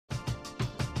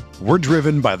We're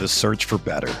driven by the search for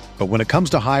better. But when it comes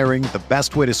to hiring, the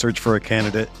best way to search for a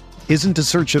candidate isn't to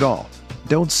search at all.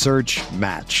 Don't search,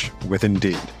 match with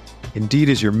Indeed. Indeed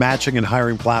is your matching and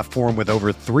hiring platform with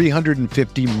over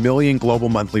 350 million global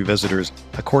monthly visitors,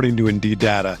 according to Indeed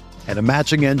data, and a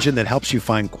matching engine that helps you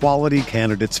find quality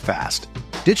candidates fast.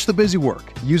 Ditch the busy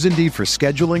work. Use Indeed for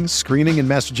scheduling, screening, and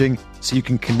messaging so you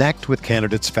can connect with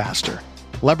candidates faster.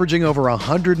 Leveraging over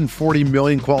 140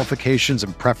 million qualifications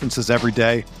and preferences every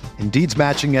day, Indeed's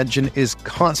matching engine is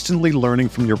constantly learning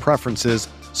from your preferences,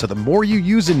 so the more you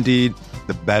use Indeed,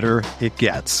 the better it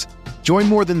gets. Join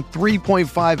more than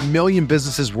 3.5 million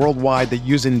businesses worldwide that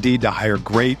use Indeed to hire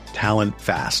great talent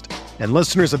fast. And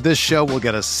listeners of this show will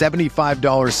get a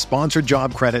 $75 sponsored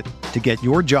job credit to get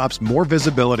your jobs more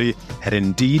visibility at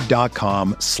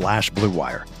Indeed.com/Blue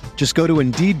Wire. Just go to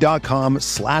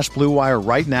Indeed.com/Blue Wire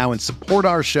right now and support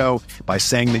our show by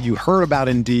saying that you heard about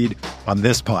Indeed on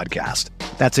this podcast.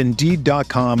 That's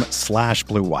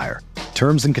Indeed.com/Blue Wire.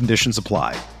 Terms and conditions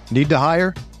apply. Need to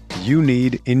hire? You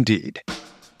need Indeed.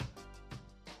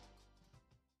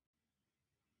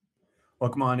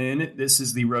 Welcome on in. This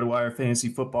is the RotoWire Fantasy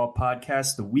Football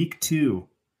Podcast, the Week 2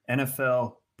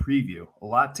 NFL preview. A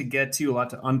lot to get to, a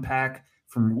lot to unpack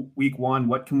from Week 1.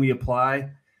 What can we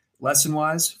apply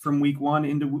lesson-wise from Week 1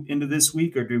 into this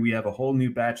week, or do we have a whole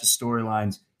new batch of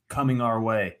storylines coming our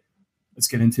way? Let's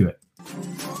get into it.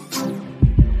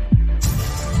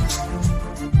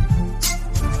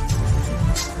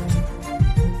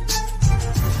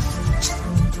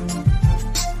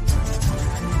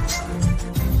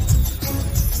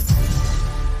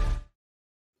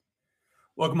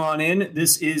 Welcome on in.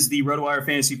 This is the RotoWire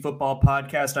Fantasy Football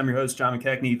Podcast. I'm your host, John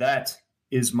McKechnie. That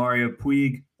is Mario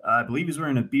Puig. I believe he's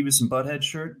wearing a Beavis and Butthead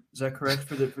shirt. Is that correct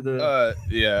for the?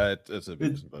 Yeah, it's a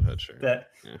Beavis and Butthead shirt. Yeah.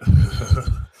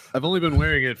 I've only been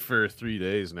wearing it for 3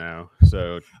 days now,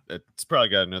 so it's probably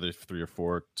got another 3 or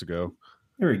 4 to go.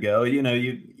 There we go. You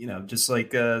know, just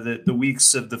like the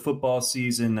weeks of the football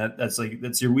season.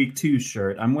 That's your Week 2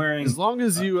 shirt. I'm wearing. As long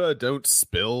as you don't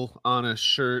spill on a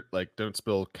shirt, like don't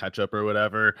spill ketchup or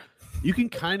whatever, you can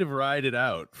kind of ride it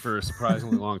out for a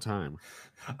surprisingly long time.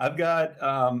 I've got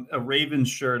a Ravens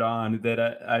shirt on that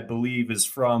I believe is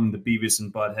from the Beavis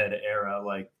and Butthead era.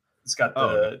 Like it's got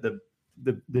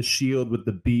the shield with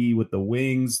the bee with the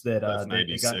wings that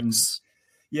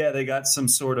they got some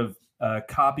sort of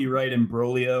copyright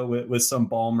imbroglio with some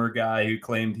Balmer guy who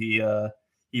claimed he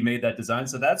made that design.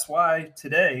 So that's why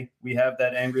today we have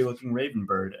that angry looking Raven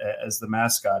bird as the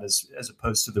mascot as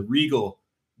opposed to the regal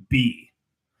bee.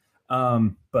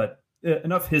 But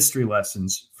enough history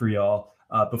lessons for y'all.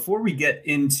 Before we get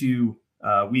into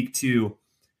Week 2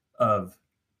 of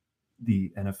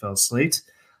the NFL slate,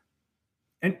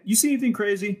 and you see anything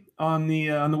crazy on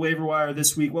the waiver wire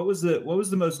this week? What was the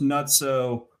most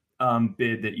nutso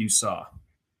bid that you saw?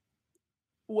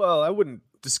 Well, I wouldn't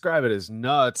describe it as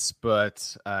nuts,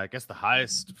 but I guess the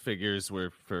highest figures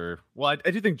were I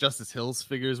do think Justice Hill's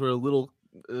figures were a little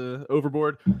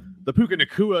overboard. The Puka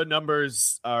Nacua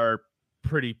numbers are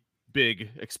pretty big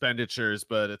expenditures,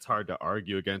 but it's hard to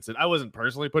argue against it. I wasn't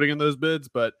personally putting in those bids,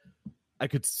 but I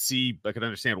could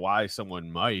understand why someone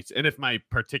might. And if my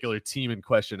particular team in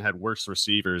question had worse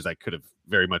receivers, I could have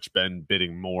very much been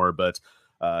bidding more, but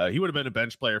he would have been a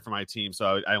bench player for my team.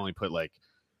 So I only put like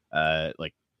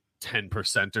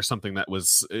 10% or something. It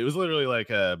was literally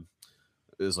like I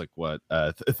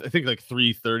think like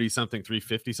 330 something,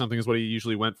 350 something is what he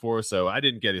usually went for. So I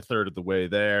didn't get a third of the way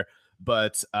there.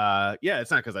 But it's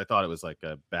not because I thought it was like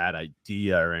a bad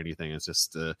idea or anything. It's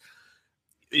just, the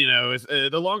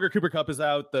longer Cooper Kupp is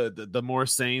out, the more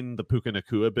sane the Puka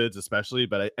Nacua bids, especially.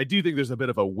 But I do think there's a bit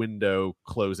of a window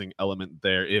closing element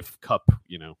there if Kupp,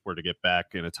 were to get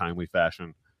back in a timely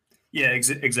fashion. Yeah,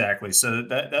 exactly. So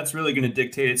that's really going to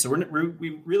dictate it. So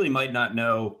we really might not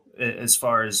know as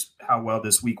far as how well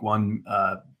this Week 1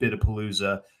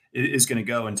 bid-a-palooza is going to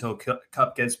go until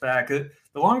Kupp gets back. The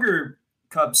longer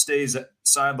Kupp stays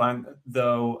sidelined,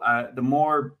 though, the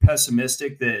more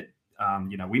pessimistic that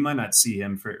we might not see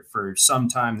him for some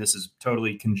time. This is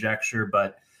totally conjecture,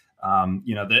 but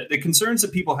the concerns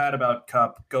that people had about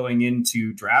Kupp going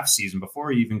into draft season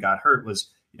before he even got hurt was,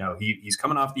 he's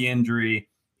coming off the injury.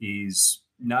 He's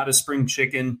not a spring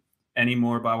chicken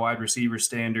anymore by wide receiver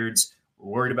standards.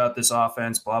 We're worried about this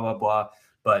offense, blah, blah, blah.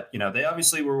 But, they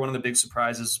obviously were one of the big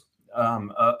surprises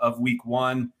of Week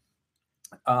 1.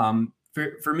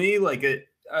 For me,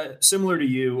 similar to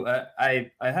you,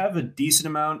 I have a decent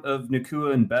amount of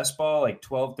Nacua in best ball, like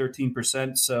 12,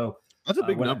 13%. So that's a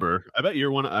big number. I bet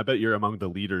you're among the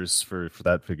leaders for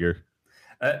that figure.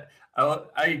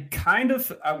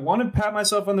 I want to pat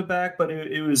myself on the back, but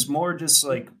it was more just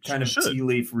like kind of tea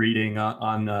leaf reading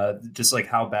on just like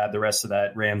how bad the rest of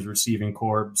that Rams receiving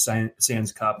core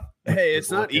Sands Cup. Hey, it's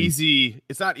not easy.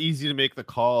 It's not easy to make the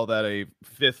call that a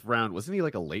 5th round, wasn't he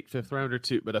like a late 5th round or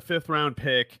two, but a 5th round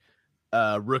pick,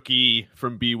 rookie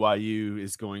from BYU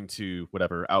is going to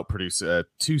outproduce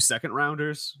 2 second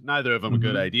rounders. Neither of them a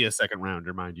good idea. 2nd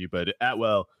rounder, mind you, but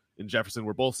Atwell and Jefferson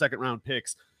were both 2nd round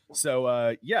picks.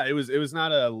 So it was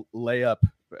not a layup,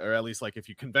 or at least like if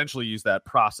you conventionally use that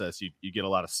process, you get a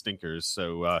lot of stinkers.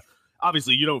 So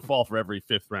obviously you don't fall for every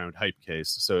 5th round hype case.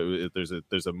 So there's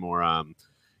a more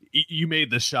you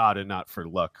made the shot and not for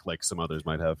luck like some others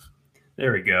might have.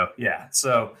 There we go. Yeah.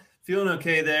 So feeling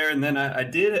okay there. And then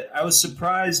I was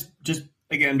surprised just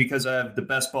again, because I have the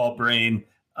best ball brain.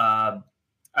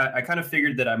 I kind of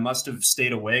figured that I must have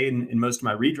stayed away in most of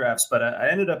my redrafts, but I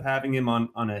ended up having him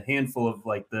on a handful of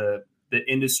like the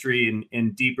industry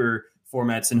and deeper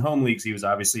formats in home leagues. He was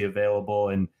obviously available,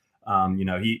 and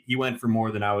he went for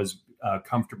more than I was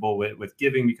comfortable with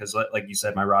giving, because like you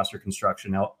said, my roster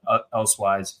construction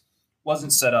elsewise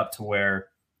wasn't set up to where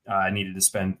I needed to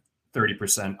spend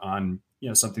 30% on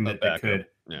something that could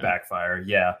backfire.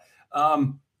 Yeah.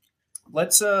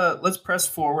 Let's press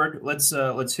forward. Let's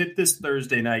hit this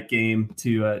Thursday night game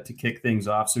to kick things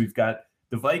off. So we've got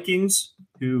the Vikings,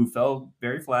 who fell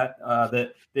very flat.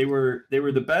 That they were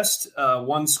the best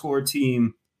one score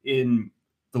team in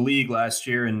the league last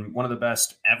year, and one of the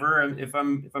best ever, if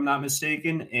I'm not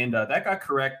mistaken. And that got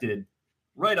corrected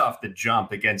right off the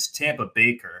jump against Tampa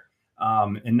Baker.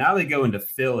 And now they go into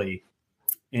Philly,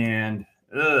 and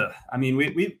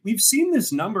we've seen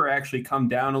this number actually come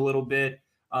down a little bit.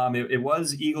 It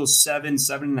was Eagles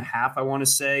 7.5, I want to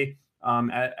say,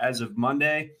 as of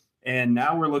Monday. And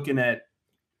now we're looking at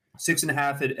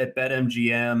 6.5 at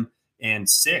BetMGM and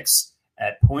 6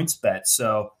 at PointsBet.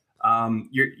 So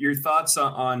your thoughts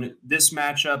on this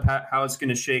matchup, how it's going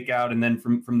to shake out, and then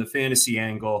from the fantasy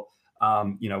angle,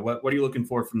 what are you looking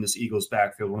for from this Eagles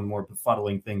backfield, one of the more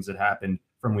befuddling things that happened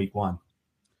from week 1?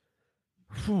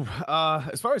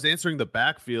 As far as answering the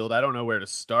backfield, I don't know where to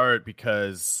start,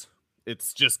 because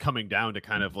it's just coming down to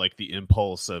kind of like the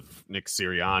impulse of Nick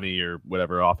Sirianni or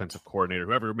whatever offensive coordinator,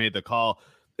 whoever made the call.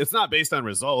 It's not based on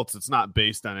results. It's not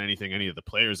based on anything any of the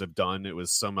players have done. It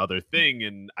was some other thing,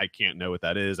 and I can't know what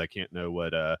that is. I can't know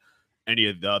what any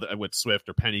of the other, what Swift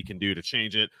or Penny can do to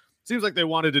change it. Seems like they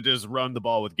wanted to just run the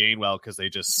ball with Gainwell because they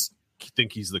just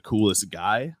think he's the coolest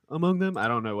guy among them. I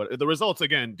don't know what the results,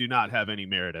 again, do not have any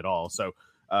merit at all. So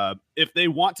if they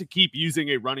want to keep using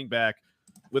a running back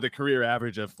with a career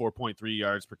average of 4.3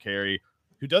 yards per carry,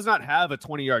 who does not have a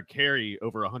 20-yard carry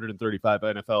over 135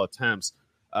 NFL attempts,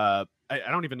 I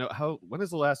don't even know when is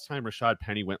the last time Rashad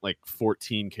Penny went like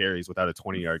 14 carries without a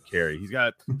 20-yard carry? He's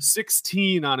got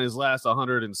 16 on his last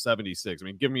 176. I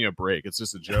mean, give me a break. It's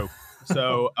just a joke.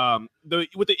 So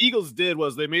what the Eagles did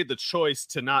was they made the choice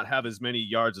to not have as many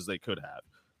yards as they could have.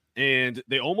 And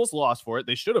they almost lost for it.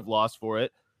 They should have lost for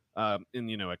it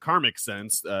in a karmic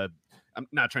sense. I'm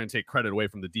not trying to take credit away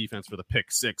from the defense for the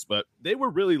pick 6, but they were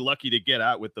really lucky to get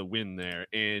out with the win there.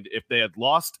 And if they had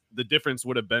lost, the difference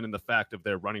would have been in the fact of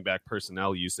their running back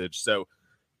personnel usage. So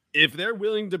if they're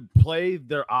willing to play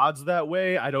their odds that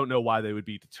way, I don't know why they would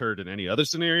be deterred in any other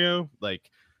scenario. Like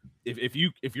if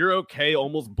you're okay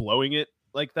almost blowing it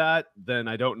like that, then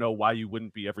I don't know why you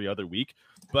wouldn't be every other week.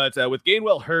 But with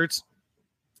Gainwell hurt,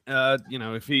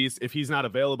 if he's not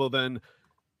available, then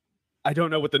I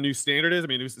don't know what the new standard is. I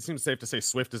mean, it seems safe to say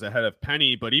Swift is ahead of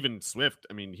Penny, but even Swift,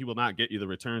 I mean, he will not get you the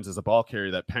returns as a ball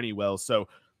carrier that Penny will. So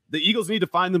the Eagles need to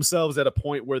find themselves at a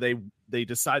point where they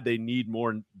decide they need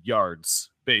more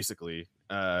yards, basically.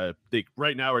 They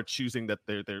right now are choosing that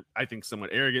they're I think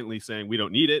somewhat arrogantly saying we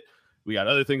don't need it. We got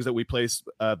other things that we place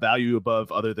value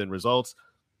above other than results.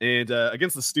 And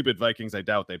against the stupid Vikings, I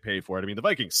doubt they pay for it. I mean, the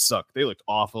Vikings suck. They looked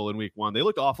awful in week 1. They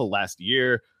looked awful last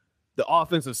year. The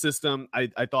offensive system, I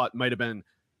thought might have been,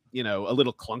 a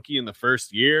little clunky in the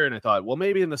first year. And I thought, well,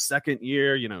 maybe in the second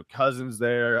year, Cousins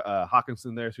there,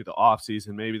 Hawkinson there through the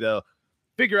offseason, maybe they'll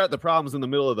figure out the problems in the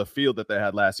middle of the field that they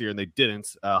had last year. And they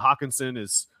didn't. Hawkinson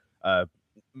is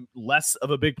less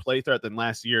of a big play threat than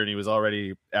last year. And he was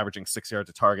already averaging 6 yards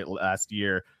a target last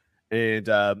year. And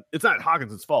it's not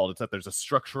Hawkinson's fault. It's that there's a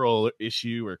structural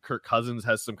issue, or Kirk Cousins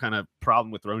has some kind of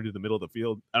problem with throwing to the middle of the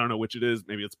field. I don't know which it is.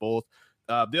 Maybe it's both.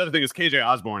 The other thing is KJ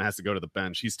Osborne has to go to the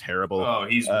bench. He's terrible. Oh,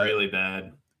 he's really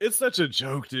bad. It's such a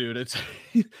joke, dude. It's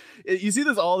you see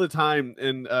this all the time,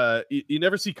 and you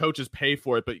never see coaches pay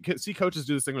for it, but you can see coaches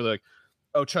do this thing where they're like,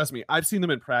 oh, trust me, I've seen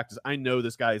them in practice. I know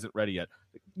this guy isn't ready yet.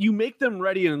 You make them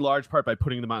ready in large part by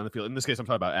putting them out on the field. In this case, I'm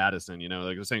talking about Addison,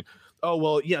 like they're saying, oh,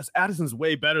 well, yes, Addison's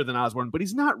way better than Osborne, but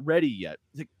he's not ready yet.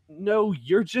 Like, no,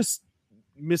 you're just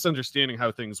misunderstanding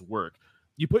how things work.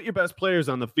 You put your best players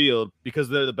on the field because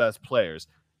they're the best players.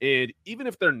 And even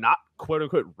if they're not quote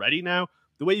unquote ready now,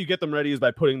 the way you get them ready is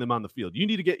by putting them on the field. You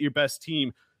need to get your best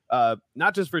team,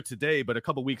 not just for today, but a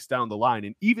couple weeks down the line.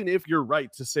 And even if you're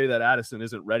right to say that Addison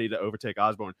isn't ready to overtake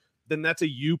Osborne, then that's a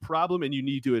you problem, and you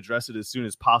need to address it as soon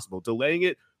as possible. Delaying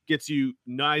it gets you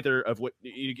neither of what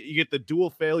you get the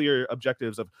dual failure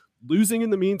objectives of losing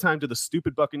in the meantime to the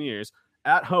stupid Buccaneers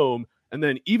at home. And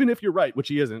then even if you're right, which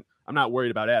he isn't, I'm not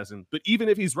worried about Addison, but even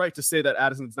if he's right to say that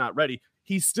Addison's not ready,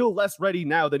 he's still less ready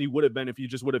now than he would have been if you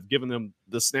just would have given them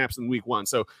the snaps in week 1.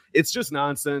 So it's just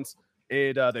nonsense.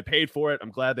 And they paid for it.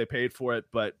 I'm glad they paid for it.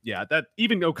 But yeah, that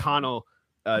even O'Connell,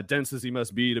 dense as he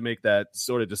must be to make that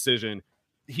sort of decision,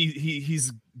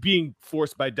 he's being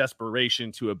forced by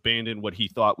desperation to abandon what he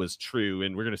thought was true.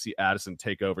 And we're going to see Addison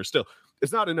take over. Still,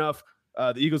 it's not enough.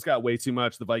 The Eagles got way too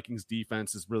much. The Vikings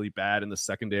defense is really bad in the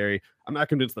secondary. I'm not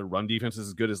convinced the run defense is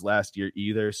as good as last year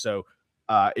either. So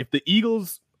if the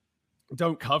Eagles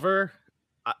don't cover,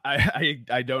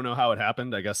 I don't know how it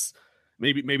happened. I guess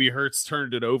maybe Hurts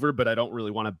turned it over, but I don't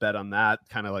really want to bet on that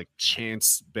kind of like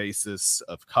chance basis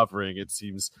of covering. It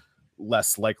seems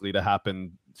less likely to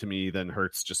happen to me than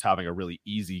Hurts just having a really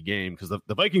easy game, because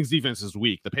the Vikings defense is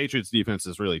weak. The Patriots defense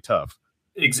is really tough.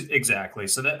 Exactly.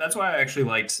 So that's why I actually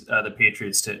liked the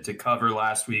Patriots to cover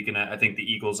last week. And I think the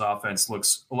Eagles offense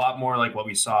looks a lot more like what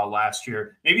we saw last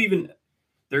year. Maybe even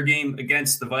their game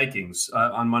against the Vikings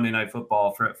on Monday Night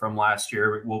Football from last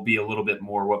year will be a little bit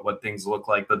more what things look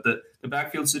like. But the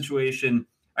backfield situation,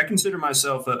 I consider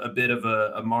myself a bit of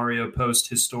a Mario Post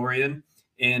historian.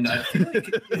 And I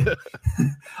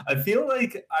feel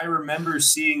like I remember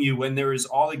seeing you when there was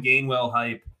all the Gainwell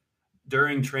hype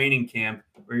during training camp,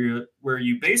 where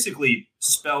you basically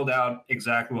spelled out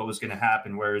exactly what was going to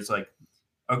happen, where it's like,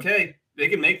 okay, they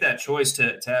can make that choice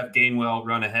to have Gainwell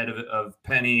run ahead of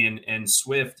Penny and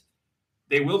Swift.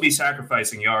 They will be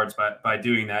sacrificing yards by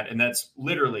doing that. And that's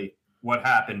literally what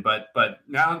happened. But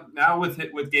now with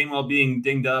Gainwell being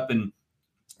dinged up and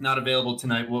not available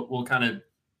tonight, we'll kind of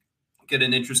get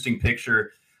an interesting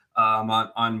picture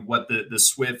on what the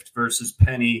Swift versus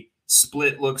Penny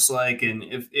split looks like, and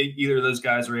if either of those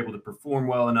guys are able to perform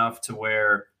well enough to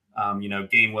where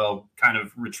Gainwell kind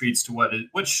of retreats to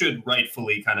what should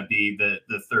rightfully kind of be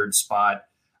the third spot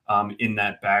in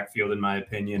that backfield, in my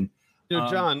opinion.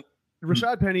 John,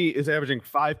 Rashad Penny is averaging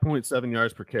 5.7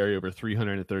 yards per carry over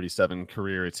 337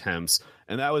 career attempts,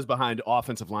 and that was behind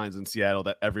offensive lines in Seattle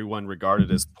that everyone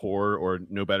regarded as poor or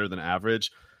no better than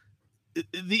average.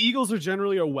 The Eagles are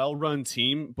generally a well-run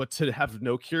team, but to have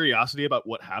no curiosity about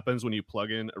what happens when you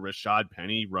plug in a Rashad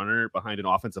Penny runner behind an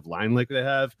offensive line like they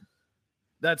have,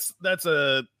 that's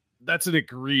an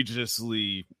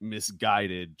egregiously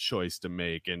misguided choice to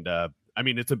make. And I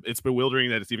mean, it's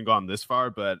bewildering that it's even gone this far,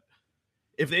 but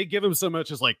if they give him so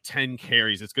much as like 10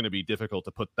 carries, it's going to be difficult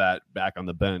to put that back on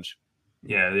the bench.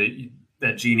 Yeah,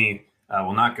 that genie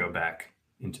will not go back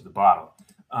into the bottle.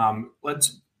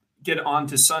 Let's get on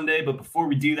to Sunday, but before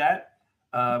we do that,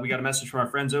 we got a message from our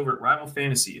friends over at Rival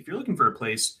Fantasy. If you're looking for a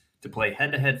place to play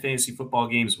head-to-head fantasy football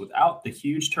games without the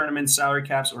huge tournaments, salary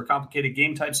caps, or complicated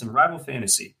game types, then Rival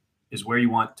Fantasy is where you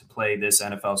want to play this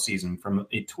NFL season. From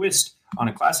a twist on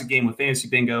a classic game with Fantasy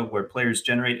Bingo, where players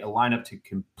generate a lineup to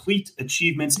complete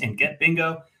achievements and get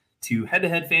bingo, to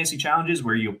head-to-head fantasy challenges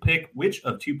where you'll pick which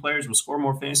of two players will score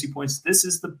more fantasy points. This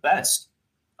is the best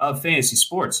of fantasy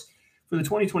sports. For the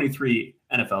 2023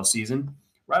 NFL season,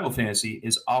 Rival Fantasy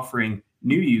is offering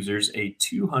new users a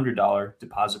 $200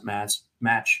 deposit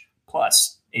match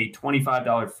plus a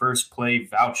 $25 first play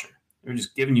voucher. They're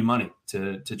just giving you money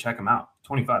to check them out.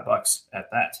 $25 at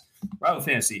that. Rival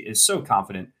Fantasy is so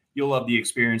confident you'll love the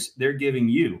experience. They're giving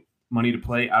you money to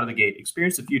play out of the gate.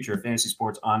 Experience the future of fantasy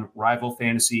sports on Rival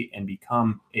Fantasy and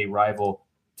become a rival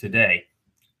today.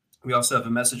 We also have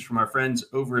a message from our friends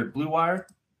over at Blue Wire.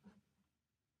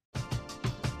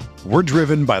 We're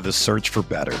driven by the search for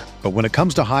better. But when it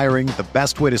comes to hiring, the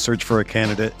best way to search for a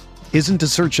candidate isn't to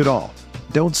search at all.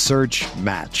 Don't search,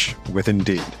 match with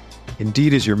Indeed.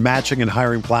 Indeed is your matching and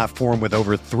hiring platform with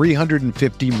over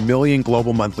 350 million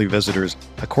global monthly visitors,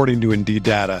 according to Indeed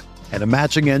data, and a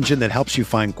matching engine that helps you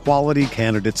find quality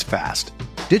candidates fast.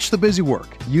 Ditch the busy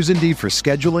work. Use Indeed for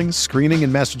scheduling, screening,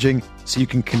 and messaging so you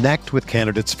can connect with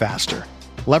candidates faster.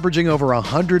 Leveraging over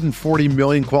 140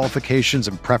 million qualifications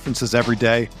and preferences every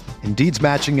day, Indeed's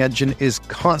matching engine is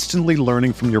constantly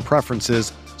learning from your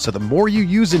preferences, so the more you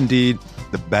use Indeed,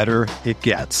 the better it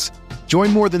gets.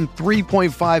 Join more than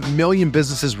 3.5 million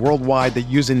businesses worldwide that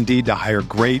use Indeed to hire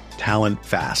great talent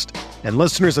fast. And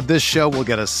listeners of this show will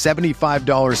get a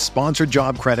 $75 sponsored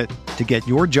job credit to get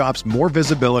your jobs more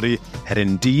visibility at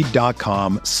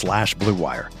Indeed.com/Blue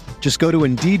Wire. Just go to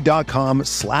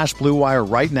Indeed.com/Blue Wire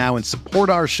right now and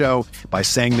support our show by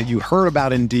saying that you heard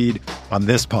about Indeed on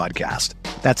this podcast.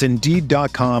 That's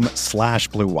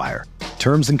Indeed.com/Blue Wire.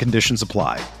 Terms and conditions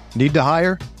apply. Need to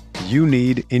hire? You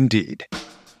need Indeed.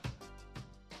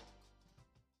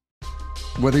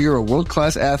 Whether you're a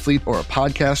world-class athlete or a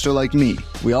podcaster like me,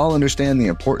 we all understand the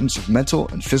importance of mental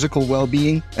and physical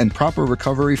well-being and proper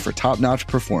recovery for top-notch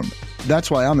performance. That's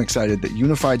why I'm excited that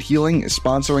Unified Healing is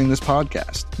sponsoring this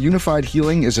podcast. Unified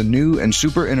Healing is a new and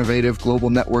super innovative global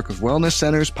network of wellness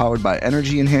centers powered by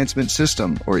Energy Enhancement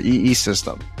System, or EE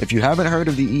System. If you haven't heard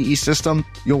of the EE System,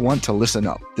 you'll want to listen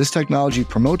up. This technology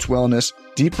promotes wellness,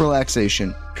 deep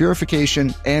relaxation,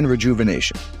 purification, and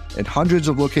rejuvenation. At hundreds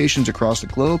of locations across the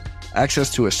globe, access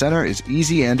to a center is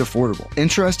easy and affordable.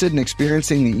 Interested in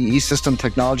experiencing the EE System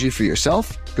technology for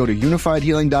yourself? Go to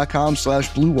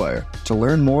unifiedhealing.com/Blue Wire to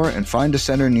learn more and find a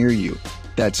center near you.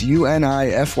 That's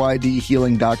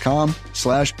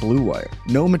UNIFYDhealing.com/Blue Wire.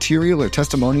 No material or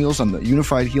testimonials on the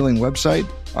Unified Healing website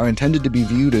are intended to be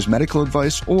viewed as medical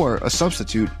advice or a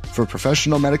substitute for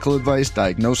professional medical advice,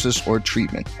 diagnosis, or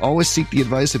treatment. Always seek the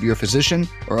advice of your physician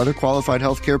or other qualified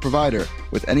healthcare provider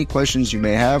with any questions you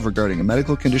may have regarding a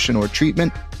medical condition or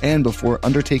treatment and before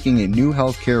undertaking a new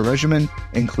healthcare regimen,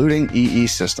 including EE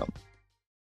System.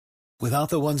 Without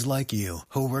the ones like you,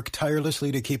 who work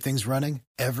tirelessly to keep things running,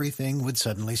 everything would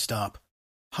suddenly stop.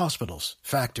 Hospitals,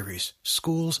 factories,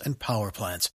 schools, and power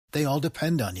plants, they all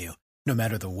depend on you. No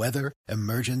matter the weather,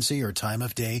 emergency, or time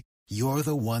of day, you're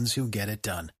the ones who get it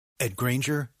done. At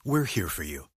Grainger, we're here for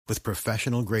you with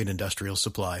professional-grade industrial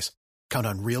supplies. Count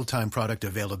on real-time product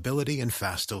availability and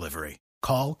fast delivery.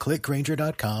 Call, click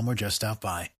Grainger.com, or just stop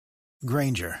by.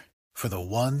 Grainger, for the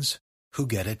ones who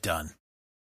get it done.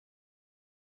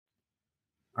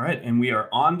 All right, and we are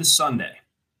on to Sunday.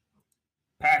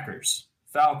 Packers,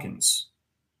 Falcons,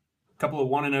 a couple of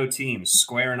 1-0 teams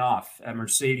squaring off at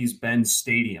Mercedes-Benz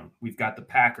Stadium. We've got the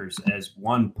Packers as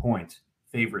 1-point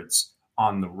favorites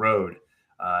on the road.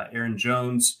 Aaron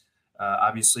Jones,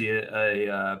 obviously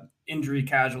a injury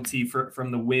casualty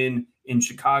from the win in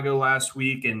Chicago last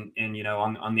week, and you know,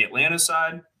 on the Atlanta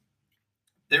side,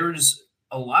 there was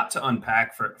a lot to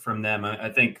unpack from them. I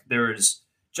think there is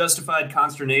justified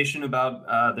consternation about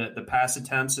the pass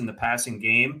attempts in the passing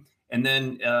game. And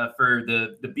then for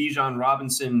the Bijan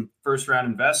Robinson first-round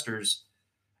investors,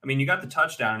 I mean, you got the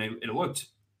touchdown. It looked,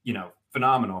 you know,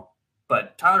 phenomenal.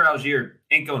 But Tyler Algier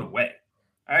ain't going away.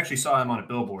 I actually saw him on a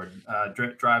billboard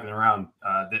driving around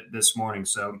this morning.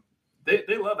 So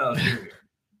they love Algier here.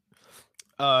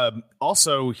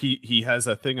 Also, he has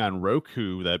a thing on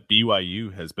Roku that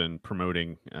BYU has been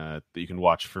promoting that you can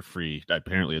watch for free.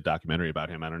 Apparently, a documentary about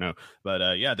him. I don't know,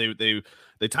 but yeah, they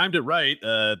timed it right.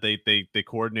 They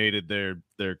coordinated their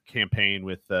campaign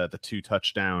with the 2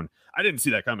 touchdown. I didn't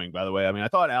see that coming, by the way. I mean, I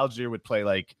thought Algier would play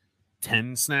like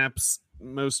 10 snaps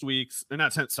most weeks, or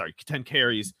not 10. Sorry, 10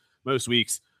 carries most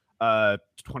weeks.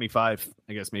 25,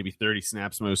 I guess maybe 30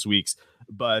 snaps most weeks,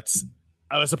 but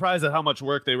I was surprised at how much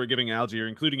work they were giving Algier,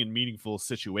 including in meaningful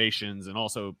situations. And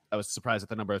also I was surprised at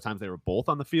the number of times they were both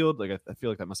on the field. Like, I feel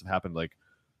like that must have happened like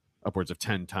upwards of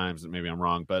 10 times. Maybe I'm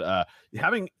wrong, but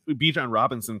having Bijan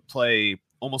Robinson play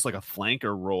almost like a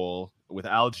flanker role with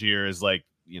Algier is like,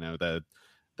 you know, the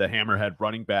hammerhead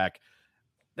running back,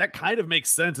 that kind of makes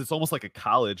sense. It's almost like a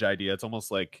college idea. It's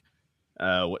almost like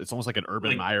an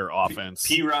Urban Meyer offense.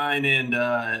 P. Ryan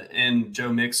and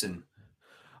Joe Mixon.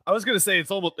 I was going to say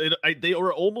they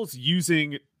were almost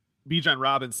using Bijan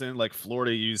Robinson like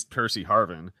Florida used Percy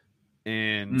Harvin,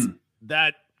 and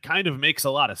that kind of makes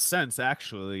a lot of sense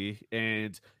actually,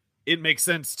 and it makes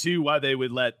sense too why they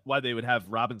would have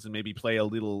Robinson maybe play a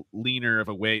little leaner of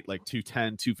a weight, like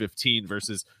 210, 215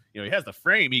 versus, you know, he has the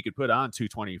frame, he could put on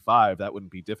 225. That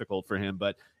wouldn't be difficult for him,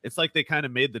 but it's like they kind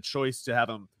of made the choice to have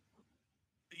him,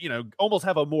 you know, almost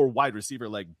have a more wide receiver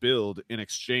like build in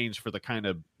exchange for the kind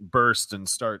of burst and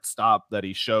stop that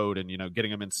he showed, and, you know,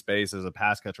 getting him in space as a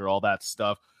pass catcher, all that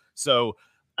stuff. So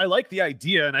I like the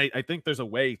idea, and I think there's a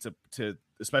way to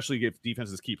especially if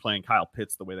defenses keep playing Kyle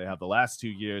Pitts the way they have the last 2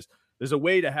 years, there's a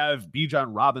way to have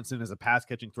Bijan Robinson as a pass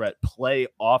catching threat play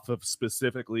off of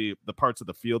specifically the parts of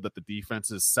the field that the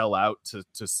defenses sell out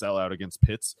to sell out against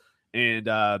Pitts. And,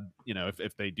 you know,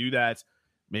 if they do that,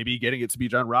 maybe getting it to be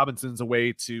John Robinson's a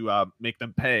way to make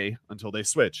them pay until they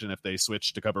switch. And if they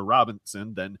switch to cover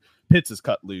Robinson, then Pitts is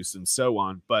cut loose and so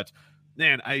on. But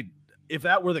man, if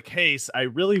that were the case, I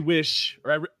really wish,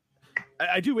 or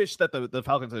I do wish that the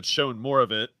Falcons had shown more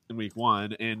of it in week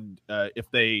 1. And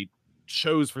if they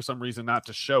chose for some reason not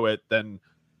to show it, then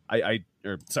I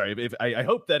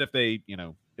hope that if they,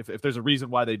 if there's a reason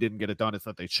why they didn't get it done, it's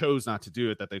that they chose not to do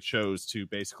it, that they chose to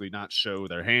basically not show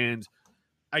their hand.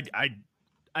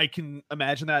 I can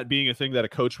imagine that being a thing that a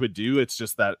coach would do. It's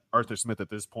just that Arthur Smith at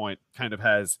this point kind of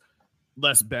has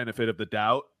less benefit of the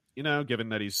doubt, given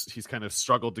that he's kind of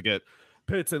struggled to get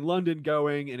Pitts and London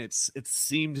going, and it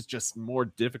seemed just more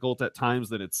difficult at times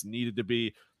than it's needed to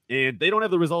be. And they don't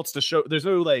have the results to show. There's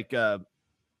no that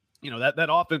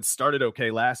offense started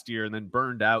okay last year and then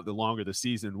burned out the longer the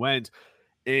season went.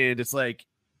 And it's like,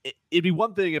 it'd be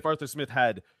one thing if Arthur Smith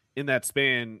had in that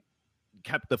span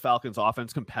kept the Falcons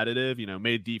offense competitive,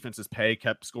 made defenses pay,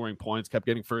 kept scoring points, kept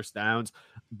getting first downs,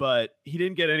 but he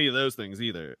didn't get any of those things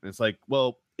either. And it's like,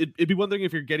 well, it'd be one thing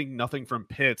if you're getting nothing from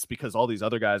Pitts because all these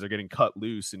other guys are getting cut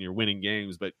loose and you're winning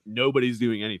games, but nobody's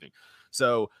doing anything.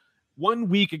 So 1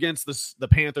 week against the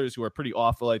Panthers, who are pretty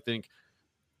awful, I think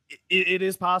it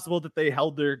is possible that they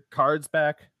held their cards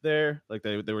back there. Like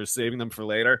they were saving them for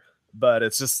later, but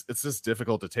it's just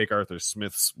difficult to take Arthur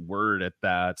Smith's word at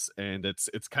that. And it's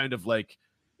kind of like,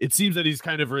 it seems that he's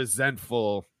kind of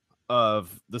resentful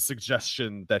of the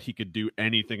suggestion that he could do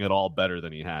anything at all better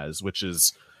than he has, which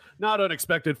is not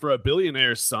unexpected for a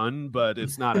billionaire's son, but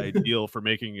it's not ideal for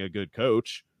making a good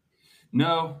coach.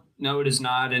 No, it is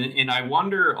not. And I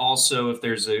wonder also if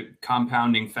there's a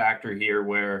compounding factor here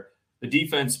where the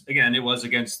defense, again, it was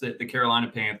against the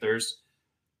Carolina Panthers,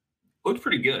 looked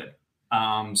pretty good.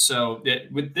 So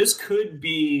this could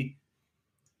be,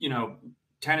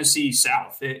 Tennessee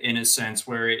South in a sense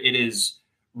where it is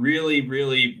really,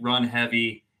 really run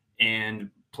heavy and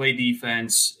play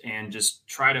defense and just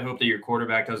try to hope that your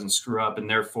quarterback doesn't screw up. And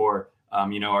therefore,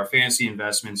 our fantasy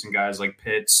investments in guys like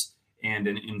Pitts and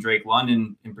in Drake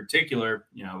London in particular,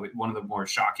 one of the more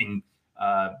shocking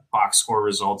box score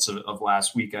results of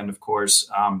last weekend, of course.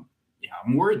 I'm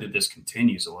worried that this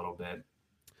continues a little bit.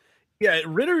 Yeah,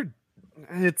 Ritter,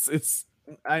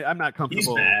 I'm not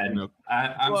comfortable. He's bad.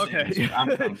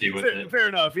 I'm comfy with it. Fair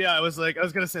enough. Yeah, I was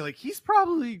gonna say like he's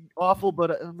probably awful,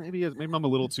 but maybe I'm a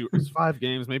little too. It's 5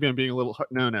 games. Maybe I'm being a little.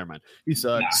 No, never mind. He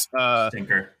sucks.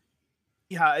 Stinker.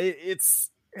 Yeah,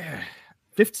 it's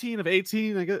 15 of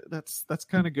 18. I guess that's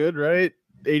kind of good, right?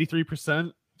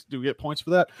 83%. Do we get points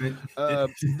for that?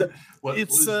 What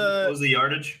was the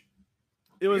yardage?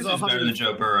 It was better than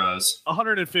Joe Burrow's.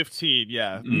 115,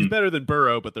 yeah. He's better than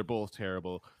Burrow, but they're both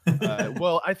terrible.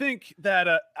 Well, I think that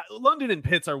London and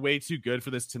Pitts are way too good for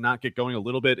this to not get going a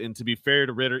little bit. And to be fair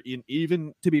to Ritter, and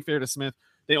even to be fair to Smith,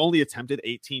 they only attempted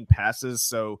 18 passes.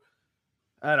 So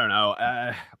I don't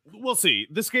know. We'll see.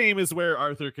 This game is where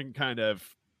Arthur can kind of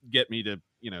get me to,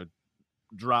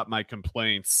 drop my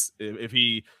complaints. If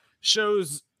he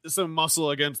shows some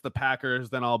muscle against the Packers,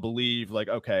 then I'll believe like,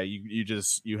 okay,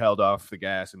 you held off the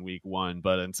gas in week 1.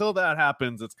 But until that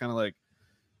happens, it's kind of like,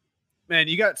 man,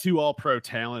 you got 2 all-pro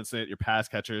talents at your pass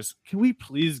catchers. Can we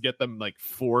please get them like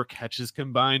 4 catches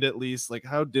combined at least? Like,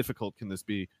 how difficult can this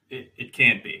be? It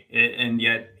can't be. And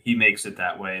yet he makes it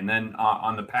that way. And then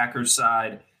on the Packers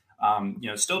side,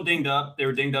 still dinged up. They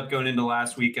were dinged up going into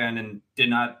last weekend and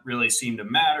did not really seem to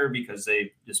matter because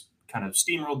they just kind of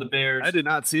steamrolled the Bears. I did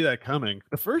not see that coming.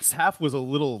 The first half was a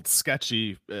little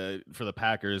sketchy for the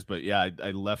Packers, but yeah,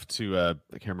 I left to I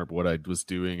can't remember what I was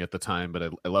doing at the time,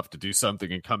 but I left to do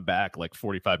something and come back like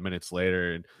 45 minutes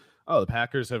later, and the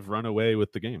Packers have run away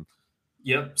with the game.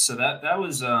 Yep. So that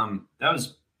was an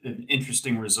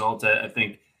interesting result. I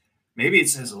think maybe it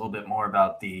says a little bit more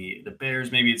about the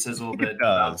Bears. Maybe it says a little bit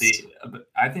about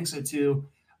I think so too.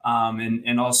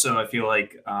 And also I feel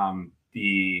like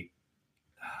the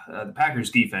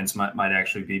Packers defense might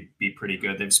actually be pretty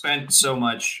good. They've spent so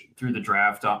much through the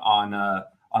draft on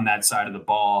that side of the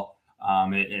ball.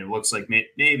 It looks like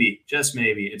maybe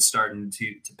it's starting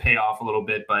to pay off a little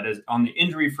bit. But on the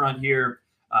injury front here,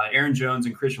 Aaron Jones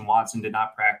and Christian Watson did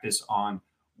not practice on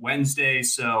Wednesday.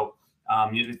 So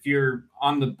if you're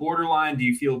on the borderline, do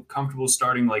you feel comfortable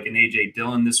starting like an A.J.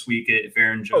 Dillon this week if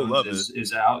Aaron Jones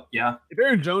is out? Yeah. If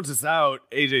Aaron Jones is out,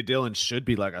 A.J. Dillon should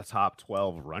be like a top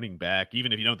 12 running back,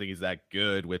 even if you don't think he's that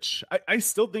good, which I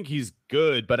still think he's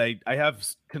good, but I have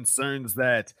concerns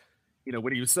that,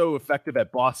 when he was so effective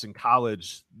at Boston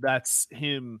College, that's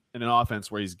him in an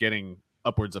offense where he's getting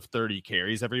upwards of 30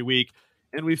 carries every week.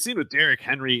 And we've seen with Derrick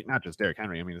Henry, not just Derrick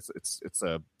Henry. I mean, it's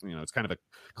a, it's kind of a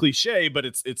cliche, but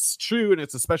it's true, and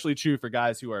it's especially true for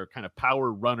guys who are kind of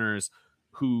power runners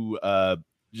who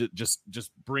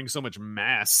just bring so much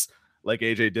mass, like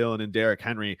AJ Dillon and Derrick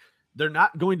Henry. They're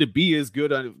not going to be as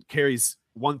good on carries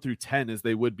 1 through 10 as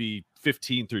they would be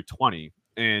 15 through 20,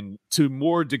 and to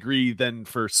more degree than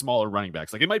for smaller running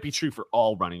backs. Like, it might be true for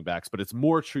all running backs, but it's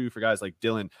more true for guys like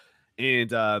Dillon.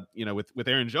 And with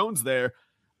Aaron Jones there,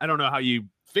 I don't know how you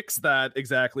fix that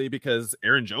exactly, because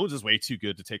Aaron Jones is way too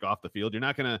good to take off the field. You're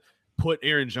not going to put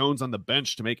Aaron Jones on the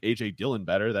bench to make AJ Dillon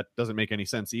better. That doesn't make any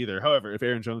sense either. However, if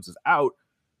Aaron Jones is out,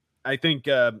 I think,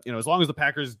 as long as the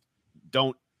Packers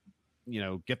don't,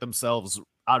 get themselves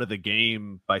out of the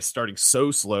game by starting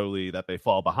so slowly that they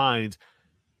fall behind,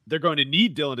 they're going to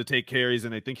need Dillon to take carries,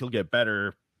 and I think he'll get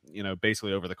better,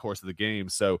 basically over the course of the game.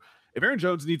 So if Aaron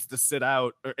Jones needs to sit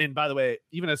out, and by the way,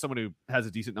 even as someone who has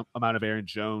a decent amount of Aaron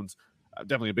Jones, I'm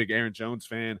definitely a big Aaron Jones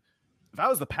fan. If I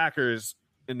was the Packers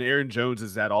and Aaron Jones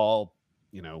is at all,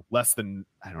 less than,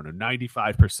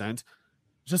 95%,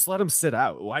 just let him sit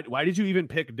out. Why did you even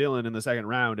pick Dillon in the second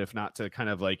round if not to kind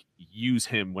of like use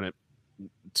him when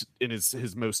in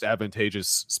his most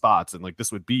advantageous spots? And like,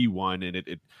 this would be one, and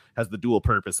it has the dual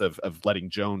purpose of letting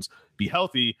Jones be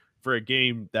healthy for a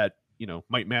game that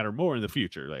might matter more in the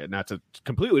future. Like, not to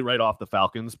completely write off the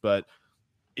Falcons, but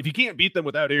if you can't beat them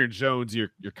without Aaron Jones,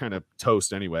 you're kind of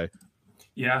toast anyway.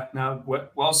 Yeah, no,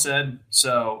 well said.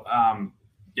 So,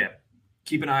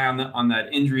 keep an eye on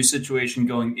that injury situation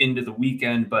going into the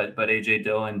weekend. But AJ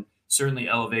Dillon certainly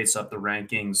elevates up the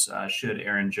rankings should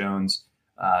Aaron Jones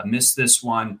miss this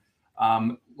one.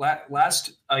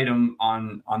 Last item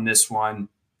on this one: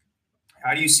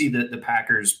 how do you see the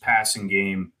Packers passing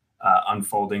game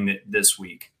unfolding this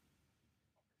week?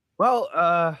 Well,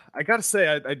 I got to say,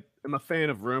 I am a fan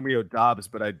of Romeo Doubs,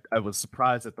 but I was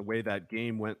surprised at the way that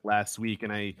game went last week.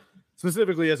 And I,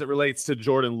 specifically as it relates to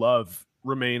Jordan Love,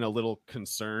 remain a little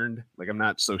concerned. Like, I'm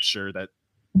not so sure that,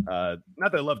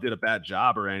 not that Love did a bad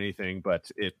job or anything,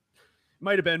 but it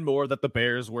might have been more that the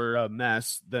Bears were a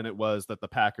mess than it was that the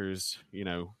Packers,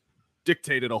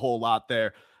 dictated a whole lot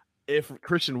there. If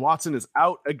Christian Watson is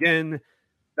out again,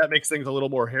 that makes things a little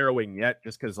more harrowing yet,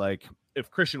 just because, like,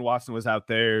 if Christian Watson was out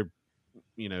there,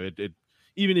 even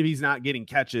if he's not getting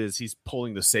catches, he's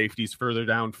pulling the safeties further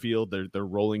downfield. They're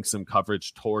rolling some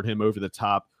coverage toward him over the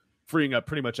top, freeing up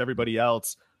pretty much everybody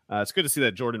else. It's good to see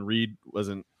that Jaden Reed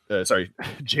wasn't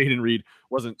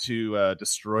too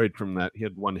destroyed from that. He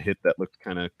had one hit that looked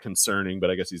kind of concerning, but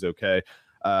I guess he's okay.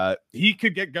 He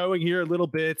could get going here a little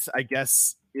bit. I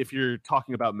guess if you're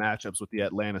talking about matchups with the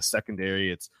Atlanta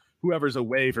secondary, it's whoever's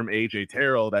away from AJ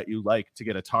Terrell that you like to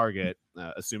get a target,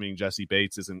 assuming Jesse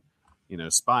Bates isn't,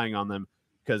 spying on them.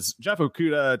 Because Jeff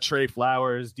Okudah, Trey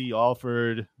Flowers, D.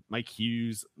 Alford, Mike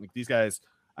Hughes, like, these guys,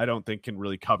 I don't think can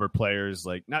really cover players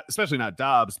like, especially not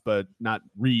Doubs, but not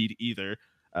Reed either.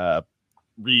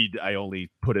 Reed, I only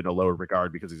put in a lower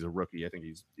regard because he's a rookie. I think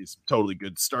he's totally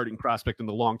good starting prospect in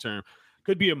the long term.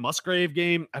 Could be a Musgrave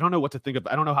game. I don't know what to think of.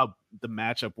 I don't know how the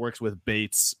matchup works with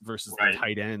Bates versus the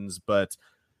tight ends, but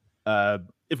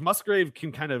if Musgrave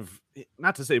can kind of,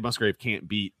 not to say Musgrave can't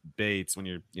beat Bates when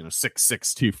you're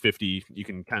 6'6", 250, you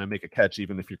can kind of make a catch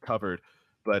even if you're covered.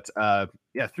 But 3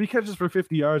 catches for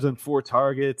 50 yards on 4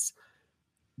 targets.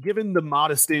 Given the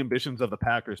modest ambitions of the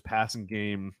Packers passing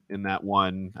game in that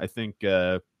one, I think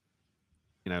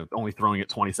only throwing it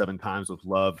 27 times with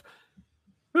Love,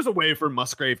 there's a way for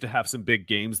Musgrave to have some big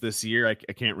games this year. I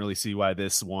can't really see why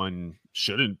this one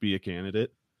shouldn't be a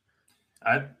candidate.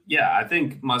 I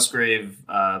think Musgrave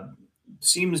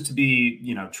seems to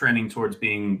be, trending towards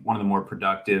being one of the more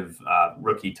productive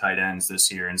rookie tight ends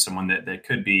this year, and someone that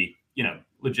could be,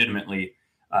 legitimately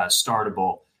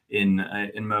startable in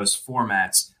most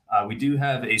formats. We do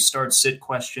have a start-sit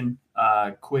question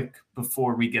quick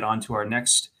before we get on to our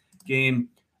next game.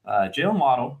 Jalen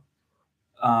Waddle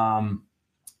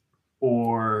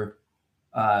or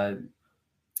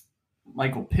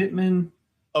Michael Pittman?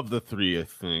 Of the 3, I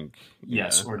think.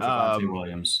 Yes, or Javonte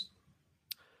Williams.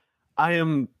 I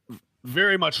am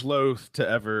very much loath to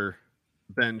ever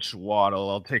bench Waddle.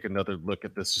 I'll take another look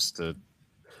at this just to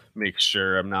make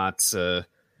sure I'm not, let's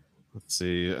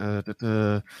see,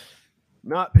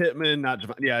 not Pittman, not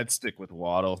Javonte. Yeah, I'd stick with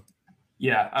Waddle.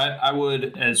 Yeah, I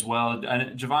would as well.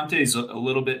 Javonte is a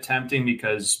little bit tempting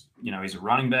because, he's a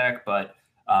running back, but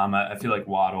I feel like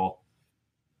Waddle,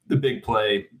 the big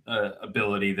play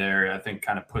ability there, I think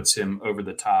kind of puts him over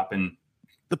the top. And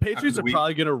the Patriots are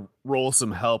probably going to roll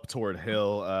some help toward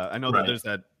Hill. I know that there's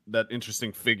that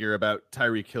interesting figure about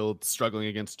Tyreek Hill struggling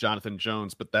against Jonathan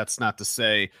Jones, but that's not to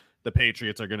say the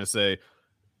Patriots are going to say,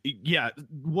 Yeah,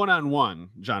 one-on-one,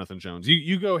 Jonathan Jones.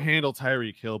 You go handle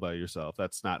Tyreek Hill by yourself.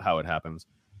 That's not how it happens.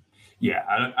 Yeah,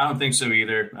 I don't think so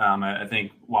either. I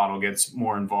think Waddle gets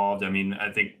more involved. I mean,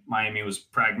 I think Miami was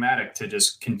pragmatic to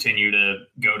just continue to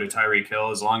go to Tyreek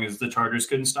Hill as long as the Chargers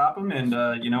couldn't stop him.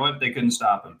 And you know what? They couldn't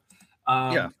stop him.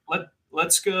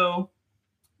 Let's go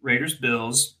Raiders,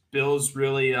 Bills. Bills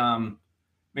really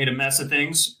made a mess of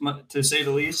things, to say the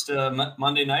least,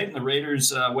 Monday night. And the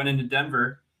Raiders went into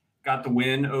Denver, got the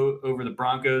win over the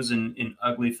Broncos in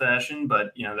ugly fashion.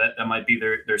 But, you know, that might be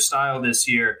their style this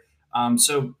year.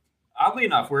 So oddly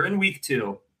enough, we're in week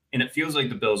 2, and it feels like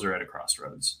the Bills are at a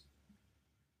crossroads.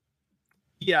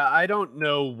 Yeah, I don't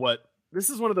know what – this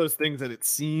is one of those things that it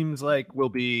seems like will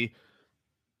be,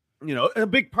 you know, a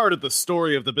big part of the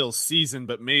story of the Bills season,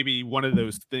 but maybe one of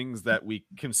those things that we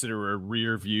consider a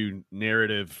rear view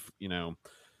narrative, you know,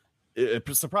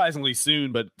 surprisingly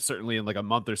soon, but certainly in like a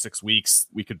month or 6 weeks,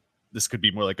 this could be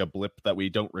more like a blip that we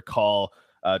don't recall,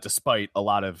 despite a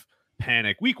lot of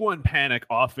panic. Week 1 panic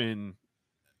often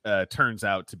turns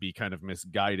out to be kind of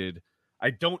misguided.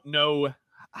 I don't know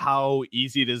how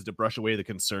easy it is to brush away the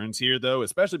concerns here, though,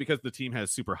 especially because the team has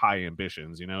super high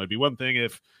ambitions. You know, it'd be one thing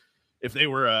if they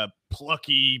were a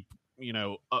plucky, you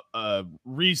know,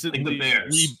 recently, like the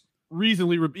Bears.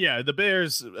 The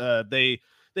Bears,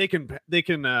 they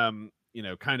can you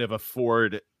know, kind of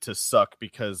afford to suck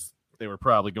because they were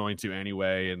probably going to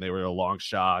anyway, and they were a long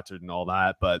shot and all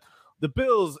that. But the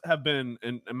Bills have been,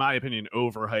 in my opinion,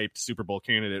 overhyped Super Bowl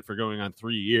candidate for going on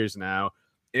 3 years now.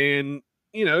 And,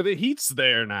 you know, the heat's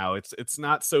there now. It's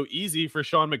not so easy for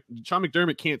Sean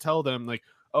McDermott can't tell them like,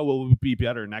 oh, well, we'll be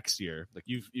better next year. Like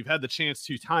you've had the chance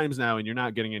 2 times now and you're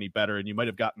not getting any better, and you might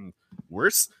have gotten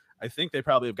worse. I think they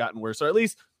probably have gotten worse, or at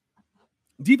least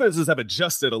defenses have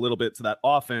adjusted a little bit to that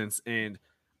offense. And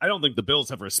I don't think the Bills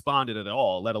have responded at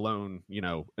all, let alone, you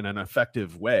know, in an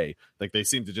effective way. Like they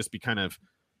seem to just be kind of,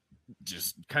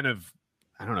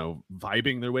 I don't know,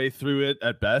 vibing their way through it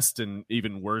at best. And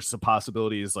even worse, a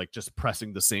possibility is like just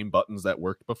pressing the same buttons that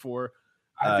worked before.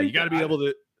 You got to be able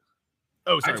to.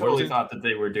 Oh, sorry. I totally thought that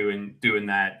they were doing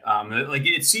that. Like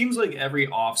it seems like every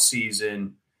off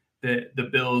season that the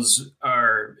Bills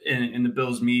are in the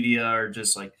Bills media are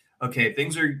just like, okay,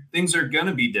 things are going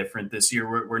to be different this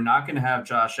year. We're not going to have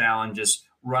Josh Allen just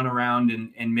run around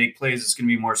and make plays. It's going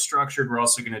to be more structured. We're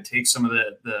also going to take some of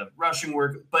the rushing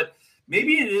work, but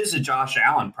maybe it is a Josh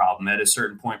Allen problem at a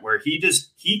certain point where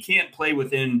he can't play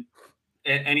within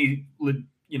any,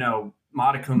 you know,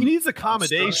 modicum. He needs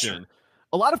accommodation.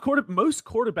 A lot of most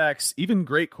quarterbacks, even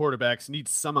great quarterbacks, need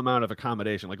some amount of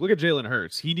accommodation. Like look at Jalen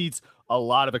Hurts. He needs a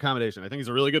lot of accommodation. I think he's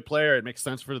a really good player. It makes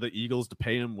sense for the Eagles to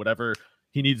pay him whatever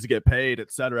he needs to get paid,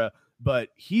 etc. But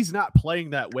he's not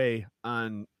playing that way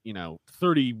on, you know,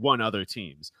 31 other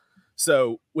teams.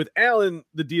 So with Allen,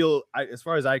 the deal, as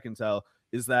far as I can tell,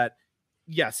 is that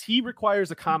yes, he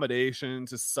requires accommodation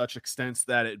to such extent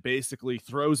that it basically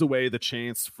throws away the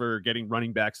chance for getting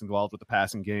running backs involved with the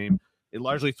passing game. It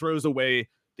largely throws away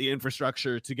the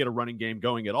infrastructure to get a running game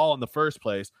going at all in the first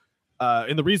place.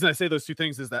 And the reason I say those 2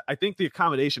 things is that I think the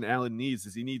accommodation Allen needs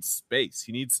is he needs space.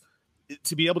 He needs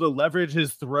to be able to leverage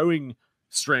his throwing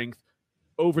strength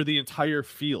over the entire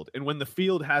field. And when the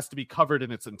field has to be covered in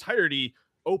its entirety,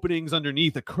 openings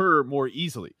underneath occur more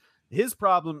easily. His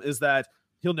problem is that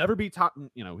he'll never be Tom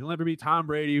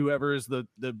Brady, whoever is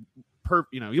he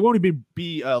won't even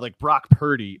be like Brock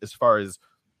Purdy as far as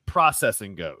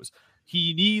processing goes.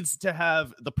 He needs to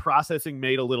have the processing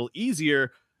made a little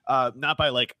easier, not by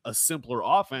like a simpler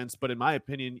offense, but in my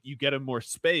opinion, you get him more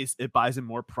space. It buys him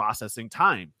more processing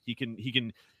time. He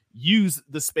can use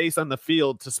the space on the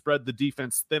field to spread the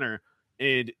defense thinner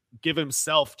and give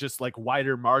himself just like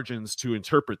wider margins to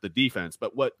interpret the defense.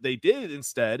 But what they did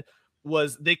instead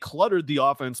was they cluttered the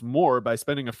offense more by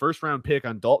spending a 1st-round pick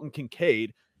on Dalton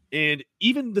Kincaid. And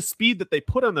even the speed that they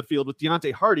put on the field with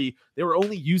Deontay Hardy, they were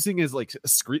only using as like a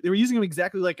screen. They were using him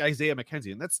exactly like Isaiah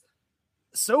McKenzie. And that's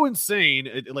so insane.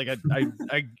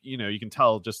 I you know, you can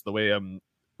tell just the way I'm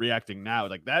reacting now.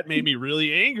 Like that made me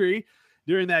really angry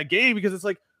during that game because it's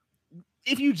like,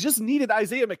 if you just needed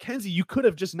Isaiah McKenzie, you could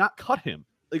have just not cut him.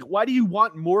 Like, why do you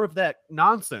want more of that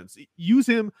nonsense? Use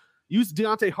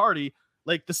Deontay Hardy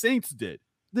like the Saints did.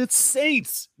 The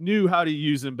Saints knew how to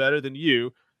use him better than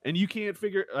you. And you can't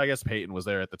figure, I guess Peyton was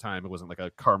there at the time. It wasn't like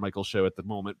a Carmichael show at the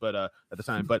moment, but at the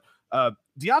time, but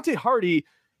Deontay Hardy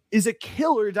is a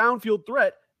killer downfield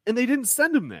threat and they didn't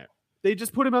send him there. They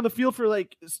just put him on the field for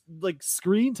like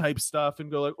screen type stuff and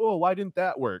go like, oh, why didn't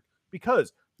that work?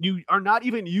 Because you are not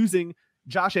even using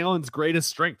Josh Allen's greatest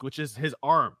strength, which is his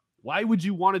arm. Why would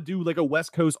you want to do like a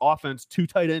West Coast offense, 2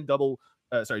 tight end double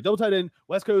double tight end,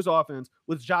 West Coast offense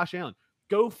with Josh Allen.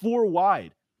 Go 4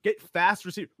 wide, get fast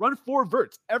receiver, run 4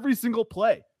 verts every single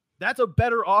play. That's a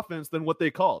better offense than what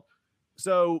they called.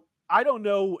 So I don't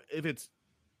know if it's,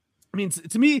 I mean,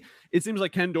 to me, it seems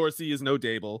like Ken Dorsey is no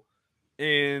Dable.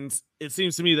 And it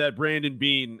seems to me that Brandon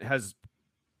Beane has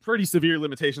pretty severe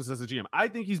limitations as a GM. I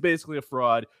think he's basically a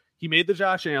fraud. He made the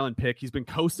Josh Allen pick. He's been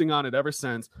coasting on it ever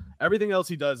since. Everything else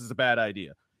he does is a bad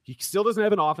idea. He still doesn't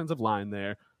have an offensive line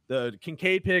there. The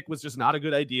Kincaid pick was just not a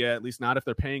good idea, at least not if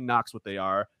they're paying Knox what they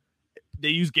are. They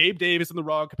use Gabe Davis in the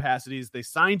wrong capacities. They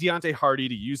signed Deontay Hardy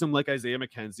to use him like Isaiah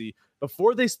McKenzie.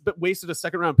 Before they wasted a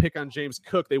second-round pick on James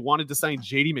Cook, they wanted to sign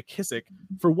J.D. McKissick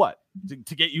for what?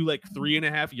 To get you like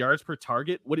 3.5 yards per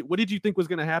target? What did you think was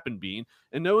going to happen, Bean?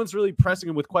 And no one's really pressing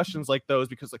him with questions like those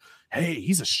because, like, hey,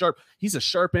 he's a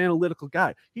sharp analytical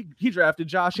guy. He drafted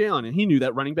Josh Allen, and he knew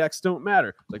that running backs don't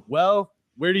matter. Like, well,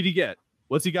 where did he get?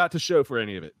 What's he got to show for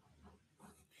any of it?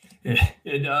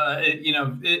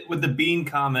 With the Bean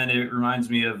comment, it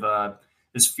reminds me of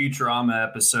this Futurama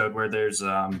episode where there's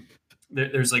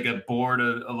like a board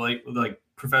of like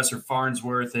Professor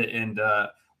Farnsworth and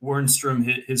Warnstrom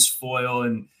hit his foil,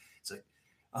 and it's like,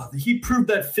 oh, he proved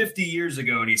that 50 years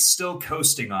ago, and he's still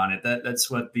coasting on it. That's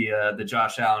what the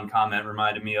Josh Allen comment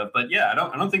reminded me of. But yeah, I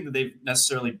don't think that they've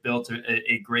necessarily built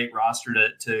a great roster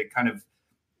to kind of,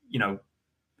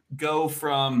 go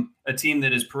from a team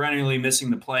that is perennially missing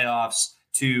the playoffs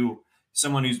to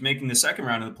someone who's making the second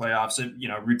round of the playoffs,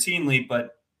 routinely,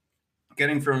 but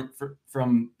getting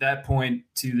from that point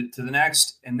to the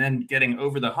next, and then getting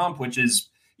over the hump, which is,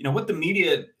 what the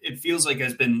media, it feels like,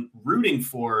 has been rooting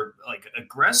for, like,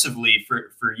 aggressively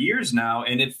for years now.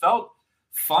 And it felt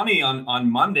funny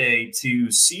on Monday to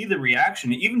see the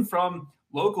reaction, even from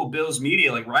local Bills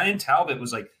media. Like, Ryan Talbot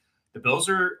was like, the Bills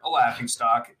are a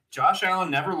laughingstock. Josh Allen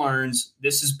never learns.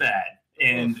 This is bad.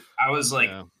 And I was like,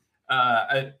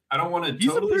 I don't want to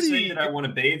totally say that I want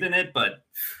to bathe in it, but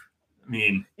I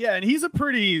mean, yeah. And he's a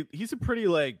pretty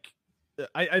like,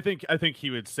 I think he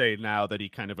would say now that he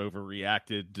kind of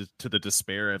overreacted to the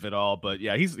despair of it all. But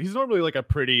yeah, he's normally like a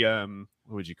pretty, what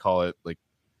would you call it? Like,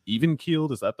 even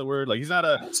keeled. Is that the word? Like, he's not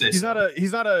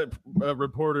a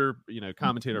reporter,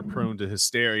 commentator prone to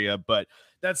hysteria, but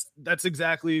that's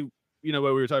exactly, what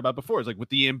we were talking about before. Is like, with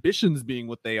the ambitions being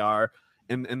what they are,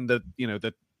 and the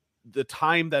the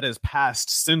time that has passed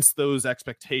since those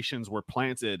expectations were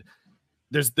planted,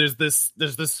 there's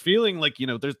this feeling like,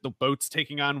 there's the boat's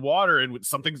taking on water and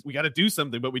we got to do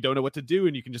something, but we don't know what to do.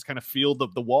 And you can just kind of feel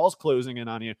the walls closing in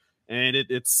on you. And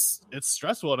it's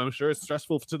stressful. And I'm sure it's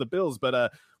stressful to the Bills. But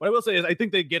what I will say is I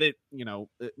think they get it,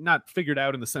 not figured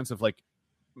out in the sense of like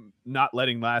not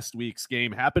letting last week's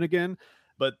game happen again,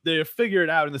 but they're figured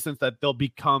out in the sense that they'll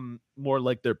become more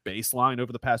like their baseline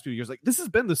over the past few years. Like, this has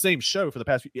been the same show for the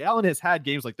past few. Allen has had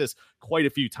games like this quite a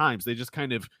few times. They just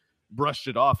kind of brushed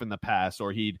it off in the past,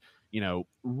 or he'd,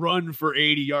 run for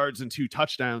 80 yards and 2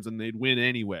 touchdowns and they'd win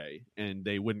anyway, and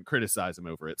they wouldn't criticize him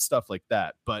over it, stuff like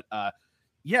that. But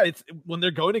yeah, it's when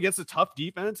they're going against a tough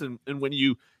defense, and when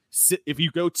you if you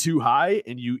go too high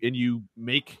and you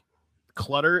make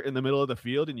clutter in the middle of the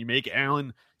field, and you make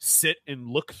Allen sit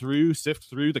and sift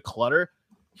through the clutter,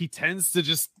 he tends to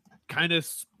just kind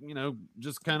of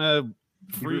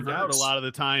freak out a lot of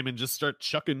the time and just start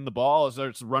chucking the ball,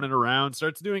 starts running around,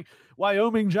 starts doing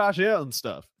Wyoming Josh Allen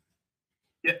stuff.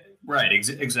 Yeah, right.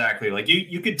 Exactly. Like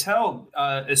you could tell,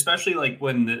 especially like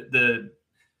when the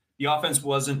offense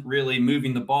wasn't really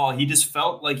moving the ball, he just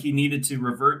felt like he needed to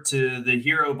revert to the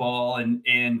hero ball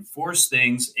and force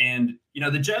things. And,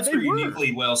 the Jets were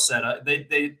uniquely well set up.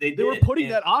 They were putting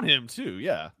that on him too.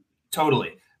 Yeah,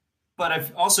 totally. But I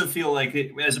also feel like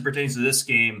as it pertains to this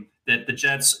game, that the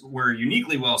Jets were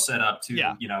uniquely well set up to,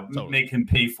 totally make him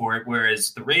pay for it.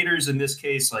 Whereas the Raiders in this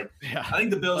case, I think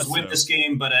the Bills win this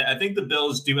game, but I think the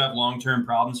Bills do have long-term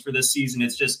problems for this season.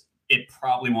 It's just, it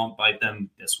probably won't bite them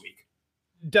this week.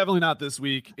 Definitely not this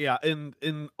week. Yeah.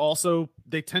 And also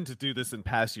they tend to do this in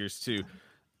past years too.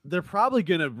 They're probably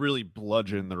going to really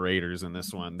bludgeon the Raiders in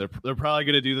this one. They're probably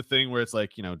going to do the thing where it's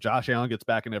like, Josh Allen gets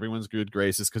back in everyone's good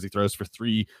graces because he throws for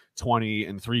 320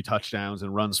 and 3 touchdowns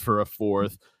and runs for a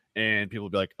 4th. And people will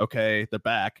be like, okay, they're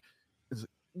back.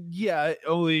 Yeah,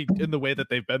 only in the way that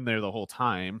they've been there the whole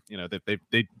time.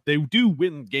 They do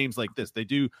win games like this. They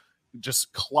do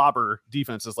just clobber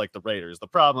defenses like the Raiders. The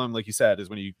problem, like you said, is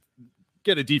when you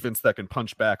get a defense that can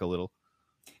punch back a little.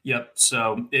 Yep.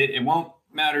 So it won't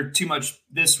matter too much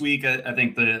this week. I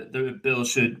think the Bills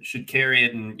should carry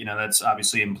it, and that's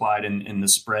obviously implied in the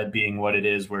spread being what it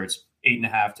is, where it's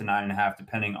 8.5 to 9.5,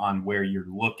 depending on where you're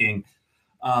looking.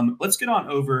 Let's get on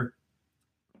over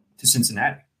to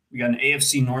Cincinnati. We got an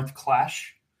AFC North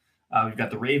clash. We've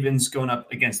got the Ravens going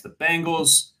up against the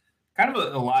Bengals. Kind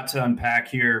of a lot to unpack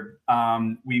here.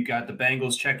 We've got the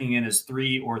Bengals checking in as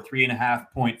 3 or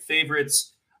 3.5 point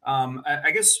favorites.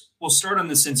 I guess we'll start on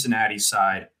the Cincinnati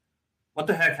side. What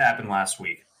the heck happened last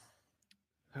week?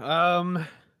 John,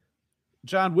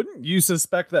 wouldn't you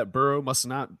suspect that Burrow must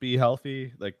not be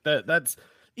healthy? Like that's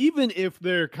even if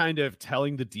they're kind of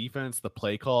telling the defense the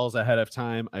play calls ahead of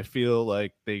time, I feel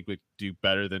like they would do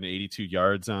better than 82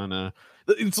 yards on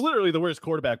it's literally the worst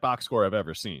quarterback box score I've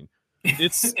ever seen.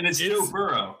 It's and it's Joe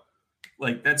Burrow.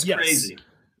 Like that's crazy.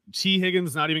 T.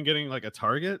 Higgins not even getting like a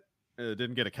target.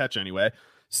 Didn't get a catch anyway.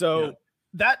 So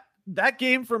that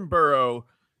game from Burrow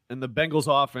and the Bengals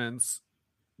offense,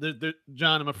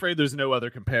 John, I'm afraid there's no other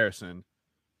comparison.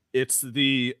 It's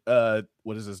the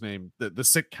what is his name? The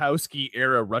Sitkowski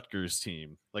era Rutgers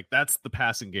team. Like that's the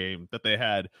passing game that they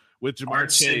had with Jamar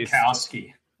Chase.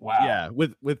 Sitkowski. Wow. Yeah,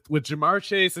 with Jamar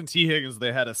Chase and T. Higgins,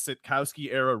 they had a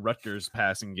Sitkowski era Rutgers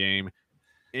passing game.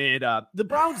 And the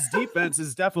Browns defense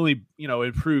is definitely,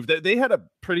 improved. They had a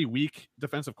pretty weak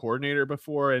defensive coordinator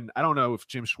before, and I don't know if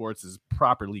Jim Schwartz is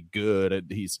properly good. It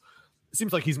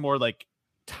seems like he's more like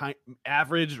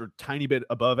average or tiny bit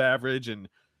above average and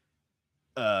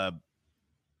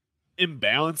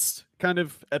imbalanced kind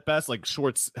of at best. Like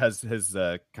Schwartz has his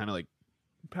kind of like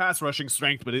pass rushing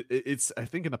strength, but it's I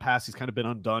think in the past he's kind of been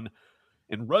undone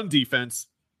in run defense.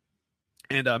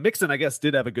 And Mixon, I guess,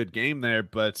 did have a good game there,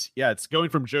 but yeah, it's going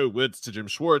from Joe Woods to Jim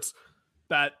Schwartz.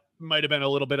 That might have been a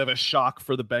little bit of a shock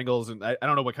for the Bengals, and I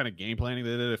don't know what kind of game planning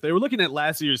they did. If they were looking at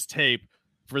last year's tape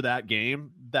for that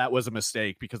game, that was a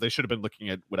mistake because they should have been looking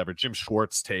at whatever Jim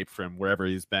Schwartz tape from wherever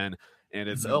he's been, and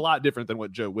it's a lot different than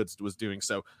what Joe Woods was doing.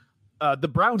 So the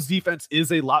Browns defense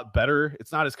is a lot better.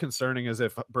 It's not as concerning as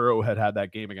if Burrow had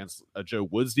that game against a Joe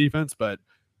Woods defense, but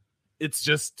it's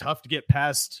just tough to get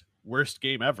past worst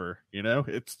game ever.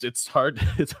 It's hard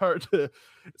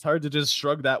to just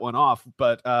shrug that one off,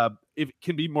 but it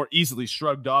can be more easily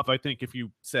shrugged off, I think, if you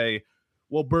say,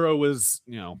 well, Burrow was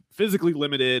physically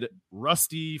limited,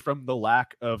 rusty from the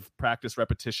lack of practice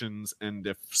repetitions, and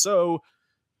if so,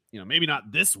 maybe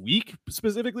not this week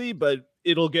specifically, but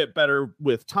it'll get better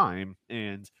with time.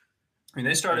 And I mean,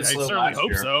 they started slow. I certainly last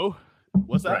hope year. so.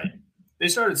 What's that? Right. They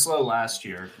started slow last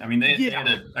year. I mean, they had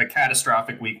a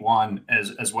catastrophic week one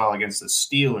as well against the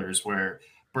Steelers, where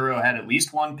Burrow had at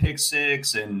least one pick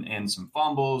six and some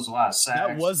fumbles, a lot of sacks.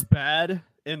 That was bad,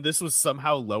 and this was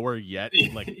somehow lower yet,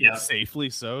 like safely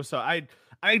so. So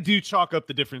I do chalk up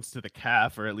the difference to the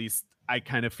calf, or at least I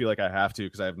kind of feel like I have to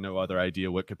because I have no other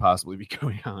idea what could possibly be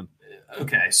going on.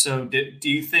 Okay, so do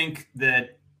you think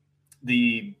that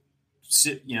the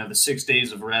 6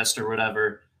 days of rest or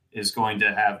whatever is going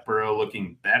to have Burrow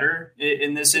looking better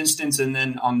in this instance? And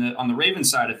then on the Ravens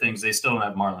side of things, they still don't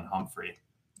have Marlon Humphrey.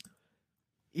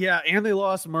 Yeah, and they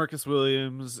lost Marcus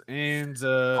Williams and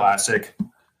classic.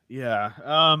 Yeah.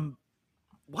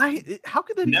 Why? How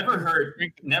could they never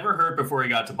hurt before he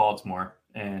got to Baltimore?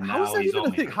 And how is that even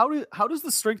a thing? Hurt. How does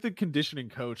the strength and conditioning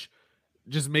coach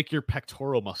just make your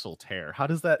pectoral muscle tear? How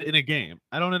does that in a game?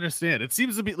 I don't understand. It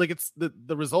seems to be like it's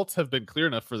the results have been clear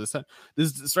enough for this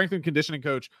strength and conditioning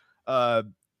coach.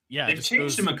 They've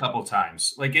changed him a couple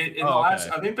times. Like in the last,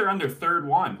 I think they're on their third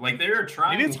one. Like they're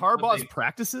trying. Maybe it's Harbaugh's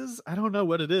practices. I don't know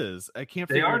what it is. I can't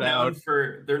figure it out.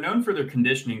 They're known for their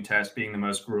conditioning test being the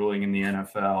most grueling in the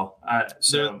NFL.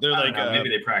 So they're like maybe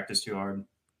they practice too hard.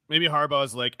 Maybe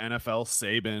Harbaugh's like NFL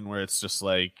Saban, where it's just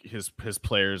like his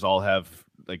players all have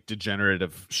like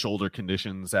degenerative shoulder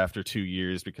conditions after 2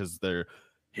 years because they're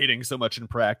hitting so much in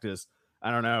practice.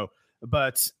 I don't know.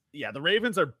 But yeah, the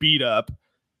Ravens are beat up.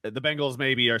 The Bengals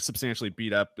maybe are substantially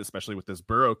beat up, especially with this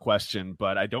Burrow question,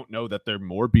 but I don't know that they're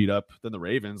more beat up than the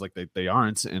Ravens. Like they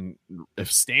aren't. And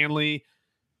if Stanley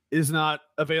is not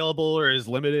available or is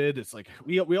limited, it's like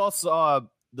we all saw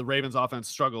the Ravens offense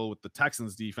struggle with the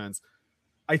Texans defense.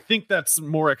 I think that's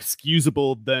more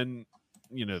excusable than,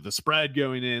 the spread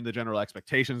going in, the general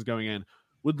expectations going in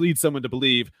would lead someone to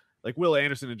believe like Will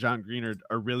Anderson and John Green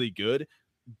are really good.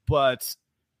 But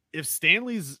if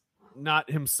Stanley's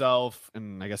not himself,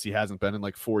 and I guess he hasn't been in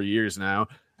like 4 years now,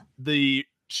 the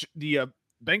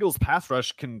Bengals pass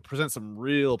rush can present some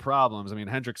real problems. I mean,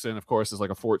 Hendrickson, of course, is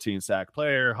like a 14 sack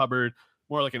player. Hubbard,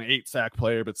 more like an 8 sack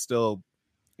player, but still,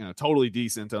 totally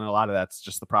decent. And a lot of that's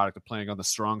just the product of playing on the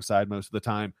strong side most of the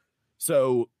time.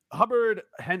 So Hubbard,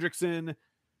 Hendrickson,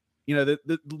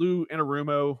 the Lou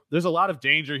Anarumo, there's a lot of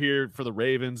danger here for the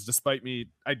Ravens, despite me.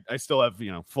 I still have,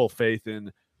 full faith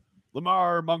in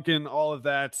Lamar, Monken, all of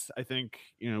that. I think,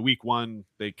 week one,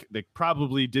 they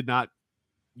probably did not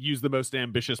use the most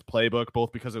ambitious playbook,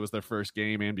 both because it was their first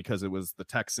game and because it was the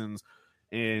Texans.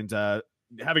 And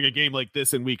having a game like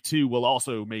this in week 2 will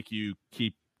also make you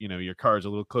keep, your cards a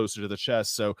little closer to the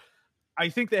chest. So I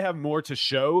think they have more to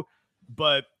show,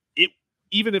 but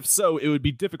even if so, it would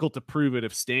be difficult to prove it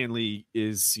if Stanley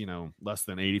is, less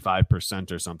than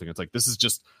 85% or something. It's like, this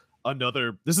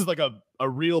is like a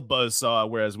real buzzsaw,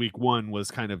 whereas week 1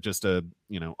 was kind of just a,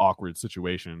 awkward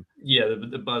situation. Yeah.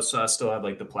 The buzzsaw still had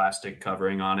like the plastic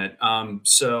covering on it.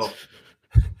 So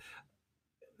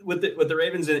with the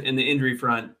Ravens in the injury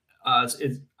front,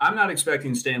 I'm not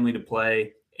expecting Stanley to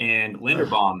play. And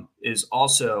Linderbaum is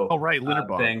also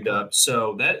Linderbaum banged up.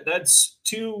 So that's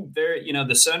two very,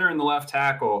 the center and the left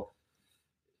tackle,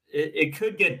 it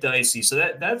could get dicey.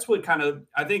 So that's what kind of,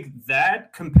 I think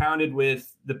that compounded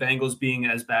with the Bengals being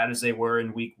as bad as they were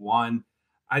in week 1,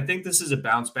 I think this is a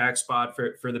bounce back spot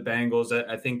for the Bengals.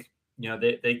 I think,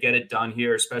 they get it done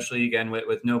here, especially again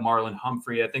with no Marlon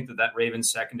Humphrey. I think that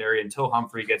Ravens secondary until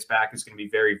Humphrey gets back is going to be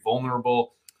very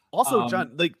vulnerable. Also,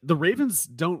 John, like the Ravens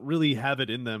don't really have it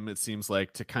in them, it seems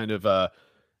like, to kind of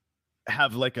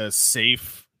have like a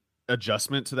safe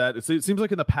adjustment to that. It seems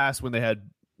like in the past when they had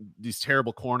these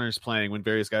terrible corners playing when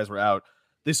various guys were out,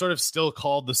 they sort of still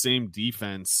called the same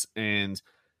defense. And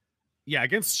yeah,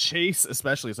 against Chase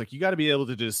especially, it's like you got to be able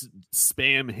to just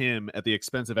spam him at the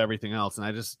expense of everything else. And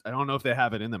I don't know if they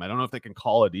have it in them. I don't know if they can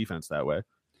call a defense that way.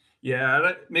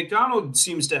 Yeah, McDonald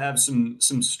seems to have some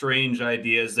strange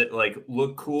ideas that like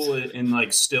look cool in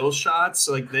like still shots.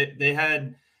 Like they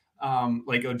had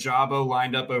like Ojabo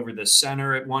lined up over the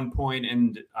center at one point,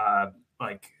 and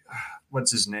like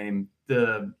what's his name,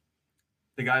 the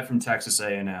guy from Texas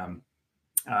A&M.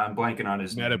 I'm blanking on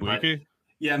his name. Madubuike?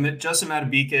 Yeah, Justin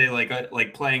Madubuike,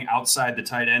 like playing outside the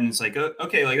tight end. It's like,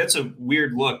 okay, like that's a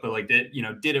weird look, but like, did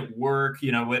it work?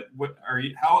 What are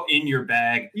you? How in your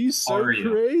bag? He's so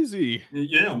crazy.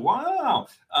 Yeah, wow.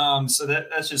 So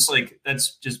that's just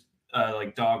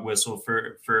like dog whistle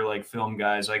for like film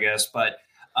guys, I guess. But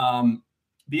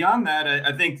beyond that,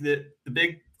 I think that the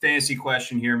big fantasy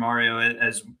question here, Mario,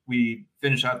 as we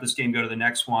finish out this game, go to the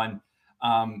next one.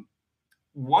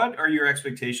 What are your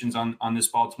expectations on this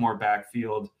Baltimore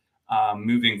backfield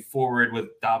moving forward with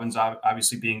Dobbins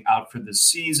obviously being out for the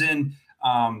season?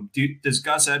 Does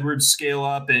Gus Edwards scale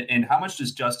up, and how much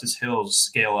does Justice Hill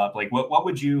scale up? Like what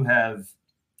would you have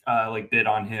bid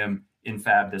on him in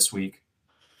Fab this week?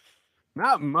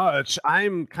 Not much.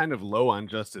 I'm kind of low on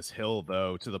Justice Hill,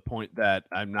 though, to the point that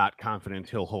I'm not confident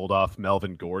he'll hold off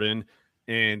Melvin Gordon.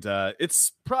 And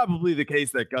it's probably the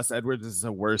case that Gus Edwards is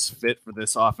a worse fit for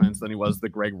this offense than he was the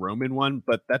Greg Roman one,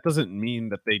 but that doesn't mean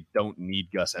that they don't need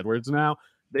Gus Edwards now.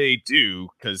 They do,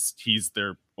 because he's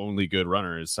their only good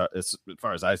runner, as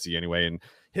far as I see anyway. And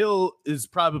Hill is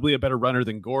probably a better runner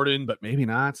than Gordon, but maybe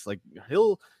not. Like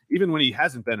Hill, even when he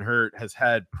hasn't been hurt, has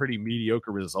had pretty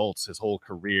mediocre results his whole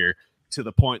career, to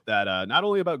the point that not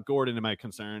only about Gordon am I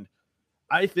concerned,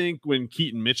 I think when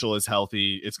Keaton Mitchell is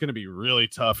healthy, it's going to be really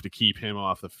tough to keep him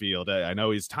off the field. I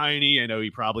know he's tiny. I know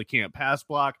he probably can't pass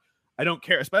block. I don't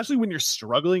care, especially when you're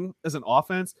struggling as an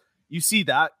offense. You see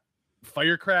that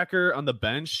firecracker on the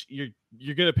bench, you're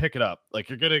going to pick it up. Like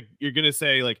you're going to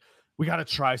say like, we got to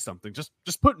try something.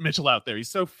 Just put Mitchell out there. He's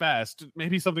so fast.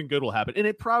 Maybe something good will happen. And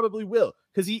it probably will,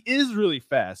 because he is really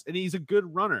fast and he's a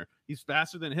good runner. He's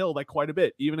faster than Hill by quite a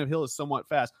bit. Even if Hill is somewhat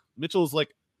fast, Mitchell is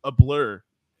like a blur.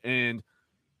 And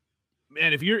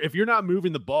man, if you're not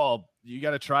moving the ball, you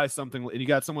got to try something. And you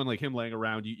got someone like him laying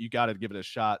around, you got to give it a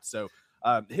shot. So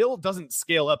Hill doesn't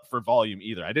scale up for volume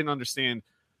either. I didn't understand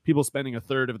people spending a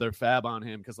third of their fab on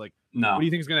him, because like, no. What do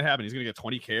you think is going to happen? He's going to get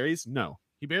 20 carries? No.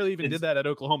 He barely even did that at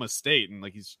Oklahoma State, and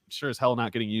like he's sure as hell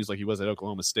not getting used like he was at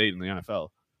Oklahoma State in the NFL.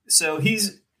 So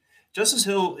Justice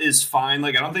Hill is fine.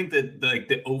 Like I don't think that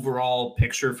the overall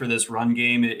picture for this run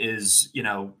game is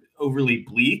overly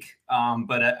bleak.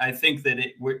 But I think that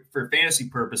for fantasy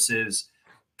purposes,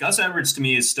 Gus Edwards to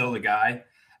me is still the guy.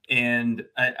 And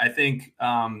I think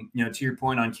to your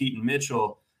point on Keaton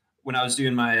Mitchell, when I was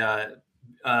doing my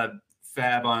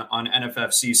fab on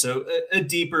NFFC, so a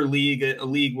deeper league, a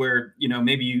league where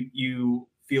maybe you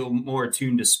feel more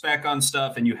attuned to spec on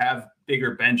stuff and you have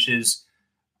bigger benches.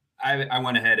 I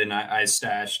went ahead and I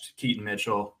stashed Keaton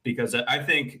Mitchell, because I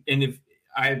think, and if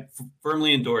I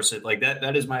firmly endorse it, like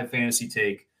that is my fantasy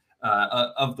take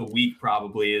of the week,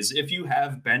 probably, is if you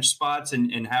have bench spots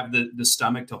and have the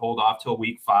stomach to hold off till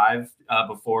week 5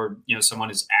 before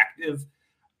someone is active,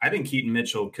 I think Keaton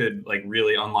Mitchell could like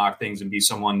really unlock things and be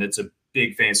someone that's a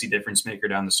big fantasy difference maker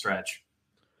down the stretch.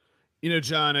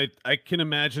 John, I can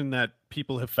imagine that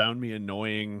people have found me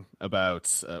annoying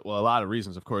about, a lot of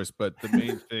reasons, of course, but the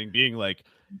main thing being like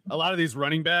a lot of these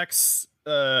running back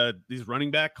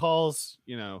calls,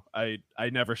 I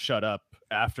never shut up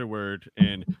afterward.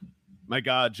 And my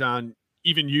God, John,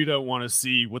 even you don't want to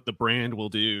see what the brand will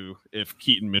do if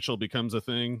Keaton Mitchell becomes a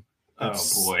thing. Oh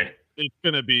boy. It's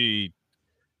going to be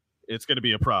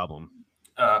a problem.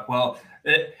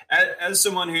 As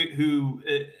someone who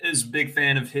is a big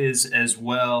fan of his as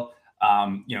well,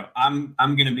 I'm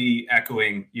going to be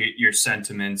echoing your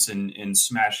sentiments and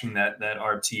smashing that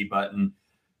RT button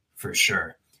for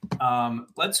sure.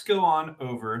 Let's go on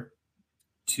over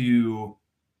to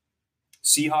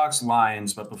Seahawks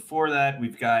Lions, but before that,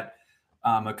 we've got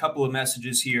a couple of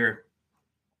messages here.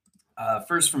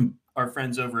 First from our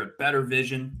friends over at Better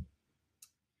Vision.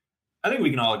 I think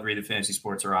we can all agree that fantasy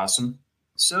sports are awesome.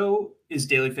 So is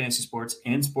daily fantasy sports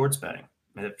and sports betting.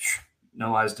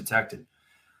 No lies detected.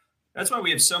 That's why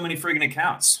we have so many friggin'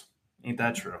 accounts. Ain't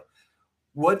that true?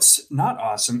 What's not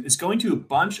awesome is going to a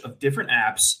bunch of different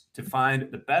apps to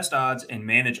find the best odds and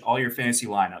manage all your fantasy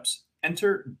lineups.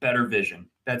 Enter Better Vision.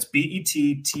 That's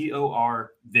BETTOR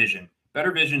Vision.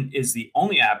 Better Vision is the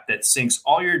only app that syncs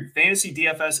all your fantasy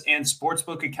DFS and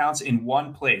sportsbook accounts in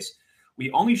one place.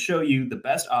 We only show you the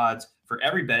best odds for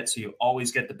every bet, so you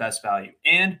always get the best value.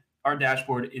 And our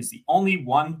dashboard is the only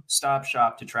one-stop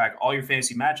shop to track all your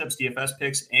fantasy matchups, DFS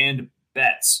picks, and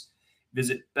bets.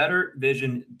 Visit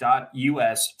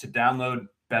bettervision.us to download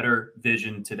Better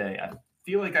Vision today. I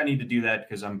feel like I need to do that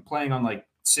because I'm playing on like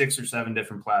 6 or 7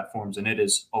 different platforms, and it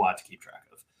is a lot to keep track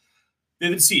of.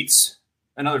 Vivid Seats,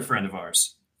 another friend of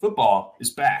ours. Football is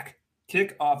back.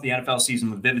 Kick off the NFL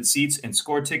season with Vivid Seats and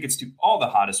score tickets to all the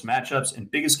hottest matchups and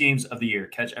biggest games of the year.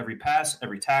 Catch every pass,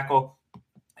 every tackle,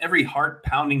 every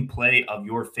heart-pounding play of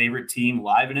your favorite team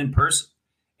live and in person.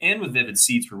 And with Vivid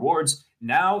Seats rewards,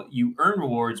 now you earn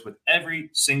rewards with every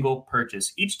single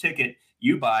purchase. Each ticket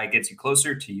you buy gets you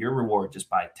closer to your reward. Just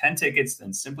buy 10 tickets,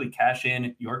 then simply cash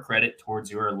in your credit towards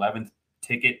your 11th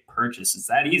ticket purchase. It's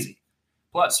that easy.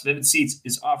 Plus, Vivid Seats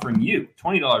is offering you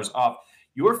 $20 off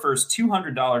your first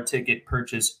 $200 ticket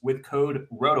purchase with code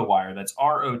ROTOWIRE. That's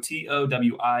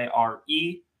ROTOWIRE.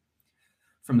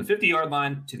 From the 50-yard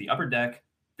line to the upper deck,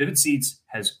 Vivid Seats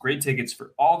has great tickets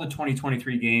for all the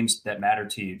 2023 games that matter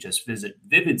to you. Just visit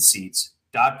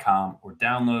vividseats.com or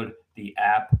download the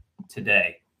app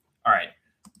today. All right,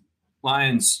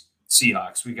 Lions,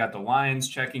 Seahawks. We got the Lions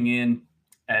checking in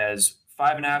as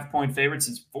 5.5-point favorites.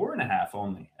 It's 4.5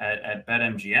 only at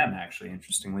BetMGM, actually,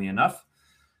 interestingly enough.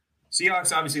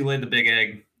 Seahawks obviously laid the big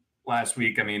egg last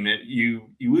week. I mean, you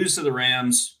lose to the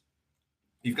Rams.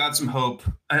 You've got some hope.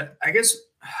 I guess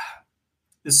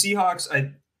the Seahawks,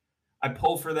 I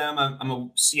pull for them. I'm a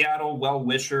Seattle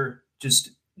well-wisher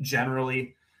just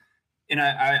generally. And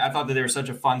I thought that they were such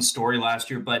a fun story last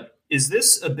year. But is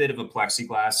this a bit of a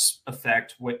plexiglass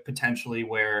effect potentially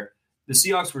where the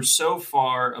Seahawks were so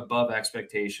far above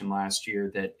expectation last year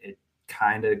that it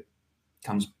kind of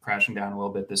comes crashing down a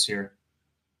little bit this year?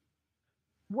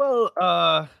 Well,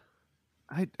 I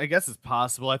guess it's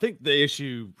possible. I think the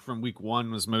issue from week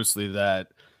 1 was mostly that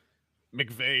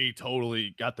McVay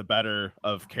totally got the better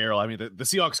of Carroll. I mean, the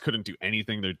Seahawks couldn't do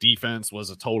anything. Their defense was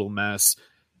a total mess.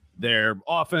 Their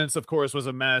offense, of course, was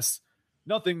a mess.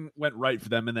 Nothing went right for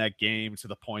them in that game to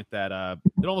the point that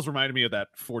it almost reminded me of that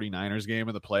 49ers game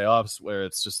in the playoffs where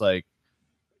it's just like,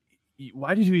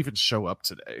 why did you even show up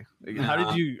today? Like,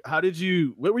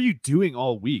 what were you doing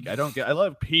all week? I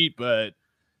love Pete, but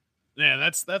man,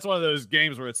 that's one of those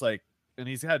games where it's like, and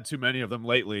he's had too many of them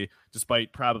lately,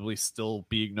 despite probably still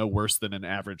being no worse than an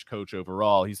average coach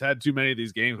overall. He's had too many of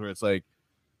these games where it's like,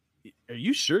 are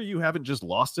you sure you haven't just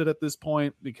lost it at this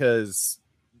point? Because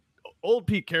old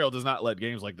Pete Carroll does not let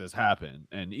games like this happen.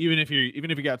 And even if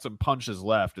you got some punches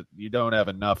left, you don't have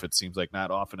enough. It seems like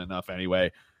not often enough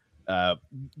anyway.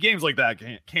 Games like that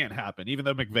can't happen. Even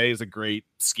though McVay is a great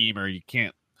schemer, you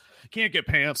can't get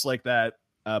pants like that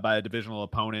by a divisional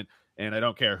opponent. And I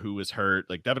don't care who was hurt.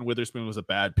 Like Devin Witherspoon was a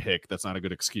bad pick. That's not a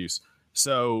good excuse.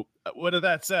 So with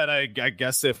that said, I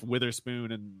guess if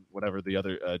Witherspoon and whatever the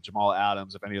other Jamal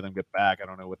Adams, if any of them get back, I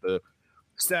don't know what the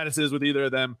status is with either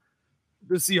of them.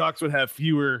 The Seahawks would have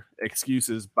fewer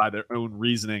excuses by their own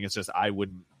reasoning. It's just I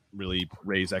wouldn't really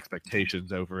raise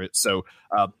expectations over it. So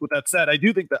with that said, I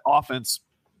do think the offense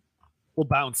will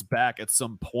bounce back at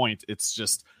some point. It's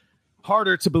just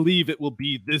harder to believe it will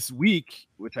be this week,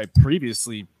 which I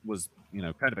previously was,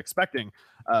 kind of expecting.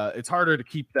 It's harder to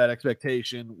keep that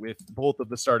expectation with both of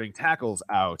the starting tackles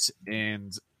out,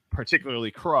 and particularly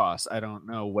Cross. I don't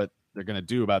know what they're going to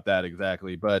do about that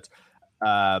exactly, but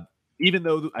even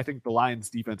though I think the Lions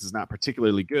defense is not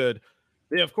particularly good,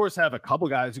 they of course have a couple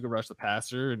guys who can rush the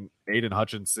passer, and Aiden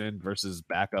Hutchinson versus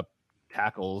backup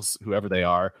tackles, whoever they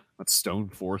are. That's Stone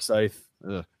Forsyth.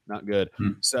 Not good.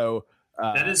 So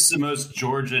that is the most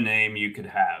Georgia name you could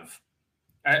have.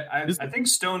 I think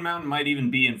Stone Mountain might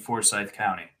even be in Forsyth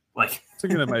County. Like,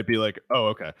 thinking that might be like, oh,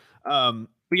 okay.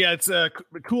 But yeah, it's a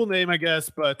cool name, I guess,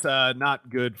 but not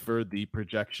good for the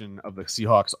projection of the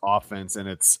Seahawks offense. And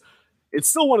it's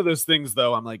still one of those things,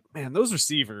 though. I'm like, man, those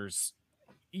receivers,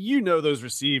 those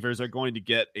receivers are going to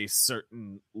get a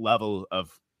certain level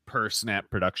of per snap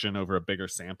production over a bigger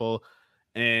sample.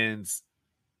 And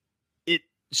it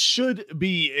should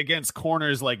be against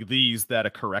corners like these that a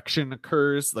correction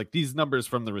occurs. Like these numbers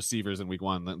from the receivers in week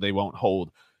 1, they won't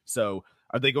hold. So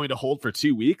are they going to hold for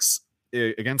 2 weeks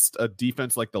against a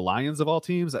defense like the Lions of all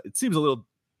teams? It seems a little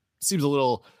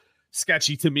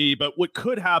sketchy to me, but what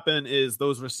could happen is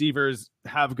those receivers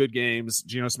have good games.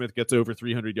 Geno Smith gets over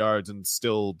 300 yards and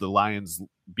still the Lions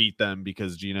beat them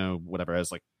because Geno, whatever,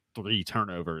 has like 3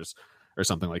 turnovers or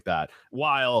something like that.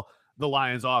 While the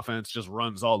Lions offense just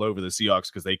runs all over the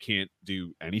Seahawks because they can't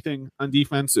do anything on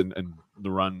defense, and the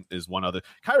run is one other.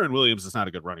 Kyren Williams is not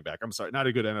a good running back. I'm sorry, not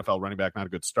a good NFL running back, not a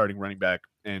good starting running back.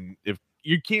 And if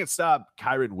you can't stop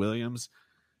Kyren Williams,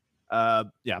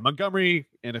 Montgomery,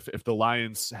 and if the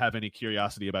Lions have any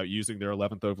curiosity about using their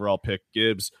 11th overall pick,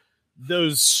 Gibbs,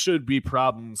 those should be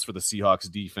problems for the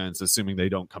Seahawks defense, assuming they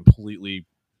don't completely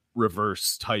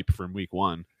reverse type from week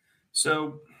 1.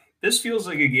 So this feels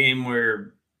like a game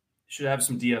where should have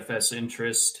some DFS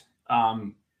interest.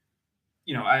 I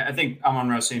think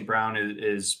Amon-Ra St. Brown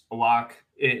is a lock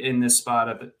in this spot.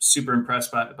 I'm super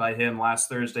impressed by him last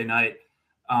Thursday night.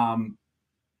 Would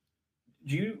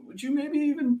you maybe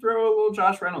even throw a little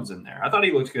Josh Reynolds in there? I thought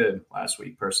he looked good last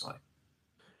week, personally.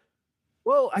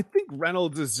 Well, I think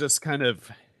Reynolds is just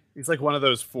he's like one of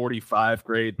those 45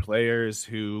 grade players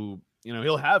who,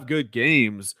 he'll have good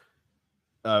games.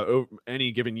 Over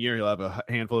any given year, he'll have a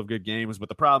handful of good games. But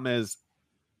the problem is,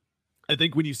 I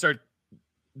think when you start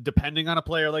depending on a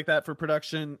player like that for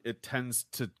production, it tends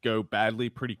to go badly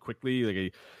pretty quickly.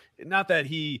 Like, not that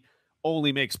he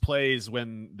only makes plays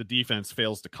when the defense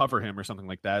fails to cover him or something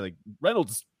like that. Like,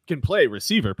 Reynolds can play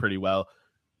receiver pretty well.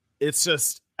 It's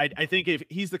just, I think if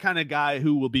he's the kind of guy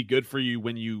who will be good for you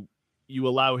when you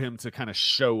allow him to kind of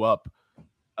show up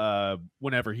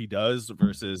whenever he does,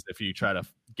 versus if you try to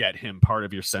get him part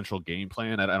of your central game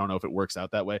plan. I don't know if it works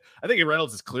out that way. I think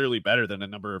Reynolds is clearly better than a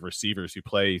number of receivers who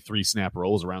play 3 snap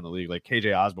roles around the league. Like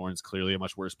KJ Osborne is clearly a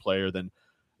much worse player than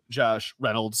Josh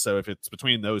Reynolds. So if it's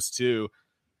between those two,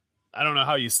 I don't know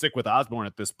how you stick with Osborne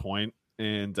at this point.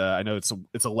 And I know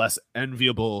it's a less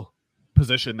enviable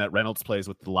position that Reynolds plays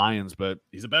with the Lions, but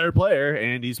he's a better player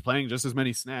and he's playing just as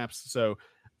many snaps. So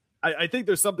I think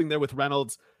there's something there with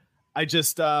Reynolds. I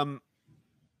just, honestly,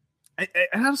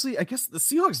 I guess the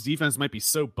Seahawks defense might be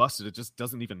so busted it just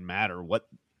doesn't even matter what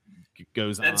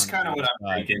goes on. That's kind of what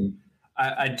I'm thinking.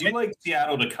 I do like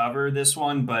Seattle to cover this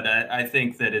one, but I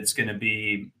think that it's going to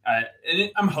be.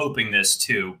 I'm hoping this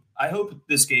too. I hope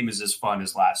this game is as fun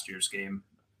as last year's game,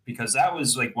 because that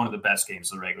was like one of the best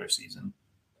games of the regular season.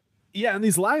 Yeah, and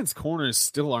these Lions corners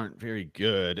still aren't very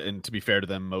good. And to be fair to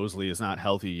them, Mosley is not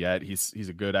healthy yet. He's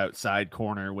a good outside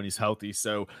corner when he's healthy.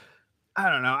 So I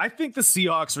don't know. I think the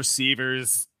Seahawks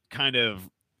receivers kind of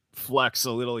flex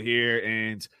a little here,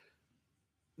 and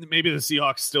maybe the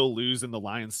Seahawks still lose and the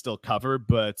Lions still cover,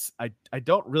 but I'm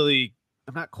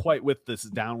not quite with this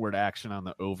downward action on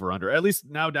the over under, at least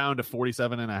now down to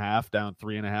 47.5, down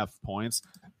 3.5 points.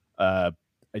 I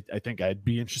think I'd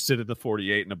be interested in the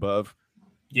 48 and above.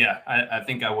 Yeah, I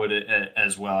think I would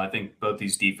as well. I think both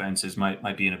these defenses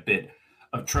might be in a bit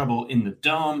of trouble in the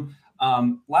dome.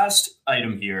 Last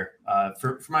item here,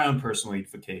 for my own personal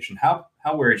edification, how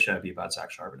worried should I be about Zach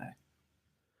Charbonnet?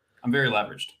 I'm very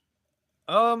leveraged.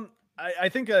 I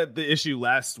think the issue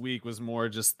last week was more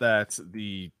just that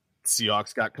the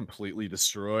Seahawks got completely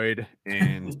destroyed,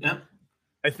 and Yeah.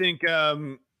 I think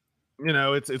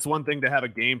it's one thing to have a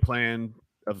game plan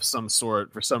of some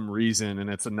sort for some reason, and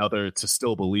it's another to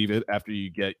still believe it after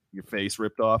you get your face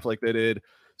ripped off like they did.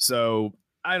 So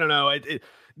I don't know.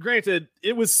 Granted,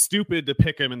 it was stupid to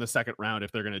pick him in the second round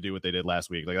if they're going to do what they did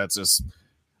last week. Like, that's just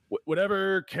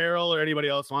whatever Carroll or anybody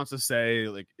else wants to say.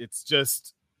 Like, it's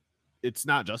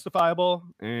not justifiable.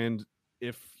 And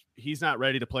if he's not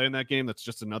ready to play in that game, that's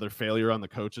just another failure on the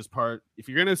coach's part. If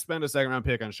you're going to spend a second round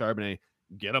pick on Charbonnet,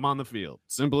 get him on the field.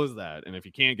 Simple as that. And if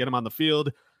you can't get him on the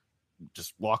field,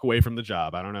 just walk away from the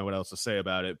job. I don't know what else to say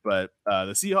about it, but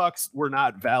the Seahawks were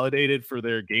not validated for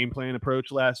their game plan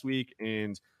approach last week.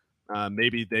 And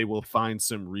maybe they will find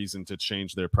some reason to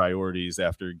change their priorities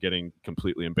after getting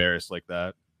completely embarrassed like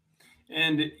that.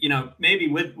 And, maybe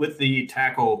with the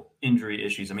tackle injury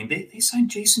issues, I mean, they signed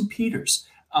Jason Peters.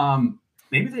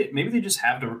 Maybe they just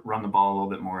have to run the ball a little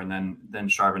bit more than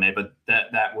Charbonnet, but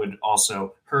that would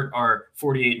also hurt our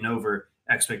 48 and over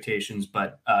expectations,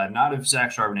 but not if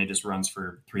Zach Charbonnet just runs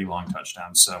for 3 long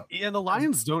touchdowns. So yeah, the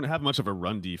Lions don't have much of a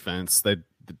run defense.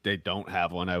 They don't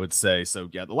have one, I would say. So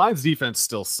yeah, the Lions defense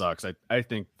still sucks. I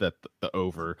think that the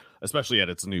over, especially at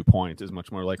its new point, is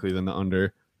much more likely than the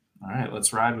under. All right,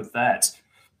 let's ride with that.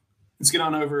 Let's get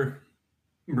on over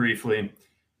briefly.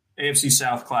 AFC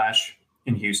South clash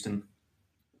in Houston.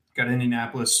 Got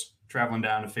Indianapolis traveling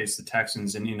down to face the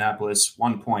Texans. Indianapolis,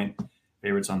 1 point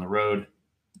favorites on the road.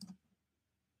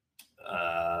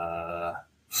 I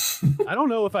don't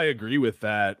know if I agree with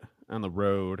that on the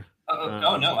road.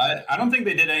 No, I don't think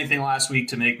they did anything last week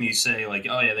to make me say like,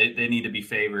 oh yeah, they need to be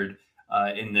favored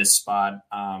in this spot.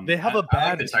 They have a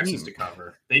bad the Texans team to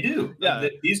cover. They do. Yeah,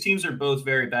 these teams are both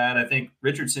very bad. I think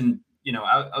Richardson.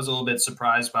 I was a little bit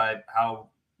surprised by how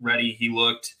ready he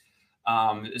looked,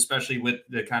 especially with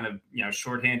the kind of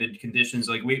shorthanded conditions.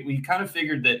 Like we kind of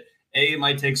figured that A, it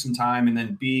might take some time, and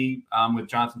then B, with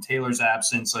Jonathan Taylor's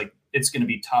absence, like it's going to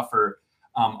be tougher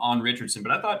on Richardson.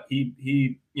 But I thought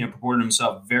he purported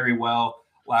himself very well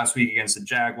last week against the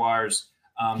Jaguars.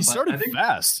 He started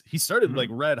fast. He started like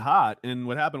red hot. And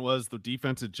what happened was the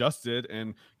defense adjusted.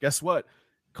 And guess what?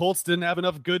 Colts didn't have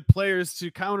enough good players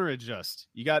to counter adjust.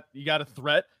 You got a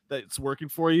threat that's working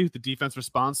for you. The defense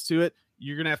responds to it.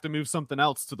 You're going to have to move something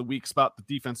else to the weak spot the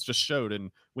defense just showed.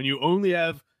 And when you only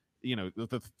have,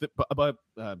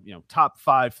 top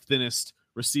 5 thinnest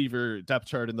receiver depth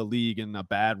chart in the league and a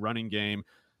bad running game,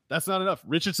 that's not enough.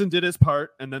 Richardson did his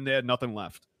part, and then they had nothing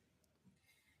left.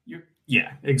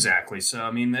 Yeah, exactly. So,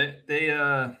 I mean, they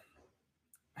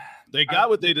got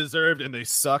what they deserved, and they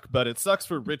suck, but it sucks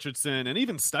for Richardson and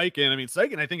even Steichen. I mean,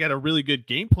 Steichen, I think, had a really good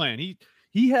game plan.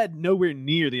 He had nowhere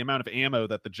near the amount of ammo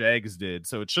that the Jags did,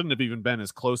 so it shouldn't have even been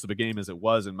as close of a game as it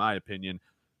was, in my opinion.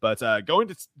 But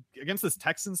going against this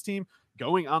Texans team,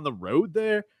 going on the road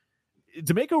there,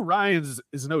 DeMeco Ryans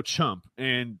is no chump,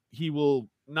 and he will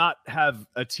not have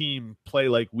a team play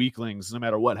like weaklings no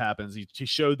matter what happens. He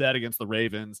showed that against the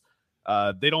Ravens.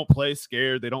 They don't play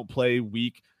scared. They don't play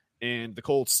weak. And the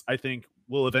Colts, I think,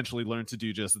 will eventually learn to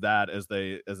do just that as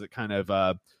it kind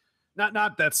of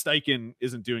not that Steichen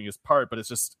isn't doing his part, but it's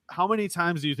just how many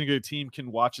times do you think a team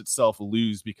can watch itself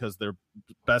lose because their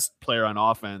best player on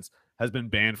offense has been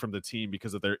banned from the team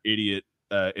because of their idiot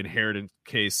inheritance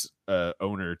case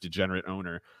degenerate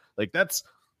owner? Like that's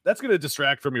going to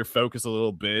distract from your focus a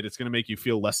little bit. It's going to make you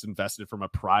feel less invested from a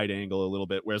pride angle a little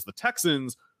bit. Whereas the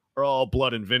Texans are all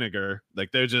blood and vinegar.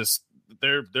 Like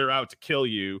they're out to kill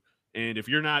you. And if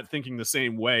you're not thinking the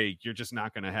same way, you're just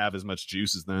not going to have as much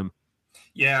juice as them.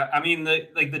 Yeah. I mean,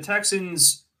 the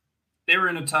Texans, they were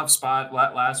in a tough spot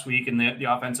last week, and the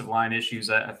offensive line issues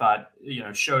I thought,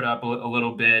 showed up a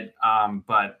little bit.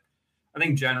 But I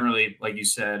think generally, like you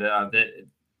said, we're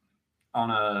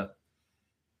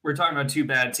talking about 2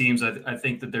 bad teams. I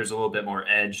think that there's a little bit more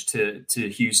edge to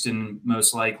Houston,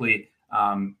 most likely.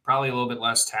 Probably a little bit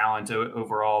less talent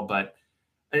overall, but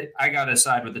I got to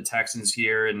side with the Texans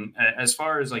here. And as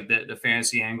far as like the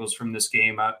fantasy angles from this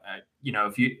game, I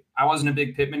wasn't a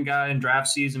big Pittman guy in draft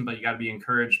season, but you got to be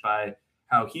encouraged by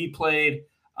how he played.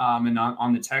 And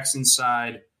on the Texans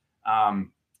side, I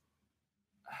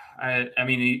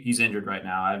mean, he's injured right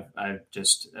now. I've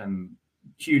just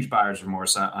huge buyer's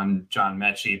remorse on John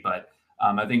Mechie, but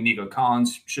I think Nico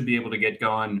Collins should be able to get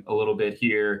going a little bit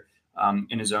here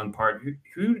in his own part.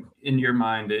 Who in your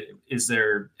mind, is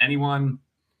there anyone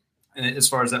as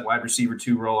far as that wide receiver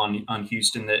 2 role on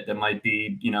Houston that might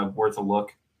be, worth a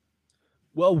look?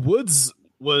 Well, Woods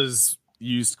was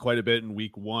used quite a bit in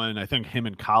week 1. I think him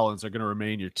and Collins are going to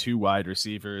remain your 2 wide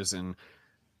receivers. And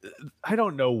I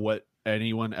don't know what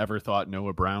anyone ever thought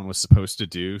Noah Brown was supposed to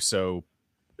do. So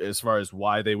as far as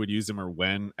why they would use him or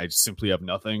when, I simply have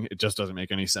nothing. It just doesn't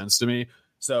make any sense to me.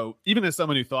 So even as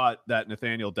someone who thought that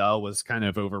Nathaniel Dell was kind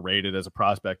of overrated as a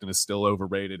prospect and is still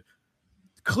overrated,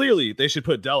 clearly they should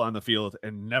put Dell on the field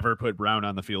and never put Brown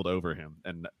on the field over him.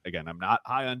 And again, I'm not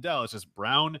high on Dell. It's just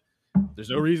Brown. There's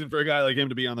no reason for a guy like him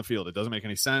to be on the field. It doesn't make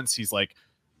any sense. He's like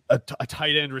a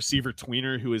tight end receiver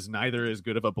tweener who is neither as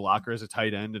good of a blocker as a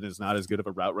tight end and is not as good of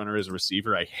a route runner as a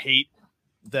receiver. I hate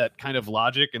that kind of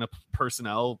logic in a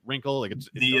personnel wrinkle. Like it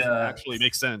doesn't actually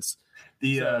make sense.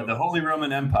 The Holy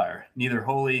Roman Empire, neither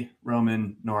Holy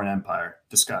Roman nor an empire.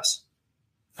 Discuss.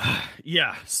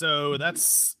 Yeah, so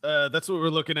that's what we're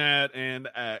looking at, and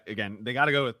again, they got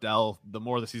to go with Dell. The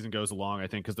more the season goes along, I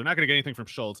think, because they're not going to get anything from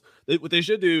Schultz. What they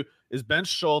should do is bench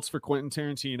Schultz for Quentin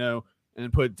Tarantino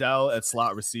and put Dell at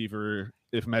slot receiver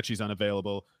if Mechie's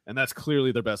unavailable, and that's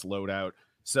clearly their best loadout.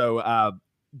 So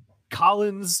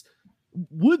Collins,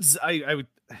 Woods, I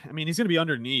mean, he's going to be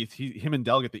underneath. Him and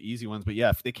Dell get the easy ones, but yeah,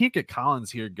 if they can't get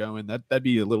Collins here going, that'd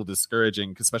be a little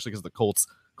discouraging, especially because the Colts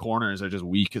corners are just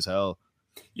weak as hell.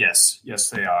 Yes,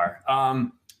 they are.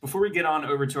 Before we get on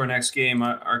over to our next game,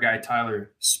 our guy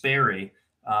Tyler Sperry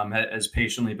has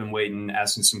patiently been waiting,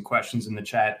 asking some questions in the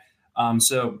chat.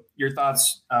 So your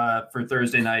thoughts for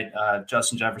Thursday night,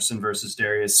 Justin Jefferson versus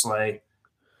Darius Slay?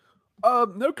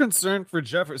 No concern for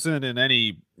Jefferson in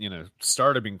any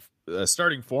starting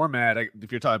format.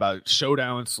 If you're talking about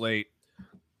showdown slate,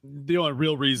 the only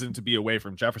real reason to be away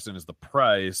from Jefferson is the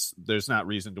price. There's not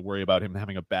reason to worry about him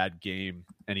having a bad game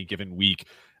any given week.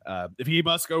 If he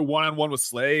must go one-on-one with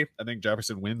Slay, I think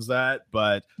Jefferson wins that.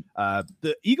 But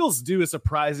the Eagles do a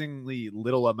surprisingly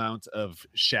little amount of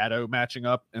shadow matching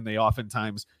up, and they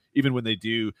oftentimes, even when they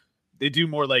do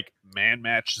more like man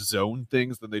match zone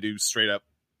things than they do straight up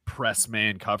press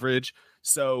man coverage.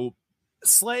 So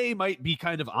Slay might be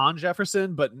kind of on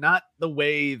Jefferson, but not the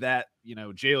way that,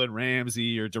 Jalen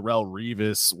Ramsey or Darrelle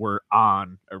Revis were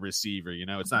on a receiver.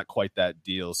 It's not quite that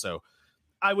deal. So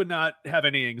I would not have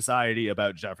any anxiety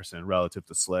about Jefferson relative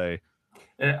to Slay.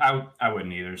 I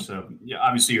wouldn't either. So yeah,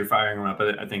 obviously you're firing him up,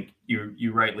 but I think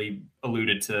you rightly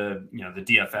alluded to, the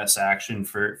DFS action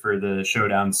for the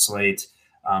showdown slate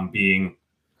being,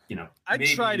 I'd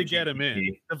try to get him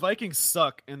in. The Vikings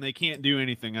suck and they can't do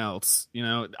anything else.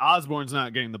 Osborne's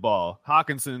not getting the ball.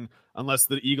 Hawkinson, unless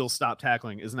the Eagles stop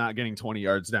tackling, is not getting 20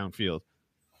 yards downfield.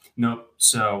 Nope.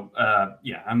 So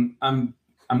yeah, I'm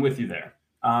with you there.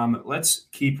 Let's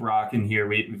keep rocking here.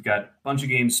 We've got a bunch of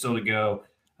games still to go.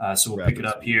 So we'll pick it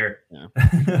up here.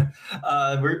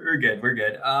 Yeah. We're good. We're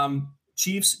good.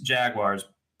 Chiefs, Jaguars.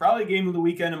 Probably game of the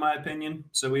weekend, in my opinion.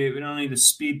 So we don't need to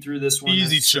speed through this one.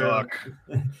 Easy chalk.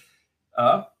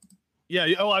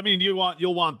 Yeah. Oh, I mean, you'll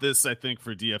want this, I think,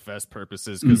 for DFS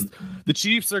purposes, because the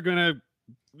Chiefs are gonna,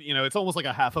 it's almost like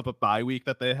a half up a bye week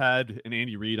that they had, and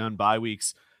Andy Reid on bye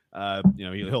weeks.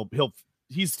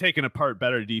 He's taken apart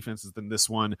better defenses than this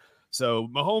one. So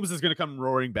Mahomes is gonna come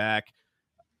roaring back.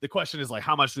 The question is, like,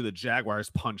 how much do the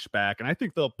Jaguars punch back? And I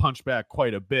think they'll punch back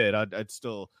quite a bit. I'd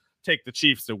still take the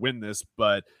Chiefs to win this,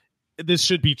 but this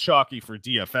should be chalky for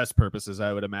DFS purposes,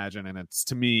 I would imagine. And it's,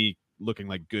 to me, looking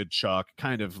like good chalk,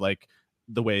 kind of like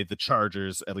the way the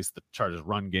Chargers, at least the Chargers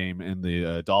run game, and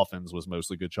the Dolphins was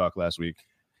mostly good chalk last week.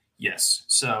 Yes.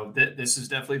 So this is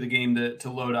definitely the game to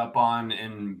load up on.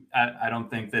 And I don't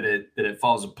think that it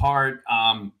falls apart.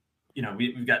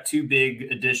 We've got two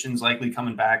big additions likely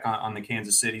coming back on the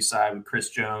Kansas City side with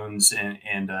Chris Jones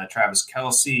and Travis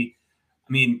Kelce.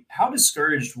 I mean, how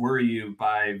discouraged were you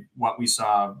by what we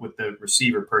saw with the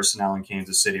receiver personnel in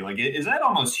Kansas City? Like, is that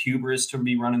almost hubris to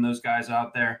be running those guys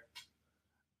out there?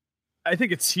 I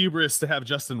think it's hubris to have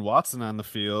Justin Watson on the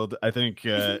field. I think,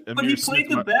 but he played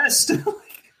the best.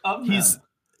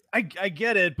 I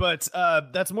get it, but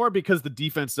that's more because the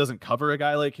defense doesn't cover a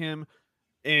guy like him.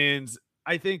 And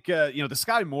I think, the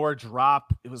Sky Moore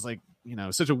drop, it was like,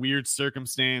 such a weird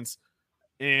circumstance.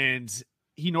 And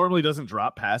he normally doesn't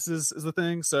drop passes is the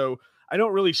thing. So I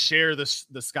don't really share the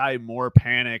Sky Moore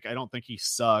panic. I don't think he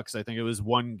sucks. I think it was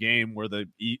one game where the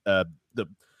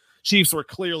Chiefs were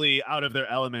clearly out of their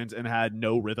element and had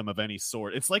no rhythm of any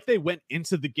sort. It's like they went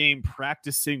into the game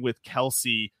practicing with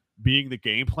Kelce being the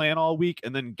game plan all week,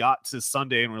 and then got to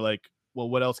Sunday and were like, well,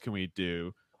 what else can we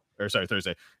do? Or sorry,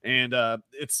 Thursday. And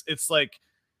it's like,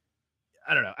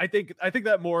 I don't know. I think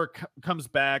that Moore comes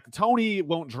back. Tony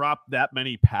won't drop that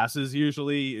many passes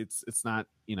usually. It's not,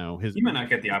 his. He might not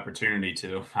get the opportunity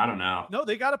to. I don't know. No,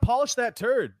 they got to polish that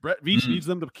turd. Brett Veach needs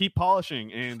them to keep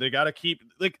polishing, and they got to keep,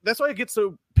 like, that's why I get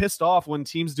so pissed off when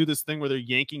teams do this thing where they're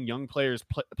yanking young players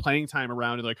playing time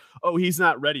around and like, oh, he's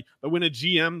not ready. But when a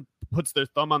GM puts their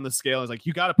thumb on the scale, it's like,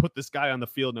 you got to put this guy on the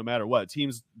field no matter what.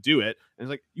 Teams do it, and it's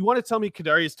like, you want to tell me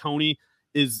Kadarius Toney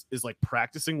is like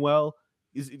practicing well?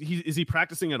 Is he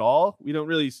practicing at all? We don't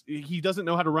really. He doesn't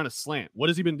know how to run a slant. What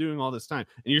has he been doing all this time?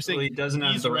 And you're saying he doesn't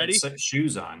have the right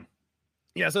shoes on.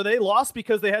 Yeah, so they lost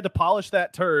because they had to polish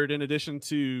that turd. In addition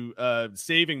to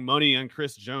saving money on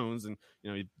Chris Jones, and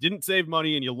you didn't save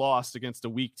money and you lost against a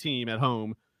weak team at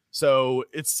home. So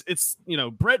it's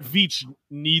Brett Veach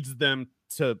needs them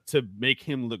to make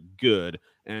him look good,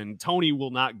 and Tony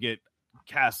will not get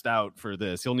cast out for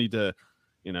this. He'll need to.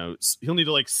 He'll need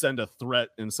to like send a threat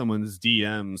in someone's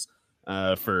DMs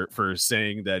for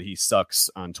saying that he sucks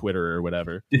on Twitter or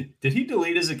whatever. Did he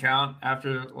delete his account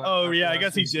after? Oh yeah, I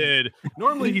guess he did.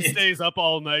 Normally he stays up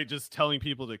all night just telling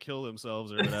people to kill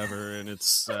themselves or whatever, and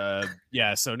it's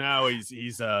yeah. So now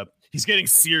he's getting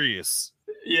serious.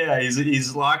 Yeah,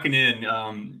 he's locking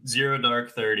in 0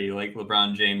 dark 30 like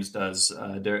LeBron James does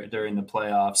during the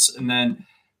playoffs, and then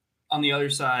on the other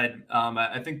side,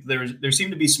 I think there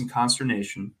seemed to be some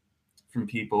consternation from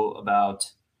people about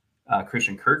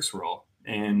Christian Kirk's role,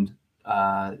 and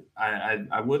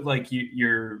I would like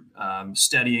your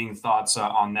steadying thoughts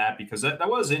on that, because that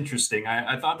was interesting.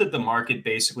 I thought that the market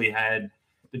basically had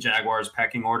the Jaguars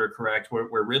pecking order correct,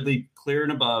 where Ridley clear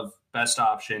and above, best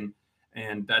option,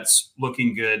 and that's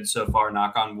looking good so far,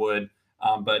 knock on wood.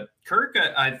 But Kirk,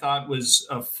 I thought was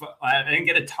I didn't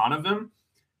get a ton of him,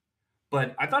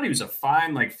 but I thought he was a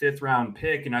fine, like, 5th round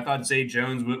pick. And I thought Zay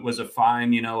Jones was a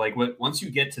fine, like, once you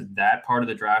get to that part of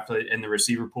the draft and the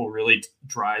receiver pool really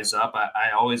dries up, I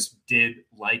always did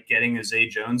like getting a Zay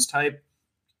Jones type,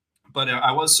 but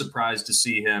I was surprised to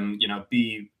see him,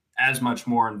 be as much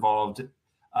more involved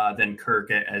than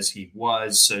Kirk as he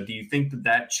was. So do you think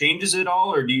that changes it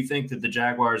all? Or do you think that the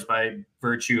Jaguars, by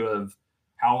virtue of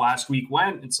how last week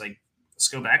went, it's like, let's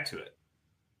go back to it?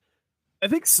 I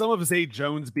think some of Zay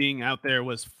Jones being out there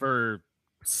was for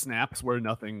snaps where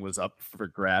nothing was up for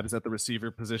grabs at the receiver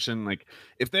position. Like,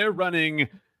 if they're running,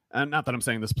 not that I'm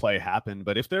saying this play happened,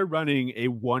 but if they're running a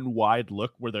 1 wide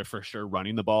look where they're for sure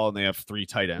running the ball and they have 3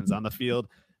 tight ends on the field,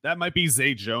 that might be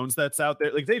Zay Jones that's out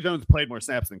there. Like, Zay Jones played more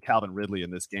snaps than Calvin Ridley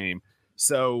in this game.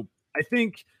 So I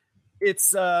think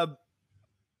it's a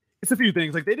few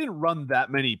things. Like, they didn't run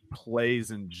that many plays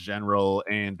in general,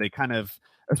 and they kind of,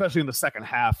 especially in the second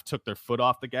half, took their foot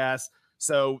off the gas.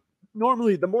 So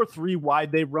normally the more 3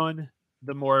 wide they run,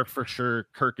 the more for sure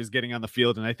Kirk is getting on the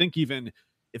field. And I think even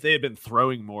if they had been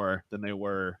throwing more than they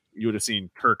were, you would have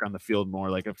seen Kirk on the field more.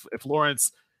 Like, if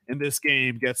Lawrence in this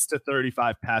game gets to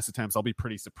 35 pass attempts, I'll be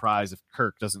pretty surprised if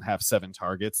Kirk doesn't have 7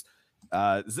 targets.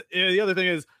 The other thing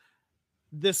is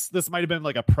this might have been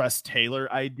like a Press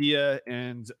Taylor idea,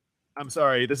 and I'm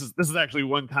sorry, this is actually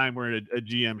one time where a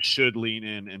GM should lean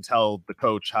in and tell the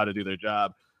coach how to do their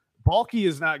job. Balky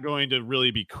is not going to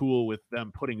really be cool with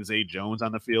them putting Zay Jones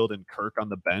on the field and Kirk on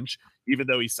the bench, even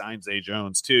though he signed Zay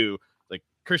Jones too. Like,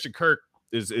 Christian Kirk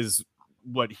is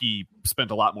what he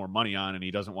spent a lot more money on, and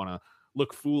he doesn't want to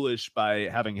look foolish by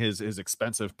having his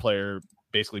expensive player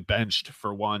basically benched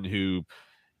for one who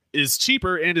is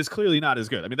cheaper and is clearly not as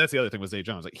good. I mean, that's the other thing with Zay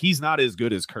Jones. Like, he's not as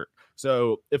good as Kirk.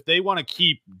 So if they want to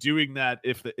keep doing that,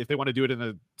 if they want to do it in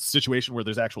a situation where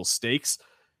there's actual stakes,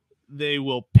 they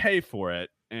will pay for it,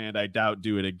 and I doubt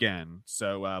do it again.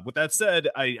 So with that said,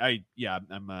 I'm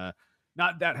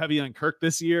not that heavy on Kirk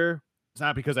this year. It's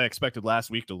not because I expected last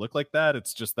week to look like that.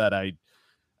 It's just that I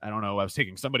don't know. I was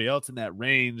taking somebody else in that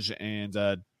range, and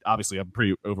obviously I'm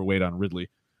pretty overweight on Ridley.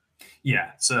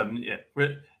 Yeah. So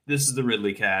this is the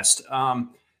Ridley cast.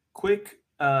 Quick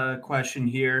question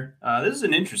here. This is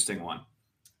an interesting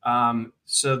one.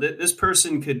 So this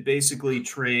person could basically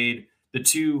trade the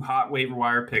 2 hot waiver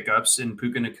wire pickups in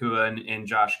Puka Nacua and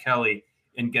Josh Kelly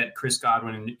and get Chris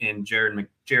Godwin and Jerick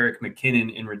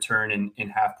McKinnon in return in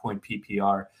half-point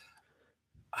PPR.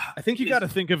 I think you got to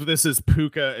think of this as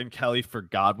Puka and Kelly for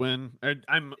Godwin. I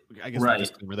guess right.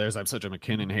 Disclaimer there is I'm such a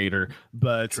McKinnon hater,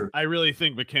 but True. I really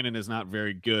think McKinnon is not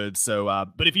very good. So,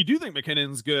 but if you do think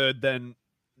McKinnon's good, then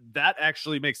that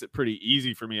actually makes it pretty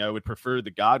easy for me. I would prefer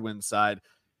the Godwin side,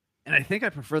 and I think I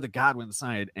prefer the Godwin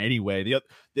side anyway.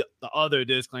 The other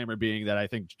disclaimer being that I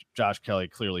think Josh Kelly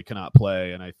clearly cannot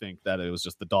play, and I think that it was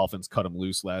just the Dolphins cut him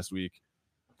loose last week.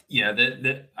 Yeah,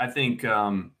 I think.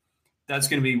 That's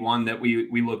going to be one that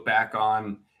we look back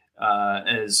on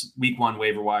as week 1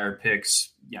 waiver wire picks.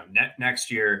 Next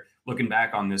year, looking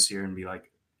back on this year and be like,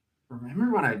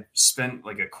 remember when I spent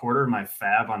like a quarter of my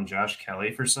fab on Josh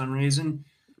Kelly for some reason?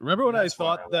 Remember when I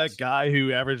thought that guy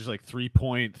who averaged like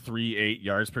 3.38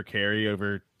 yards per carry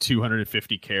over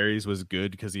 250 carries was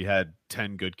good because he had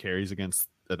 10 good carries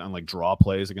on like draw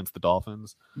plays against the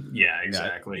Dolphins? Yeah,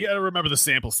 exactly. You got to remember the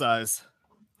sample size.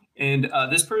 And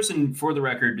this person, for the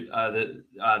record,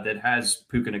 that has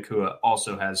Puka Nacua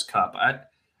also has Kupp. I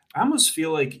almost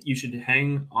feel like you should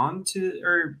hang on to,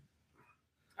 or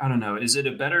I don't know. Is it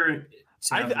a better?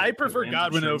 I prefer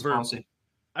Godwin over. Policy?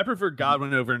 I prefer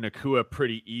Godwin over Nacua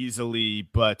pretty easily,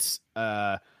 but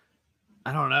I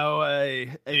don't know.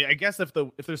 I guess if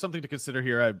there's something to consider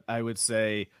here, I would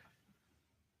say.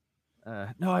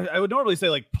 No, I would normally say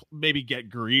like maybe get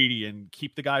greedy and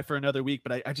keep the guy for another week,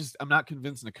 but I'm not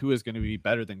convinced Nacua is going to be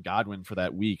better than Godwin for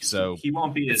that week. So he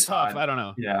won't be as tough. high. I don't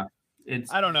know. Yeah,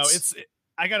 I don't know.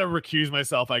 I got to recuse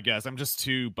myself, I guess. I'm just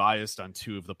too biased on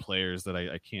two of the players that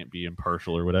I can't be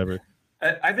impartial or whatever.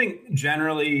 I think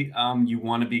generally you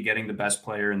want to be getting the best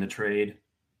player in the trade,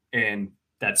 and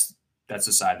that's the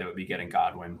side that would be getting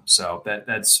Godwin. So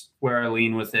that's where I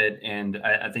lean with it, and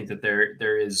I think that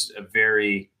there is a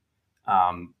very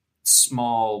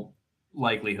small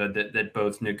likelihood that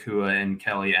both Nacua and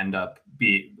Kelly end up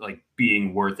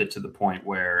being worth it to the point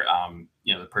where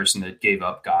the person that gave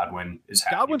up Godwin is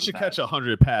happy. Godwin should catch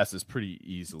 100 passes pretty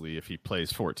easily if he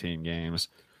plays 14 games.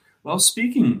 Well,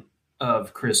 speaking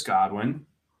of Chris Godwin,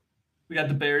 we got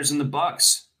the Bears and the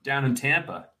Bucks down in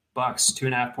Tampa. Bucks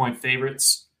 2.5-point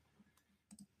favorites.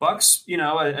 Bucks,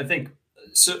 I think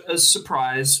a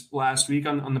surprise last week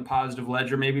on the positive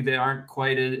ledger. Maybe they aren't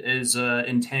quite as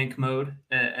in tank mode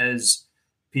as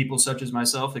people such as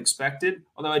myself expected.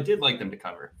 Although I did like them to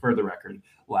cover, for the record,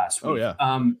 last week. Oh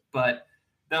yeah. But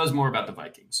that was more about the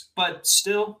Vikings. But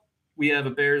still, we have a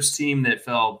Bears team that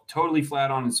fell totally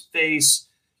flat on its face.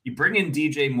 You bring in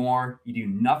DJ Moore, you do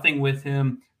nothing with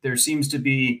him. There seems to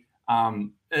be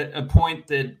a point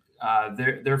that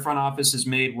their front office has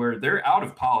made where they're out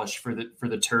of polish for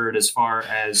the turd as far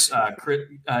as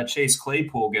Chase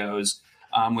Claypool goes,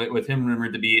 with him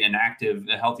rumored to be inactive,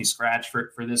 a healthy scratch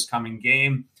for this coming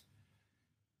game.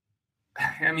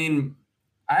 I mean,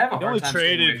 I have a hard time.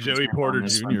 Traded Joey Porter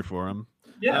Jr. for him.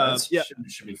 Yeah,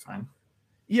 should be fine.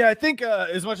 Yeah, I think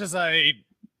as much as I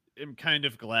am kind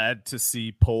of glad to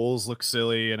see Poles look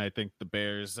silly, and I think the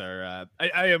Bears are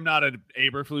I am not an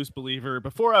Eberflus believer.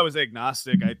 Before I was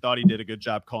agnostic, I thought he did a good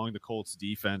job calling the Colts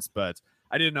defense, but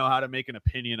I didn't know how to make an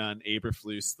opinion on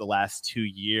Eberflus the last 2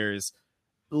 years.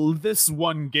 This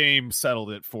one game settled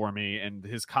it for me, and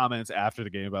his comments after the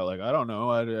game about I don't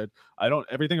know, I don't,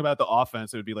 everything about the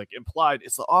offense, it would be implied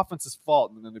it's the offense's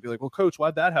fault, and then they'd be like, well, coach,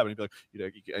 why'd that happen? He'd be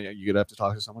like, you're gonna have to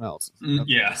talk to someone else.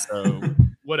 Yeah. So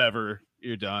whatever,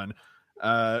 you're done.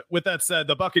 With that said,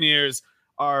 the Buccaneers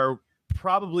are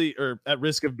probably at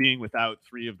risk of being without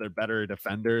 3 of their better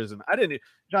defenders. And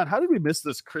John, how did we miss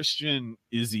this Christian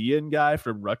Izien guy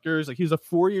from Rutgers? He was a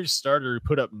 4-year starter who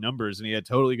put up numbers and he had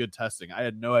totally good testing. I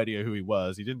had no idea who he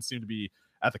was. He didn't seem to be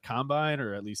at the combine,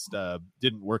 or at least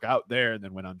didn't work out there, and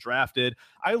then went undrafted.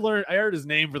 I heard his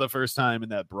name for the first time in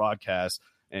that broadcast,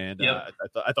 and yep.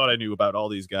 I thought I knew about all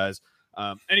these guys.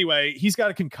 Anyway, he's got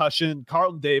a concussion.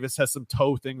 Carlton Davis has some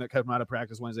toe thing that kept him out of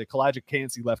practice Wednesday. Kalijah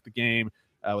Cansey left the game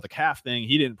with a calf thing.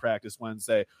 He didn't practice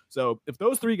Wednesday. So if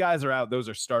those 3 guys are out, those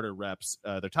are starter reps.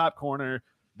 Their top corner,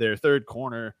 their third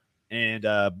corner, and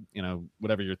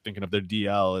whatever you're thinking of their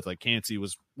DL, it's Cansey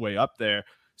was way up there.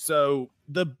 So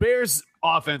the Bears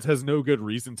offense has no good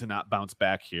reason to not bounce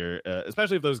back here,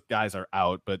 especially if those guys are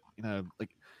out. But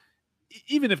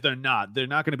even if they're not going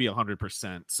to be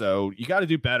 100%. So you got to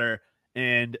do better.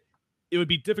 And it would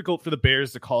be difficult for the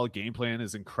Bears to call a game plan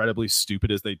as incredibly stupid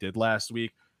as they did last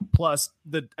week. Plus,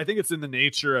 I think it's in the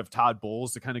nature of Todd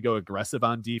Bowles to kind of go aggressive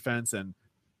on defense. And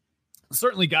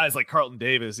certainly guys like Carlton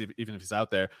Davis, even if he's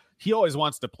out there, he always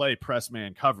wants to play press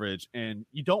man coverage. And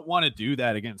you don't want to do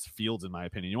that against Fields, in my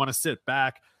opinion. You want to sit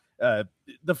back.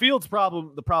 The Fields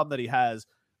problem, the problem that he has,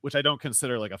 which I don't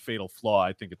consider a fatal flaw.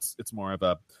 I think it's more of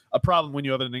a problem when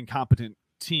you have an incompetent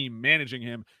team managing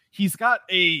him. He's got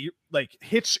a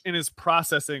hitch in his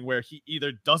processing where he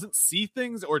either doesn't see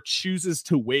things or chooses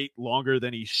to wait longer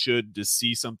than he should to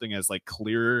see something as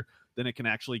clearer than it can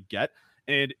actually get.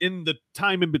 And in the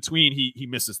time in between, he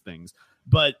misses things.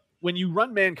 But when you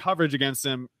run man coverage against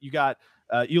him, you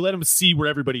let him see where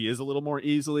everybody is a little more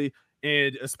easily.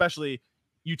 And especially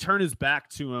you turn his back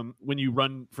to him when you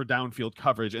run for downfield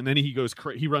coverage, and then he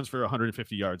runs for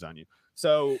 150 yards on you.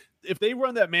 So if they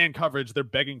run that man coverage, they're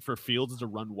begging for Fields to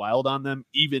run wild on them,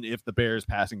 even if the Bears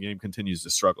passing game continues to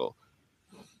struggle.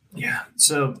 Yeah.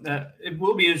 So it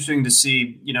will be interesting to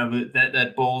see,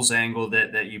 that Bowles angle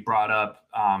that you brought up,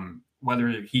 whether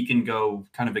he can go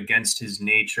kind of against his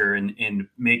nature and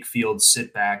make Fields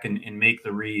sit back and make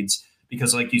the reads,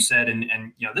 because like you said,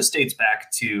 and this dates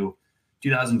back to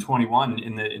 2021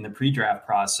 in the pre-draft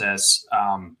process.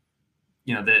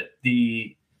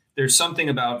 There's something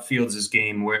about Fields'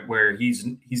 game where he's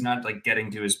not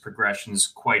getting to his progressions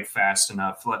quite fast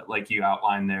enough, like you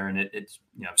outlined there, and it's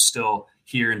still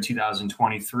here in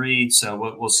 2023.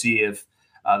 So we'll see if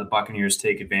the Buccaneers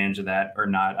take advantage of that or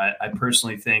not. I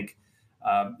personally think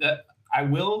that I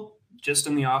will, just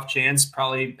in the off chance,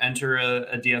 probably enter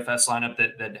a DFS lineup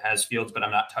that has Fields, but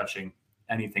I'm not touching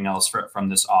anything else from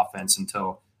this offense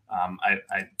until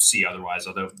I see otherwise,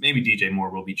 although maybe DJ Moore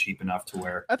will be cheap enough to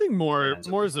where I think Moore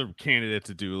is a candidate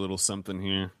to do a little something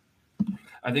here.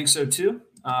 I think so too.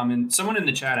 And someone in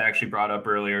the chat actually brought up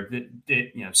earlier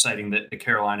that citing the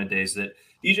Carolina days, that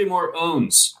DJ Moore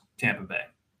owns Tampa Bay,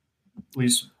 at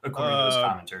least according to his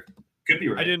commentary. Could be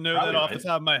right. I didn't know Probably that off right. the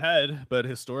top of my head, but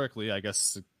historically, I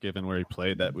guess given where he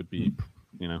played, that would be,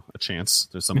 a chance.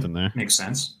 There's something there. Makes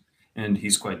sense. And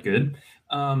he's quite good.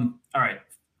 All right.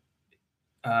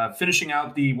 Finishing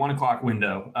out the 1 o'clock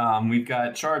window, we've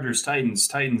got Chargers, Titans.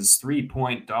 Titans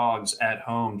 3-point dogs at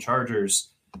home. Chargers,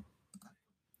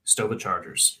 still the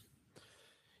Chargers.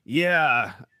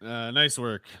 Yeah, nice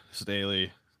work,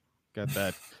 Staley. Got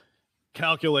that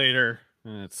calculator.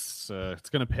 It's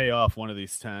going to pay off one of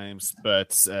these times,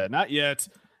 but not yet.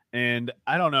 And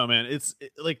I don't know, man. It's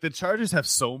like the Chargers have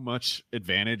so much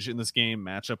advantage in this game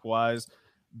matchup wise,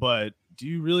 but do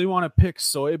you really want to pick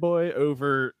Soy Boy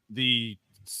over the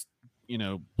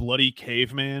bloody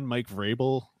caveman Mike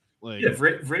Vrabel? Like, yeah,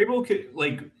 Vrabel could,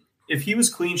 like, if he was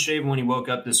clean shaven when he woke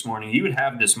up this morning, he would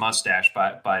have this mustache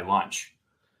by lunch.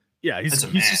 Yeah, he's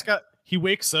just he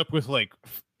wakes up with like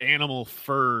animal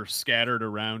fur scattered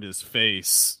around his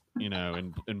face,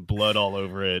 and blood all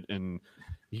over it, and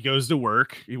he goes to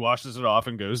work, he washes it off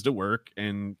and goes to work,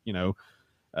 and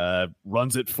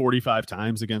runs it 45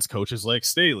 times against coaches like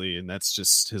Staley, and that's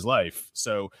just his life.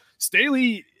 So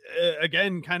Staley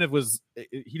again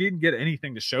he didn't get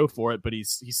anything to show for it, but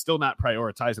he's still not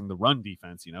prioritizing the run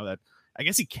defense. That I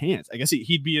guess he can't. I guess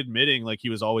he'd be admitting like he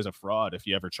was always a fraud if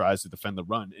he ever tries to defend the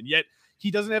run, and yet he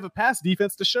doesn't have a pass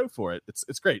defense to show for it.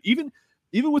 It's great. Even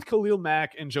with Khalil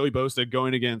Mack and Joey Bosa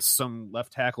going against some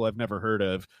left tackle I've never heard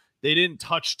of, they didn't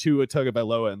touch Tua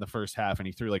Tagovailoa in the first half, and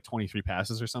he threw like 23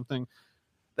 passes or something.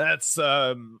 That's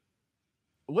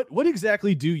what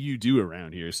exactly do you do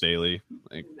around here, Staley?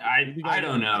 Like, I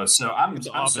don't know. So I'm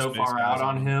so far out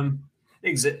on him.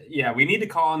 Yeah, we need to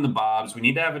call in the Bobs. We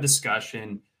need to have a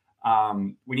discussion.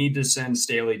 We need to send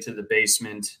Staley to the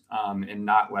basement and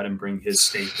not let him bring his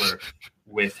stapler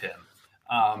with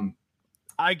him.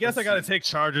 I guess I got to take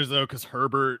Chargers though, because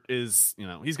Herbert is,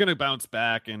 he's going to bounce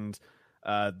back, and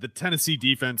the Tennessee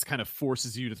defense kind of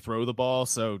forces you to throw the ball.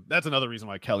 So that's another reason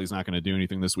why Kelly's not going to do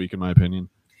anything this week, in my opinion.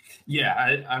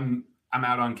 Yeah, I'm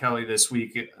out on Kelly this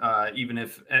week. Even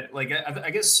if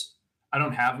I guess I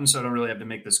don't have him, so I don't really have to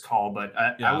make this call. But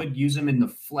I would use him in the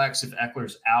flex if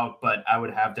Eckler's out. But I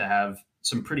would have to have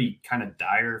some pretty kind of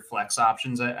dire flex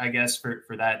options, I guess,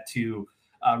 for that to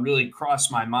really cross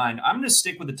my mind. I'm going to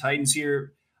stick with the Titans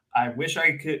here. I wish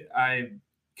I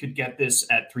could get this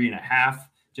at 3.5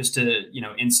 just to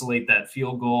insulate that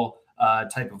field goal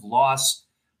type of loss.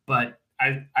 But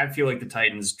I feel like the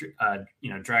Titans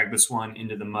drag this one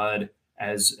into the mud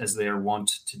as they are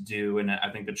wont to do, and I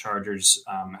think the Chargers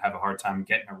have a hard time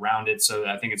getting around it. So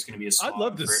I think it's going to be a slog. I'd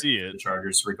love to see it. The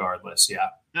Chargers, regardless. Yeah,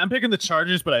 I'm picking the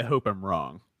Chargers, but I hope I'm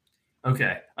wrong.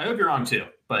 Okay, I hope you're wrong too,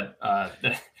 but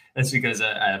that's because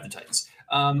I have the Titans.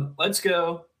 Let's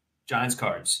go Giants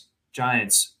Cards.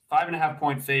 Giants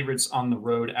 5.5-point favorites on the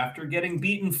road after getting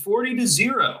beaten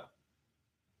 40-0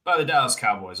 by the Dallas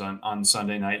Cowboys on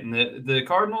Sunday night, and the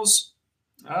Cardinals.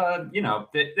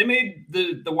 They made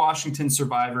the Washington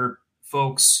Survivor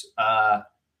folks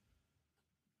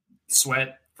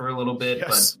sweat for a little bit,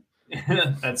 yes.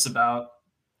 But that's about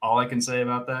all I can say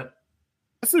about that.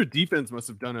 I guess their defense must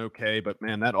have done okay, but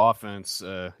man, that offense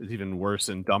is even worse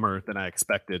and dumber than I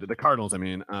expected. The Cardinals, I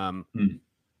mean.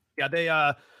 Yeah,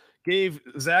 they gave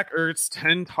Zach Ertz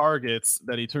 10 targets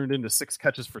that he turned into 6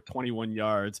 catches for 21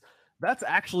 yards. That's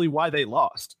actually why they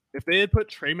lost. If they had put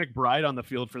Trey McBride on the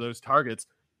field for those targets,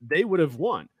 they would have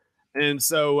won. And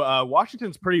so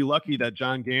Washington's pretty lucky that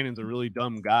John Gannon's a really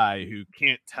dumb guy who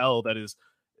can't tell that his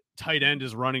tight end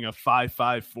is running a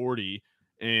 5.5 40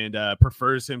 and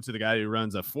prefers him to the guy who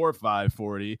runs a 4.5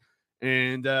 40.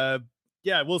 And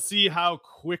we'll see how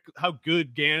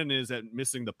good Gannon is at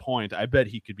missing the point. I bet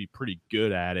he could be pretty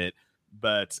good at it.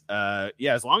 But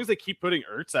as long as they keep putting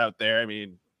Ertz out there, I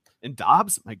mean, and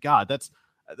Dobbs, my God, that's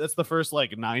the first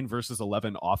 9 versus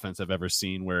 11 offense I've ever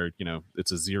seen where,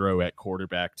 it's a 0 at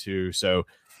quarterback too. So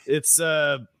it's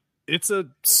a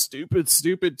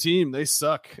stupid team. They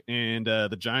suck. And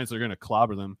the Giants are going to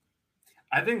clobber them.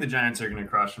 I think the Giants are going to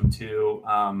crush them too.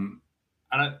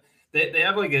 They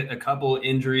have a couple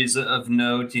injuries of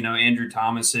note. Thandrew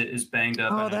Thomas is banged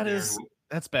up. Oh,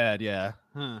 that's bad. Yeah.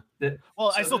 Huh.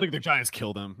 I still think the Giants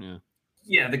killed them. Yeah.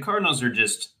 Yeah. The Cardinals are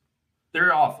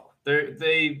they're awful.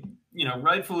 They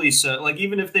rightfully so.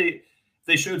 Even if they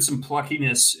showed some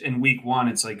pluckiness in week 1,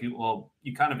 it's well,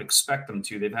 you kind of expect them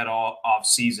to. They've had all off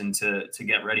season to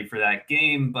get ready for that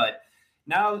game, but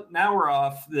now we're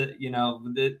off.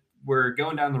 We're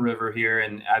going down the river here,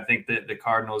 and I think that the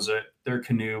Cardinals their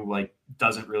canoe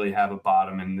doesn't really have a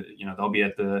bottom, and they'll be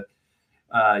at the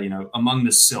among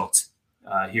the silt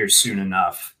here soon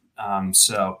enough.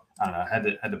 So I don't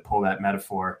know, had to pull that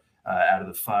metaphor out of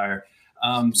the fire.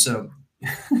 So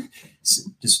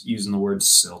just using the word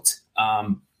silt.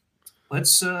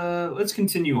 Let's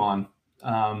continue on.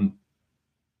 Well,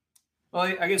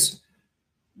 I guess,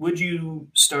 would you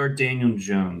start Daniel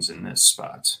Jones in this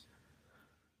spot?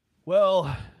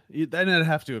 Well, then I'd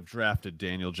have to have drafted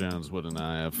Daniel Jones, wouldn't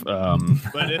I have?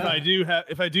 But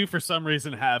if I do for some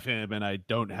reason have him and I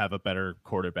don't have a better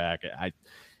quarterback,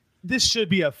 this should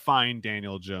be a fine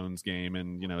Daniel Jones game.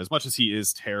 And, as much as he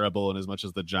is terrible and as much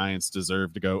as the Giants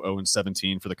deserve to go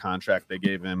 0-17 for the contract they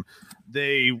gave him,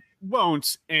 they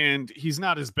won't. And he's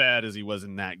not as bad as he was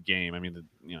in that game. I mean,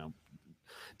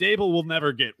 Dable will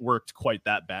never get worked quite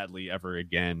that badly ever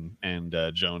again. And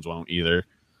Jones won't either.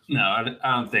 No,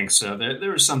 I don't think so.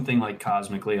 There was something like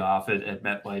cosmically off at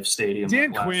MetLife Stadium.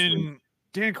 Dan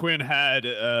Quinn had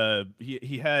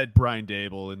he had Brian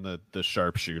Dable in the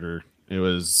sharpshooter. It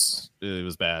was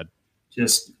bad.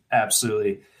 Just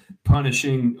absolutely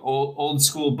punishing old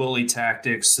school bully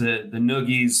tactics. The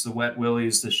noogies, the wet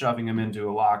willies, the shoving him into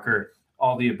a locker.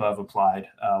 All the above applied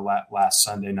last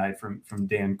Sunday night from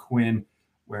Dan Quinn,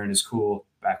 wearing his cool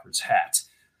backwards hat.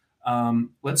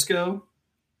 Let's go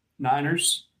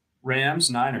Niners. Rams,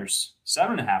 Niners,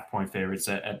 7.5 point favorites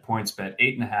at PointsBet,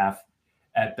 8.5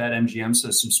 at BetMGM.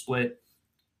 So some split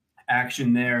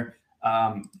action there.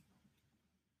 I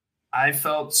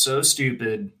felt so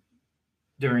stupid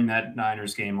during that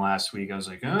Niners game last week. I was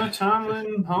like,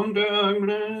 Tomlin, home dog.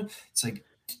 It's like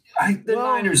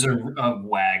Niners are a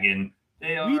wagon.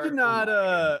 We did not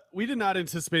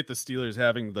anticipate the Steelers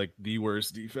having like the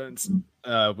worst defense.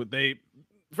 They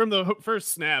from the first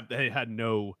snap they had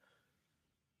no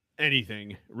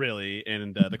anything really,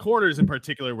 and the corners in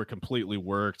particular were completely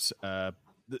worked.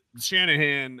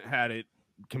 Shanahan had it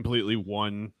completely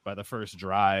won by the first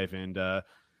drive, and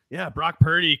Brock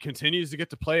Purdy continues to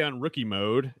get to play on rookie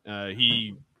mode.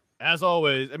 He, as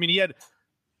always, I mean,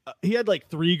 he had like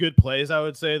 3 good plays, I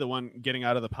would say. The one getting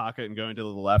out of the pocket and going to the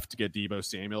left to get Deebo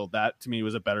Samuel, that to me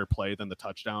was a better play than the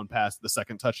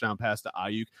second touchdown pass to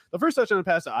Ayuk. The first touchdown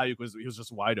pass to Ayuk he was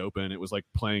just wide open. It was like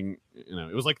playing,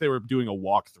 it was like they were doing a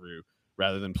walkthrough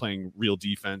rather than playing real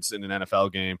defense in an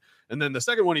NFL game. And then the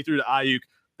second one he threw to Ayuk,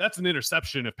 that's an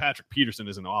interception if Patrick Peterson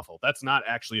isn't awful. That's not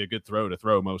actually a good throw to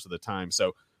throw most of the time.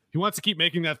 So he wants to keep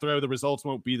making that throw. The results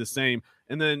won't be the same.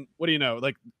 And then what do you know?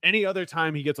 Like any other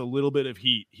time he gets a little bit of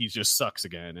heat, he just sucks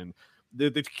again. And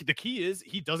the key is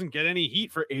he doesn't get any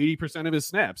heat for 80% of his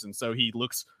snaps. And so he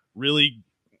looks really,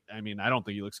 I mean, I don't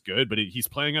think he looks good, but he's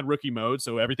playing on rookie mode.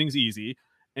 So everything's easy.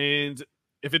 And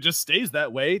if it just stays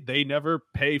that way, they never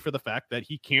pay for the fact that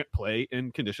he can't play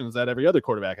in conditions that every other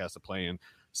quarterback has to play in.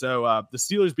 So the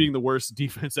Steelers being the worst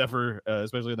defense ever,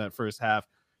 especially in that first half,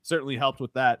 certainly helped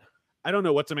with that. I don't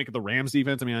know what to make of the Rams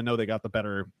defense. I mean, I know they got the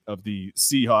better of the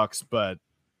Seahawks, but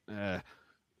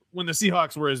when the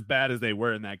Seahawks were as bad as they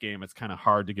were in that game, it's kind of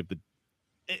hard to give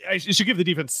I should give the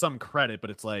defense some credit, but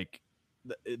it's like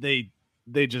they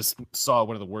just saw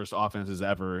one of the worst offenses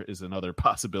ever is another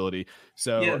possibility.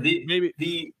 So maybe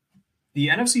the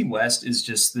NFC West is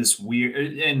just this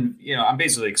weird, and I'm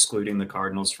basically excluding the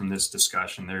Cardinals from this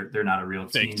discussion. They're not a real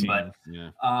team, but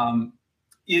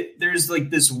there's like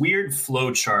this weird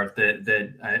flow chart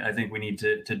that I think we need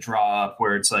to draw up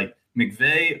where it's like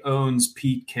McVay owns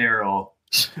Pete Carroll,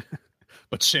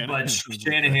 but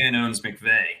Shanahan owns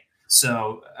McVay.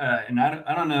 So, and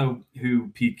I don't know who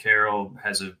Pete Carroll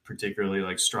has a particularly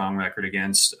like strong record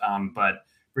against, but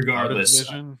regardless,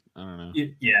 I don't know.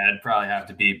 It'd probably have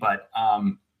to be. But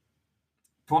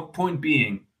point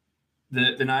being,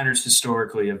 the Niners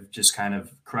historically have just kind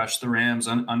of crushed the Rams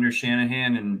under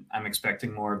Shanahan, and I'm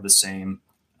expecting more of the same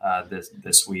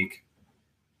this week.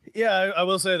 Yeah, I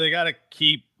will say they got to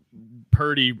keep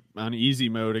Purdy on easy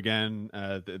mode again.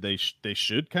 They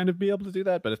should kind of be able to do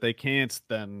that, but if they can't,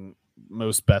 then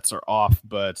most bets are off.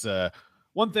 But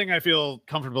one thing I feel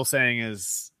comfortable saying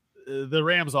is the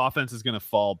Rams offense is going to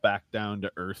fall back down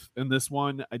to earth in this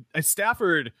one.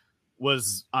 Stafford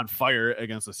was on fire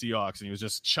against the Seahawks and he was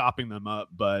just chopping them up.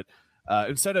 But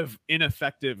instead of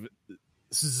ineffective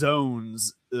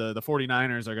zones, the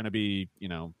 49ers are going to be,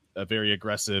 a very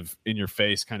aggressive in your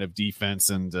face kind of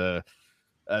defense. And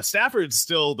Stafford's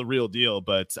still the real deal,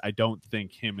 but I don't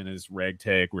think him and his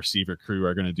ragtag receiver crew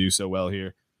are going to do so well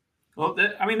here. Well,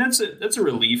 that's a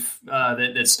relief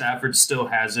that Stafford still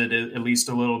has it at least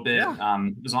a little bit,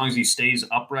 as long as he stays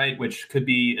upright, which could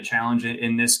be a challenge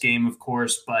in this game, of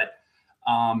course. But,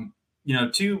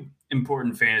 2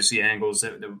 important fantasy angles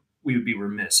that we would be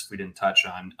remiss if we didn't touch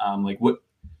on. Like what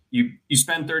you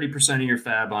spend 30% of your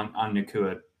fab on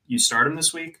Nacua. You start him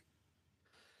this week?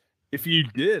 If you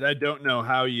did, I don't know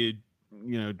how you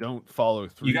don't follow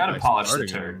through. You got to polish the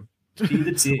turd. Be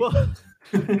the T.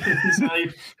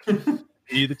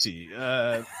 Be the T.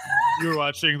 You were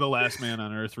watching The Last Man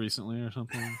on Earth recently or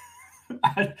something?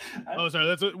 Sorry.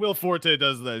 That's what Will Forte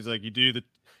does. That he's like, you do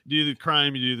the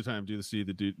crime, you do the time, do the C,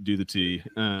 do the T.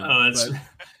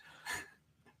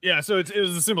 Yeah. So it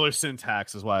was a similar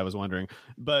syntax, is why I was wondering.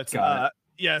 But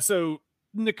yeah. So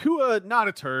Nacua, not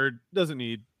a turd, doesn't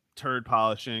need turd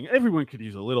polishing. Everyone could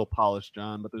use a little polish,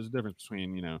 John, but there's a difference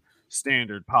between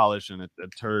standard polish and a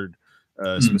turd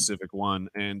specific one,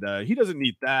 and he doesn't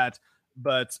need that.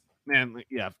 But man,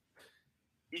 yeah,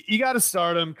 you got to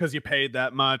start him because you paid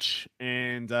that much,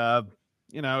 and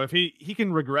if he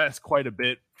can regress quite a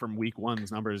bit from week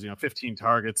one's numbers, 15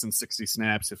 targets and 60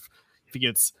 snaps. If he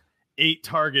gets 8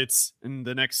 targets in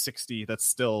the next 60, that's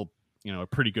still a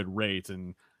pretty good rate.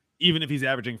 And even if he's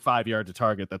averaging 5 yards a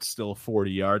target, that's still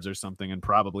 40 yards or something, and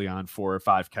probably on 4 or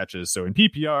 5 catches. So in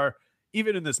PPR,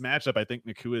 even in this matchup, I think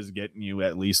Nacua is getting you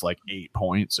at least like 8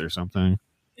 points or something.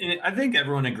 I think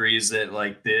everyone agrees that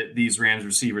these Rams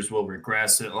receivers will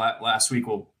regress. Last week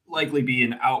will likely be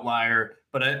an outlier,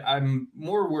 but I'm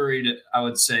more worried, I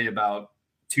would say, about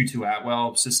Tutu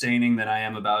Atwell sustaining than I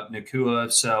am about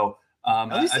Nacua. So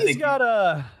at least I think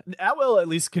Atwell at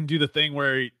least can do the thing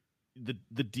where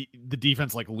the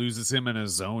defense loses him in a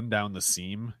zone down the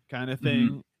seam kind of thing.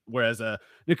 Mm-hmm. Whereas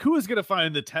Nacua is going to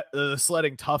find the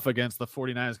sledding tough against the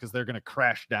 49ers because they're going to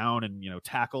crash down and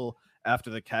tackle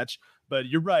after the catch. But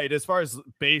you're right, as far as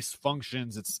base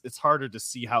functions, it's harder to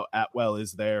see how Atwell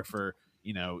is there for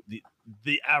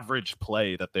the average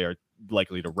play that they are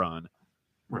likely to run.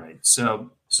 Right.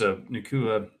 So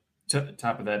Nacua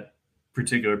top of that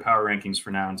particular power rankings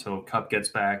for now until Kupp gets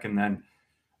back, and then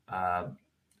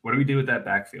what do we do with that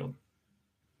backfield?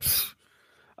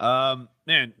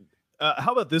 Man.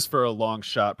 How about this for a long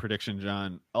shot prediction,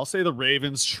 John? I'll say the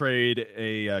Ravens trade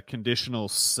a conditional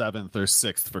 7th or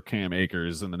 6th for Cam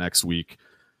Akers in the next week.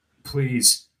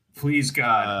 Please,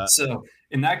 God. So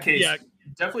in that case,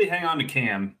 definitely hang on to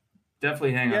Cam.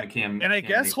 And I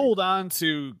guess Akers. Hold on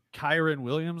to Kyren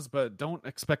Williams, but don't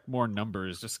expect more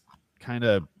numbers. Just kind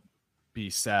of be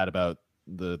sad about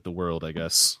the world, I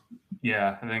guess.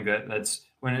 Yeah, I think that's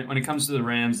when it comes to the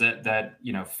Rams, that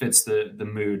fits the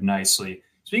mood nicely.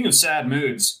 Speaking of sad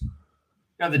moods,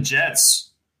 got the Jets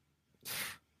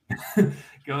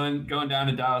going down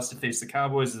to Dallas to face the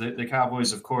Cowboys. The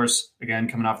Cowboys, of course, again,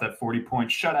 coming off that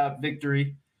 40-point shutout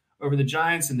victory over the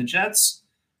Giants, and the Jets,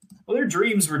 well, their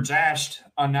dreams were dashed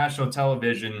on national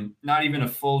television, not even a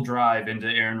full drive into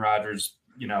Aaron Rodgers,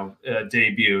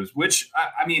 debuts, which,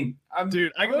 I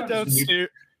go downstairs.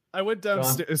 I went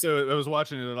downstairs, so I was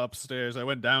watching it upstairs. I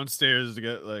went downstairs to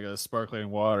get a sparkling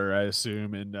water, I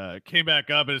assume, and came back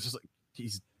up, and it's just like,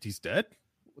 he's dead?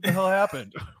 What the hell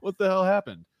happened? What the hell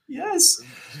happened? Yes.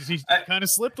 He kind of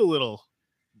slipped a little.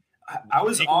 I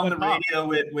was on the radio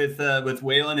with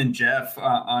Waylon and Jeff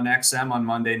on XM on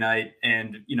Monday night,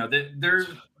 and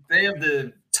they have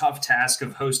the tough task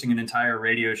of hosting an entire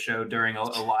radio show during a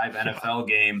live NFL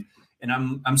game. And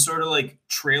I'm sort of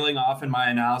trailing off in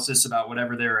my analysis about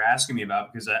whatever they were asking me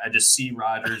about, because I just see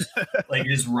Rodgers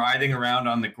just writhing around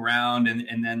on the ground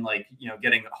and then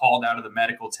getting hauled out of the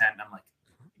medical tent. And I'm like,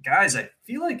 guys, I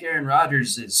feel like Aaron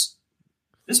Rodgers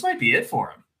this might be it for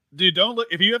him. Dude, don't look,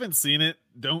 if you haven't seen it,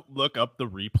 don't look up the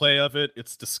replay of it.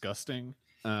 It's disgusting.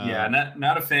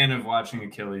 Not a fan of watching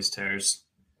Achilles tears.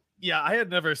 Yeah, I had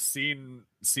never seen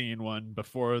one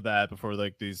before that. Before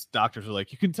these doctors were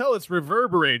like, you can tell it's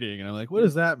reverberating, and I'm like, what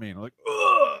does that mean? I'm like,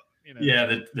 ugh! Yeah,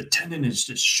 the tendon is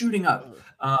just shooting up.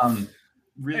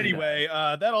 Really anyway,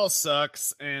 that all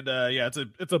sucks, and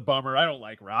it's a bummer. I don't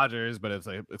like Rodgers, but it's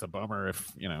a bummer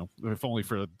if only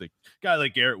for the guy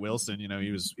like Garrett Wilson.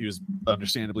 He was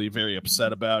understandably very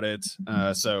upset about it.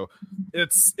 So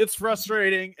it's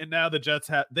frustrating, and now the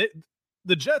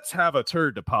Jets have a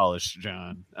turd to polish,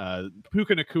 John.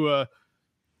 Puka Nacua,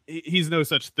 he's no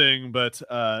such thing, but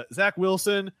Zach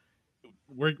Wilson,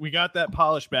 we got that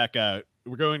polish back out.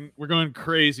 We're going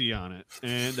crazy on it,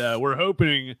 and we're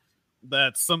hoping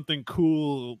that something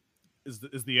cool is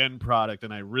the end product,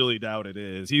 and I really doubt it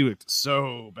is. He looked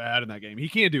so bad in that game. He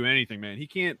can't do anything, man. He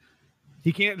can't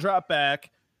drop back,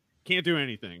 can't do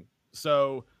anything.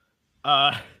 So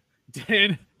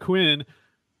Dan Quinn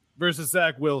versus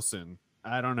Zach Wilson.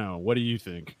 I don't know. What do you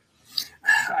think?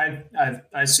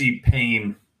 I see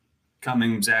pain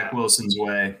coming Zach Wilson's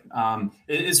way.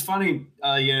 It's funny,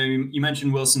 you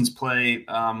mentioned Wilson's play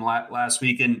last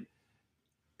week, and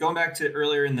going back to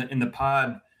earlier in the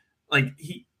pod,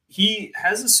 he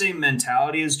has the same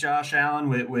mentality as Josh Allen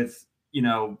with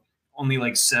only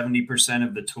like 70%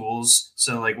 of the tools.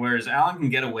 So like, whereas Allen can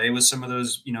get away with some of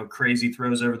those, crazy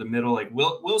throws over the middle, like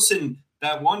Wilson,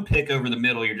 that one pick over the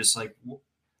middle, you're just like,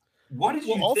 what did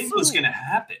you think was going to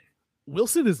happen?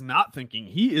 Wilson is not thinking.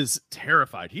 He is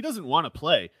terrified. He doesn't want to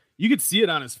play. You could see it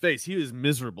on his face. He was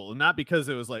miserable, and not because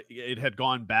it was like it had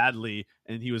gone badly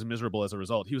and he was miserable as a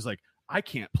result. He was like, I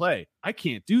can't play. I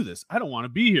can't do this. I don't want to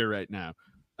be here right now.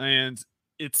 And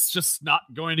it's just not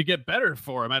going to get better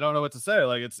for him. I don't know what to say.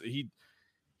 Like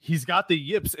he's got the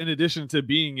yips in addition to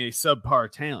being a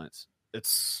subpar talent.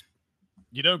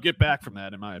 You don't get back from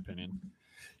that, in my opinion.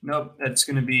 Nope, that's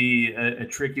going to be a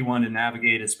tricky one to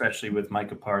navigate, especially with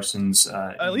Micah Parsons.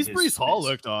 At least Breece Hall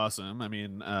looked awesome. I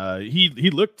mean, he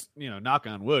looked, knock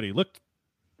on wood, he looked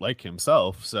like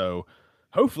himself. So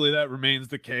hopefully that remains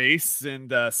the case.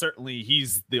 And certainly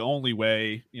he's the only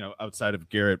way, outside of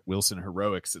Garrett Wilson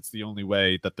heroics, it's the only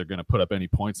way that they're going to put up any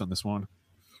points on this one.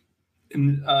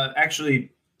 And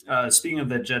actually, speaking of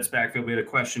that Jets backfield, we had a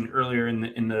question earlier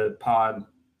in the pod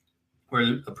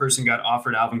where a person got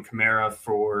offered Alvin Kamara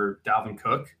for Dalvin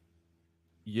Cook.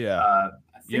 Yeah. I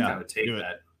think I would take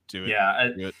that. Do it. Yeah.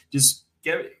 Do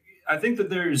it. I think that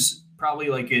there's probably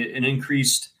like an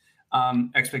increased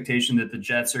expectation that the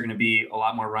Jets are going to be a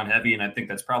lot more run heavy. And I think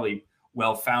that's probably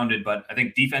well founded, but I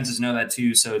think defenses know that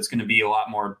too. So it's going to be a lot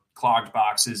more clogged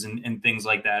boxes and things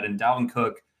like that. And Dalvin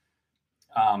Cook,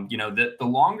 the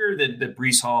longer that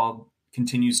Breece Hall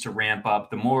continues to ramp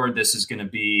up, the more this is going to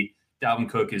be Dalvin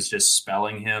Cook is just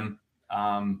spelling him.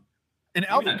 And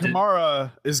Alvin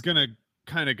Kamara is going to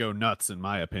kind of go nuts, in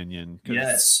my opinion.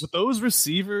 Yes. With those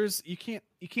receivers, you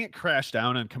can't crash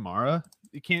down on Kamara.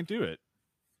 You can't do it.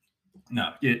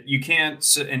 No, you can't.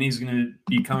 And he's going to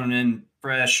be coming in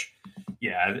fresh.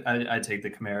 Yeah, I take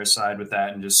the Kamara side with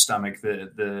that and just stomach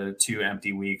the 2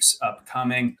 empty weeks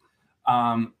upcoming.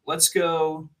 Let's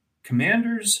go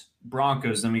Commanders,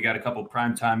 Broncos. Then we got a couple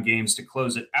primetime games to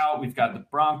close it out. We've got the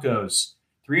Broncos,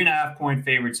 3.5 point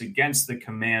favorites against the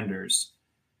Commanders.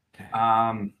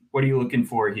 What are you looking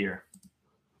for here?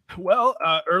 Well,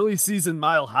 early season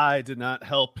mile high did not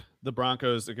help the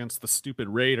Broncos against the stupid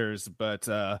Raiders, but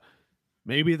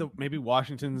maybe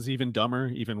Washington's even dumber,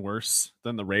 even worse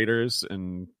than the Raiders,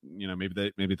 and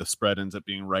maybe the spread ends up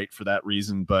being right for that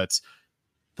reason. But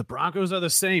the Broncos are the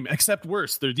same, except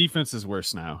worse. Their defense is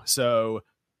worse now. So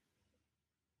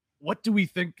what do we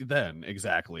think then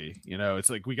exactly? It's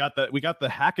like we got the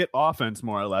Hackett offense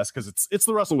more or less because it's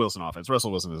the Russell Wilson offense. Russell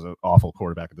Wilson is an awful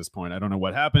quarterback at this point. I don't know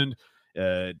what happened.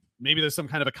 Maybe there's some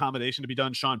kind of accommodation to be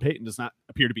done. Sean Payton does not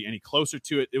appear to be any closer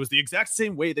to it. It was the exact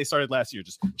same way they started last year,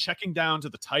 just checking down to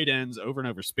the tight ends over and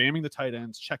over, spamming the tight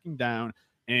ends, checking down,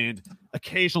 and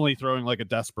occasionally throwing like a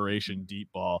desperation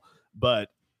deep ball. But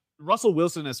Russell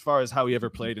Wilson, as far as how he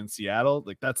ever played in Seattle,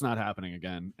 like that's not happening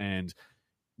again. And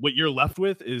what you're left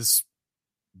with is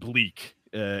bleak.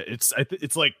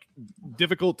 It's like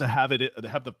difficult to have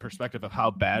the perspective of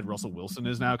how bad Russell Wilson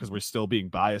is now because we're still being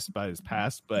biased by his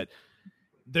past, but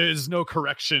there's no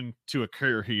correction to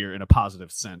occur here in a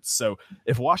positive sense. So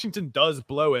if Washington does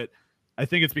blow it, I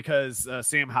think it's because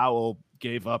Sam Howell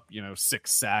gave up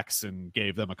 6 sacks and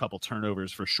gave them a couple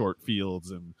turnovers for short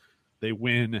fields, and they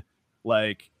win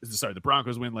the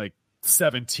Broncos win like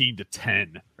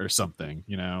 17-10 or something,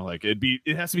 like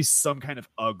it has to be some kind of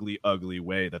ugly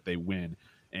way that they win.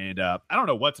 And I don't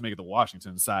know what to make of the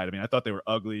Washington side. I mean, I thought they were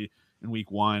ugly in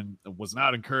week 1. Was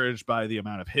not encouraged by the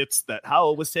amount of hits that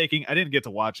Howell was taking. I didn't get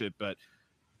to watch it, but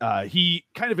he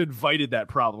kind of invited that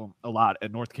problem a lot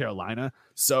at North Carolina.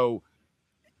 So,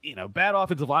 bad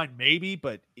offensive line maybe,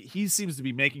 but he seems to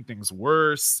be making things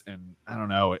worse. And I don't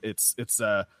know. It's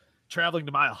traveling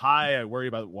to Mile High. I worry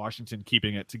about Washington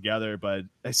keeping it together, but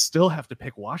I still have to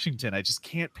pick Washington. I just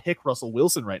can't pick Russell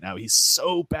Wilson right now. He's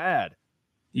so bad.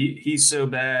 He's so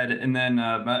bad. And then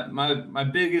my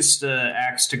biggest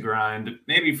axe to grind,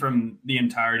 maybe from the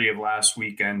entirety of last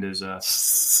weekend, is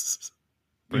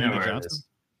Brandon Johnson.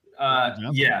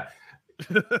 Yeah.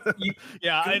 Go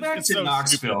back to Knoxville,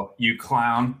 stupid. You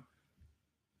clown.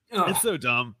 Ugh. It's so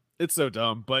dumb. It's so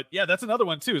dumb. But yeah, that's another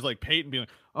one too. Is like Peyton being like,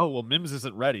 oh, well, Mims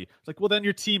isn't ready. It's like, well, then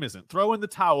your team isn't. Throw in the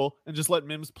towel and just let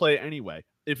Mims play anyway.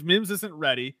 If Mims isn't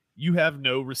ready, you have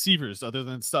no receivers other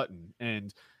than Sutton.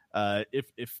 And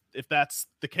if that's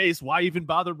the case, why even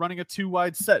bother running a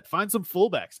 2-wide set? Find some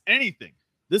fullbacks, anything.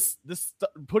 This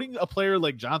putting a player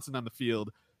like Johnson on the field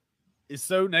is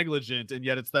so negligent, and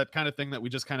yet it's that kind of thing that we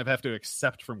just kind of have to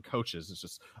accept from coaches. It's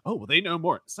just, oh, well, they know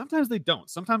more. Sometimes they don't.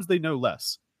 Sometimes they know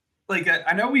less. Like,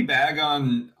 I know we bag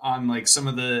on like some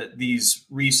of these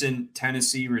recent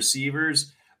Tennessee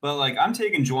receivers, but like I'm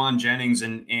taking Juwan Jennings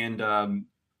and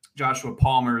Joshua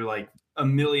Palmer like a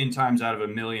million times out of a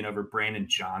million over Brandon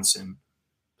Johnson.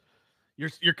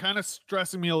 You're kind of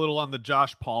stressing me a little on the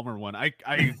Josh Palmer one. I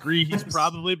agree he's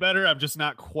probably better. I'm just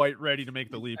not quite ready to make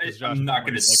the leap because Josh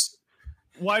Palmer is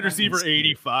like wide receiver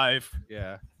 85.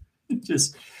 Yeah.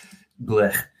 Just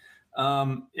blech.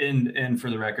 And for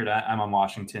the record, I'm on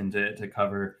Washington to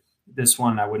cover this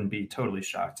one. I wouldn't be totally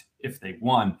shocked if they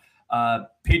won.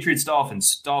 Patriots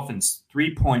Dolphins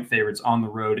 3-point favorites on the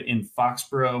road in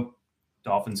Foxborough.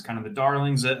 Dolphins kind of the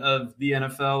darlings of the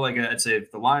NFL. Like I'd say,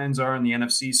 if the Lions are on the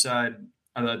NFC side,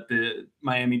 I thought the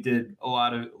Miami did a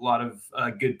lot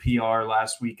of good PR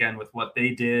last weekend with what they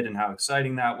did and how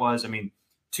exciting that was. I mean,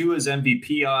 Tua's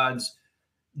MVP odds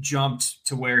jumped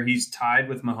to where he's tied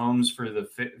with Mahomes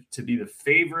to be the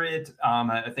favorite.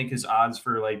 I think his odds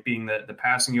for like being the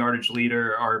passing yardage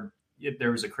leader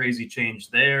there was a crazy change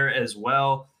there as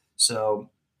well. So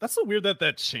that's so weird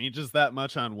that changes that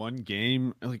much on one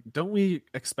game. Like, don't we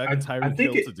expect Tyreek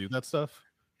Hill to do that stuff?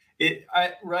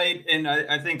 Right. And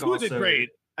I think Tua did great.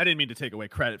 I didn't mean to take away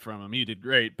credit from him. He did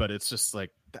great, but it's just like,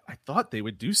 I thought they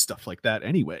would do stuff like that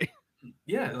anyway.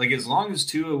 Yeah. Like as long as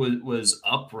Tua was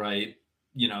upright,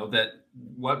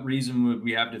 what reason would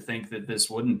we have to think that this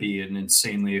wouldn't be an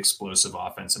insanely explosive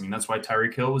offense? I mean, that's why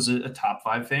Tyreek Hill was a top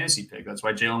 5 fantasy pick. That's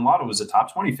why Jalen Waddle was a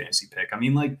top 20 fantasy pick. I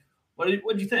mean, like, what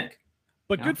did you think?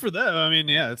 But good for them. I mean,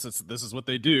 yeah, this is what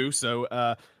they do.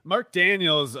 So Mark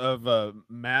Daniels of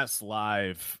Mass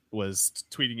Live was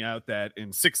tweeting out that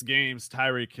in 6 games,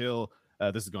 Tyreek Hill,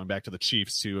 this is going back to the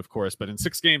Chiefs too, of course, but in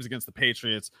 6 games against the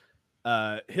Patriots,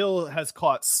 Hill has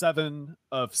caught 7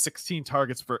 of 16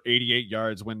 targets for 88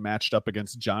 yards when matched up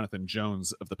against Jonathan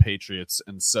Jones of the Patriots.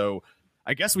 And so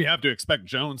I guess we have to expect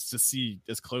Jones to see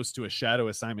as close to a shadow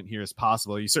assignment here as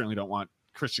possible. You certainly don't want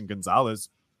Christian Gonzalez,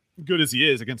 good as he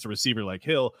is, against a receiver like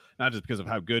Hill, not just because of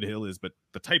how good Hill is, but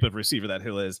the type of receiver that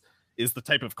Hill is the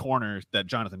type of corner that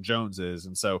Jonathan Jones is.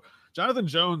 And so Jonathan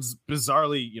Jones,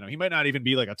 bizarrely, he might not even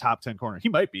be like a top 10 corner. He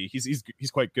might be, he's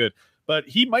quite good, but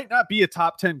he might not be a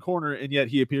top 10 corner. And yet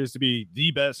he appears to be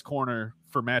the best corner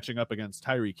for matching up against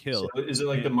Tyreek Hill. So is it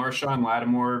like the Marshawn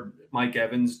Lattimore, Mike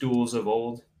Evans duels of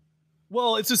old?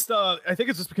 Well, it's just I think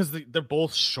it's just because they're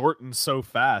both short and so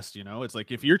fast. It's like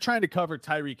if you're trying to cover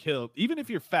Tyreek Hill, even if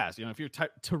you're fast, if you're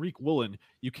Tariq Woolen,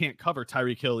 you can't cover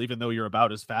Tyreek Hill even though you're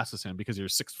about as fast as him because you're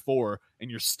 6'4" and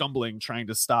you're stumbling trying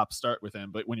to start with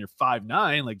him. But when you're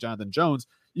 5'9", like Jonathan Jones,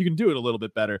 you can do it a little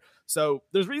bit better. So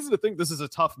there's reason to think this is a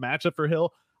tough matchup for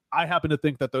Hill. I happen to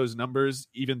think that those numbers,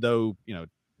 even though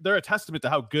they're a testament to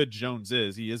how good Jones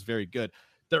is, he is very good.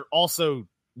 They're also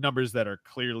numbers that are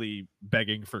clearly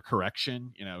begging for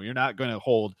correction. You're not going to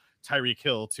hold Tyreek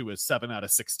Hill to a 7 out of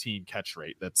 16 catch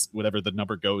rate. That's whatever the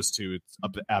number goes to. It's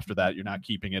up after that. You're not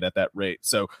keeping it at that rate.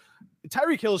 So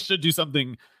Tyreek Hill should do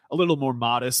something a little more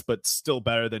modest, but still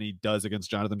better than he does against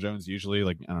Jonathan Jones. Usually,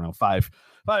 like, I don't know, five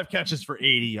catches for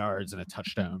 80 yards and a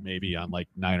touchdown, maybe on like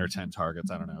 9 or 10 targets.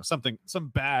 I don't know, some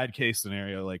bad case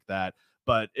scenario like that.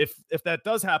 But if that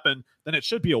does happen, then it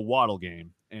should be a Waddle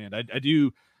game. And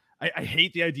I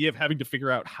hate the idea of having to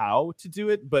figure out how to do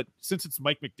it, but since it's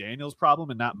Mike McDaniel's problem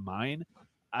and not mine,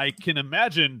 I can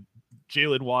imagine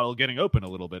Jalen Waddle getting open a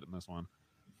little bit in this one.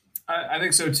 I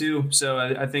think so too. So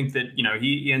I think that,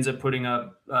 he ends up putting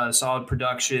up solid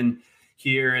production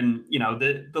here, and,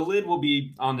 the lid will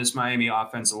be on this Miami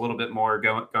offense a little bit more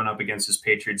going up against this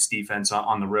Patriots defense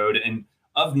on the road. And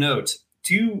of note,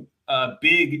 2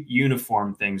 big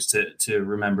uniform things to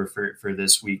remember for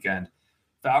this weekend.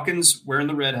 Falcons wearing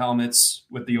the red helmets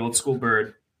with the old school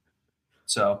bird.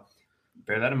 So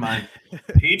bear that in mind.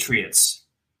 Patriots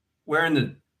wearing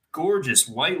the gorgeous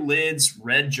white lids,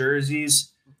 red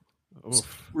jerseys.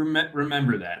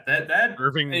 Remember that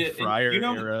Irving Fryer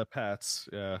era Pats.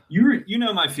 Yeah.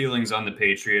 My feelings on the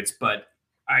Patriots, but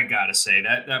I gotta say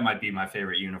that might be my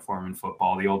favorite uniform in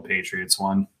football, the old Patriots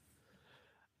one.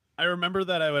 I remember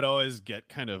that I would always get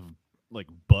kind of like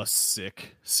bus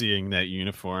sick seeing that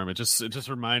uniform. It just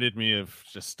reminded me of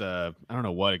just I don't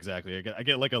know what exactly. I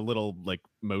get like a little like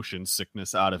motion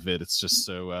sickness out of it. It's just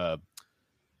so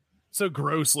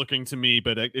gross looking to me.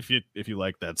 But if you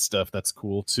like that stuff, that's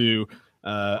cool too.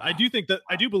 I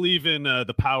do believe in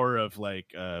the power of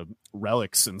like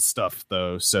relics and stuff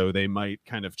though. So they might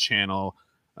kind of channel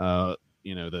the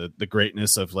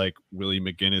greatness of like Willie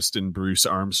McGinnis and Bruce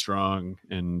Armstrong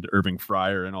and Irving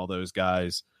Fryer and all those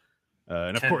guys.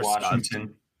 And of course,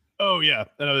 Washington. Oh yeah,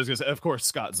 and I was gonna say, of course,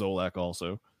 Scott Zolak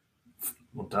also.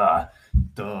 Well,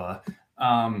 duh.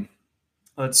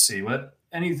 Let's see what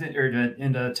anything or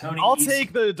into Tony. I'll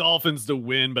take the Dolphins to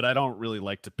win, but I don't really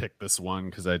like to pick this one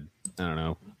because I don't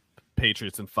know.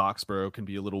 Patriots in Foxborough can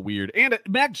be a little weird. And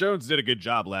Mac Jones did a good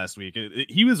job last week.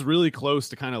 He was really close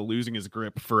to kind of losing his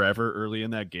grip forever early in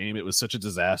that game. It was such a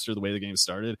disaster the way the game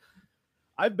started.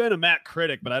 I've been a Mac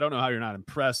critic, but I don't know how you're not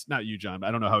impressed. Not you, John. But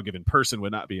I don't know how a given person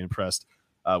would not be impressed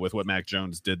with what Mac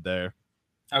Jones did there.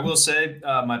 I will say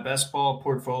my best ball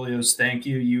portfolios. Thank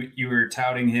you. You were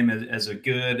touting him as a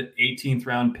good 18th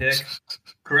round pick.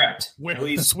 Correct.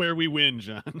 That's where we win,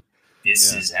 John.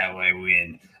 This is how I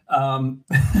win. All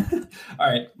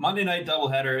right. Monday night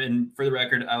doubleheader. And for the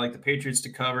record, I like the Patriots to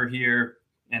cover here.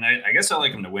 And I guess I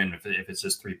like them to win if it's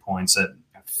just 3 points. I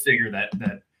figure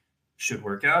that should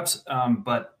work out.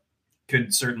 But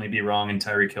could certainly be wrong. And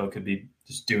Tyreek Hill could be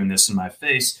just doing this in my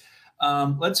face.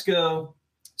 Let's go.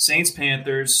 Saints,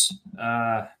 Panthers.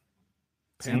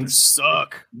 Panthers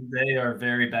suck. They are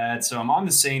very bad. So I'm on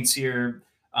the Saints here.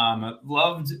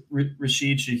 Loved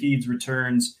Rashid Shaheed's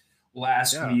returns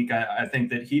last week. I think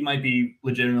that he might be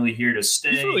legitimately here to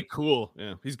stay. He's really cool.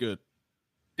 Yeah, he's good.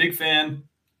 Big fan.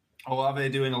 Olave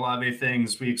doing Olave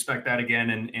things. We expect that again.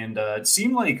 And it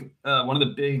seemed like one of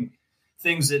the big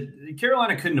things that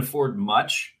Carolina couldn't afford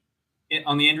much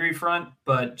on the injury front,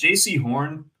 but J.C.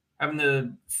 Horn having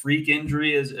the freak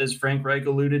injury, as Frank Reich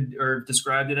alluded or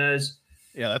described it as.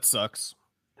 Yeah, that sucks.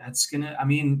 That's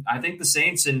I think the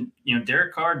Saints and,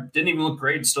 Derek Carr didn't even look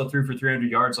great, still threw for 300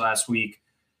 yards last week.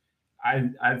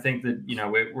 I think that,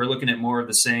 we're looking at more of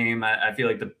the same. I feel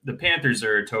like the Panthers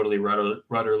are a totally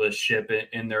rudderless ship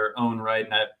in their own right.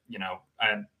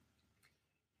 And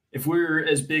if we're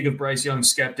as big of Bryce Young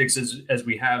skeptics as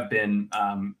we have been,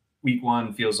 week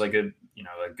one feels like a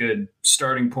good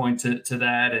starting point to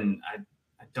that. And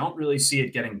I don't really see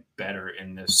it getting better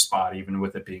in this spot, even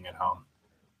with it being at home.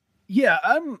 Yeah,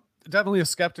 I'm definitely a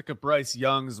skeptic of Bryce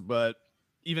Young's, but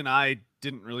even I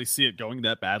didn't really see it going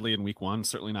that badly in week one,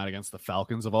 certainly not against the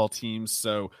Falcons of all teams.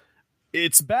 So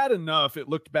it's bad enough. It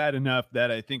looked bad enough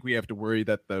that I think we have to worry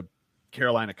that the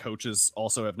Carolina coaches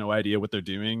also have no idea what they're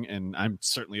doing. And I'm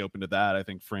certainly open to that. I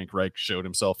think Frank Reich showed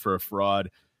himself for a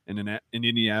fraud in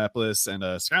Indianapolis and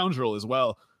a scoundrel as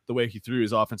well, the way he threw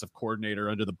his offensive coordinator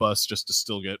under the bus just to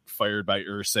still get fired by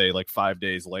Irsay like 5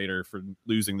 days later for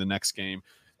losing the next game.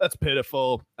 That's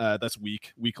pitiful. That's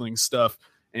weakling stuff.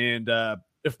 And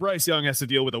if Bryce Young has to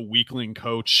deal with a weakling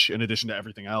coach in addition to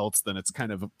everything else, then it's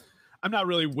kind of, I'm not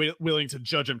really willing to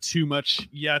judge him too much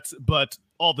yet, but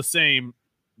all the same,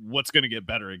 what's going to get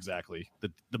better exactly?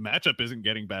 The matchup isn't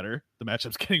getting better. The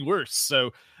matchup's getting worse.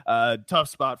 So tough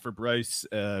spot for Bryce.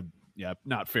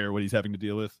 Not fair what he's having to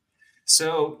deal with.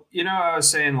 So, I was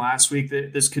saying last week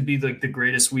that this could be like the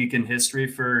greatest week in history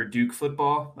for Duke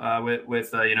football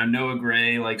with Noah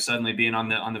Gray, like suddenly being on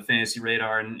the fantasy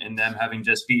radar and them having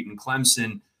just beaten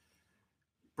Clemson.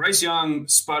 Bryce Young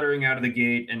sputtering out of the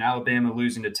gate and Alabama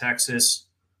losing to Texas.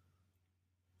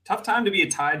 Tough time to be a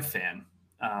Tide fan.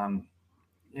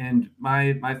 And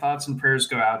my thoughts and prayers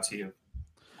go out to you.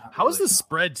 How is the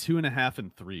spread 2.5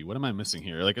 and 3? What am I missing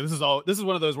here? Like this is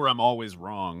one of those where I'm always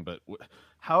wrong, but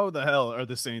how the hell are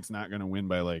the Saints not going to win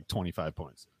by like 25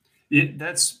 points? Yeah,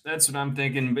 that's what I'm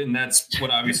thinking, and that's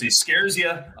what obviously scares you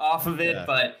off of it. Yeah.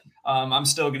 But I'm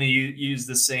still going to use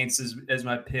the Saints as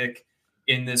my pick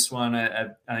in this one. I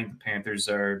think the Panthers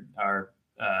are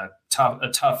a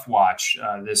tough watch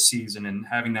this season, and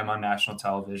having them on national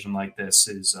television like this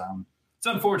is it's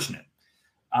unfortunate.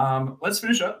 Let's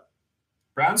finish up.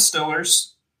 Browns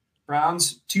Steelers.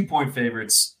 Browns 2-point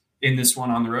favorites in this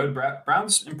one on the road.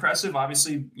 Browns impressive,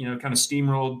 obviously, kind of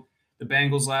steamrolled the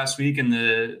Bengals last week, and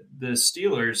the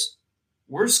Steelers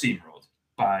were steamrolled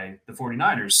by the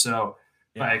 49ers. So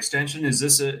by extension, is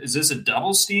this a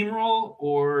double steamroll,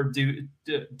 or do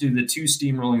the two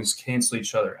steamrollings cancel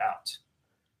each other out?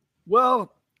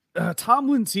 Well,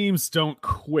 Tomlin teams don't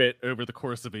quit over the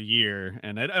course of a year,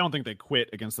 and I don't think they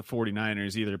quit against the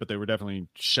 49ers either, but they were definitely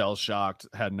shell-shocked,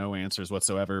 had no answers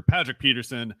whatsoever. Patrick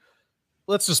Peterson,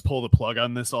 let's just pull the plug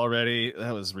on this already.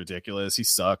 That was ridiculous. He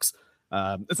sucks.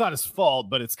 It's not his fault,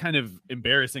 but it's kind of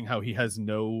embarrassing how he has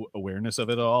no awareness of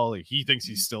it all. Like, he thinks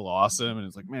he's still awesome, and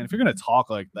it's like, man, if you're going to talk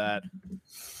like that,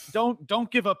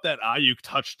 don't give up that Ayuk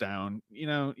touchdown.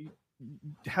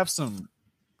 Have some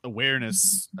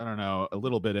awareness. I don't know, a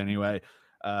little bit anyway.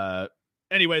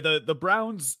 Anyway, the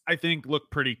Browns, I think, look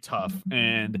pretty tough,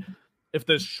 and if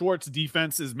the Schwartz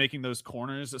defense is making those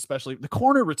corners, especially the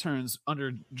corner returns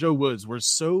under Joe Woods were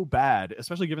so bad,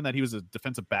 especially given that he was a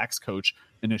defensive backs coach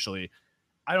initially.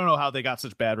 I don't know how they got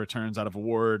such bad returns out of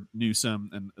Ward, Newsome,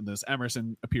 and this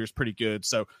Emerson appears pretty good.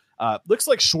 So looks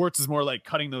like Schwartz is more like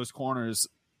cutting those corners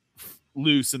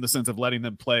loose in the sense of letting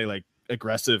them play like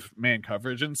aggressive man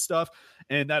coverage and stuff.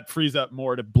 And that frees up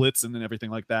more to blitz and everything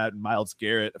like that. And Myles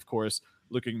Garrett, of course,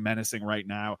 looking menacing right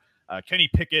now. Kenny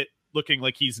Pickett looking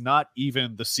like he's not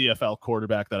even the CFL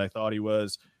quarterback that I thought he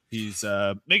was. He's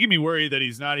making me worry that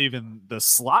he's not even the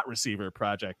slot receiver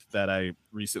project that I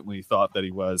recently thought that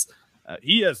he was.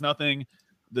 He has nothing.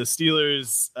 The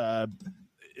Steelers,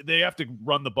 they have to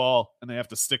run the ball and they have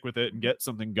to stick with it and get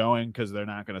something going because they're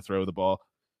not going to throw the ball.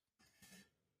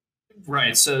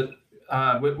 Right. So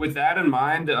with that in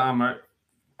mind, I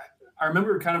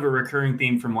remember kind of a recurring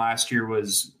theme from last year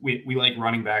was we like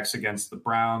running backs against the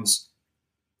Browns.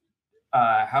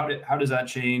 How does that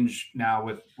change now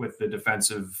with the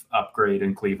defensive upgrade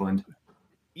in Cleveland?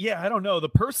 Yeah, I don't know. The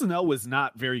personnel was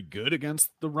not very good against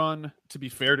the run, to be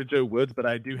fair to Joe Woods, but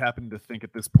I do happen to think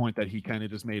at this point that he kind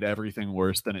of just made everything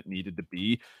worse than it needed to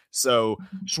be. So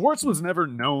Schwartz was never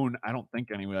known, I don't think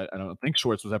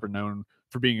Schwartz was ever known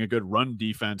for being a good run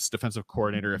defensive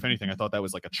coordinator. If anything, I thought that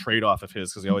was like a trade-off of his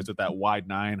because he always did that wide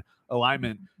 9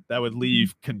 alignment that would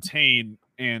leave contain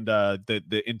and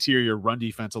the interior run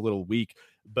defense a little weak.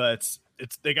 But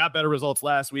they got better results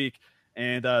last week.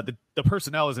 And the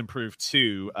personnel has improved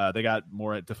too. They got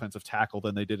more at defensive tackle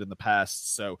than they did in the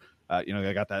past. So,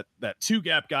 they got that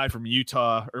 2-gap guy from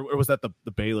Utah, or was that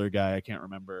the Baylor guy? I can't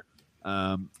remember.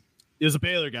 It was a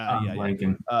Baylor guy.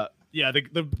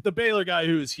 The Baylor guy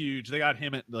who is huge. They got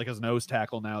him at like his nose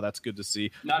tackle now. That's good to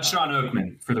see. Not Sean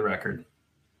Oakman, for the record.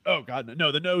 Oh God,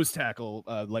 no, the nose tackle,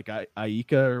 like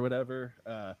Aika or whatever.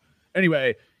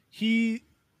 Anyway, he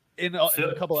in a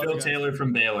couple Phil other Taylor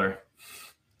from Baylor.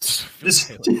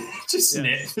 Just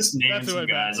name some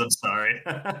guys. I'm sorry.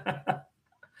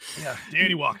 Yeah,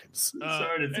 Danny Watkins.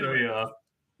 Sorry to throw you off.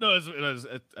 No,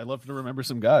 I love to remember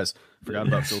some guys. Forgot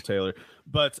about Phil Taylor,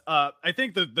 but I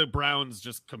think the Browns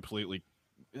just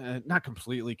not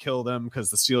completely kill them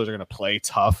because the Steelers are going to play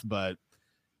tough. But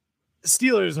the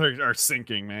Steelers are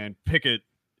sinking, man. Pickett,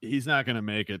 he's not going to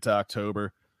make it to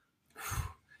October.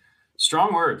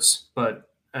 Strong words,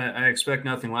 but I expect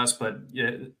nothing less. But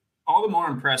yeah. All the more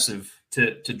impressive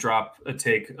to drop a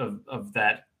take of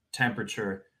that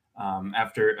temperature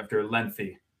after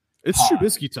lengthy. It's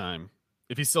Trubisky time.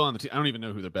 If he's still on the team, I don't even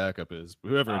know who their backup is.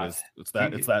 Whoever it is, it's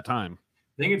that time.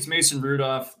 I think it's Mason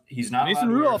Rudolph. He's not allowed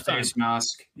to wear a face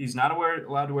mask. He's not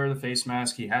allowed to wear the face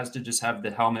mask. He has to just have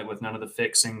the helmet with none of the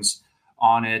fixings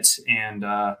on it, and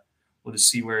we'll just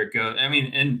see where it goes. I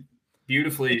mean, and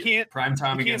beautifully prime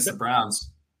time against the Browns.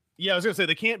 Yeah, I was going to say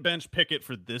they can't bench Pickett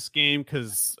for this game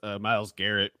because Myles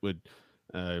Garrett would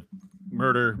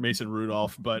murder Mason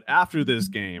Rudolph. But after this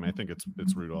game, I think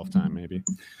it's Rudolph time, maybe.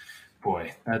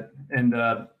 Boy, I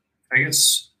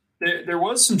guess there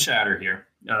was some chatter here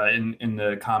in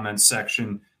the comments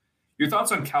section. Your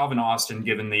thoughts on Calvin Austin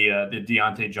given the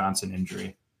Deontay Johnson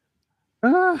injury?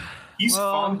 He's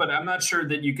fun, but I'm not sure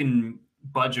that you can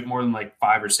budget more than like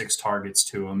 5 or 6 targets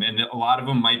to him, and a lot of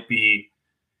them might be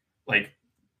like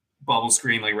bubble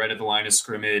screen, like right at the line of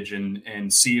scrimmage,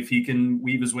 and see if he can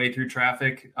weave his way through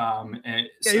traffic.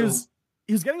 He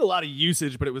was getting a lot of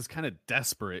usage, but it was kind of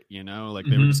desperate, like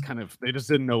they were just they just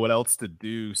didn't know what else to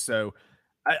do. So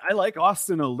I like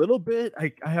Austin a little bit.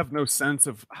 I have no sense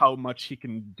of how much he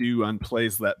can do on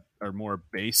plays that are more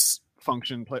base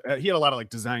function play. He had a lot of like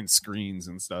design screens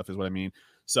and stuff is what I mean.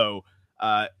 So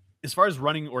as far as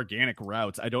running organic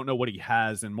routes, I don't know what he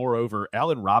has. And moreover,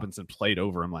 Allen Robinson played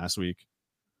over him last week.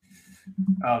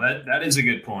 Oh, that is a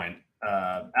good point.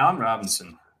 Allen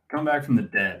Robinson come back from the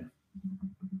dead.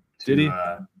 Did he?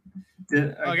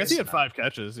 I guess he had 5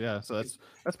 catches. Yeah, so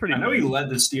that's pretty. I know he led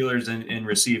the Steelers in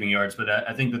receiving yards, but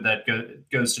I think that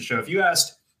goes to show. If you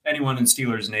asked anyone in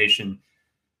Steelers Nation,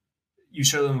 you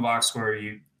show them a box score,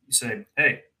 you say,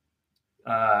 "Hey,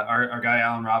 our guy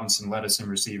Allen Robinson led us in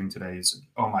receiving today." He's like,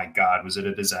 "Oh my God, was it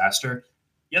a disaster?"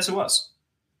 Yes, it was.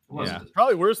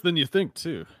 Probably worse than you think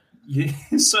too. Yeah,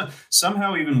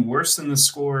 somehow even worse than the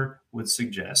score would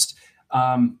suggest.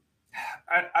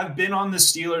 I've been on the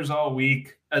Steelers all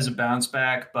week as a bounce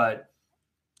back, but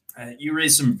you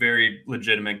raised some very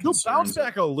legitimate concerns. They'll bounce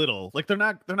back a little. Like they're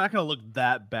not going to look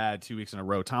that bad 2 weeks in a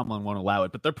row. Tomlin won't allow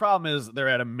it, but their problem is they're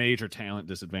at a major talent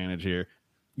disadvantage here.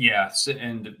 Yeah,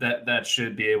 and that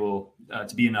should be able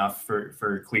to be enough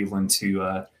for Cleveland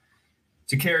to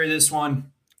carry this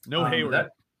one. No Hayward.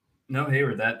 No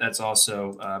Hayward. That's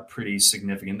also pretty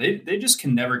significant. They just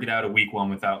can never get out of week 1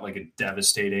 without like a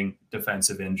devastating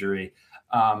defensive injury.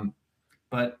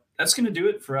 But that's going to do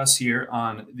it for us here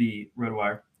on the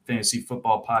RotoWire Fantasy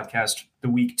Football Podcast, the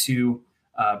Week 2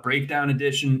 breakdown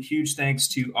edition. Huge thanks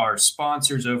to our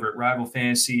sponsors over at Rival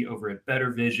Fantasy, over at Better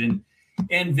Vision,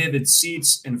 and Vivid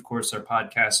Seats, and of course our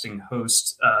podcasting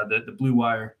host, the Blue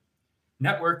Wire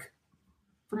Network.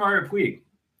 For Mario Puig,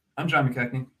 I'm John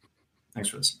McKechnie. Thanks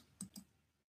for listening.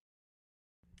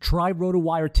 Try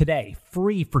RotoWire today,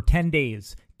 free for 10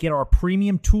 days. Get our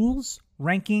premium tools,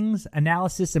 rankings,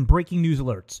 analysis, and breaking news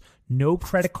alerts. No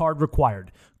credit card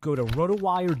required. Go to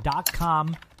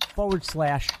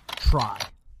rotowire.com/try.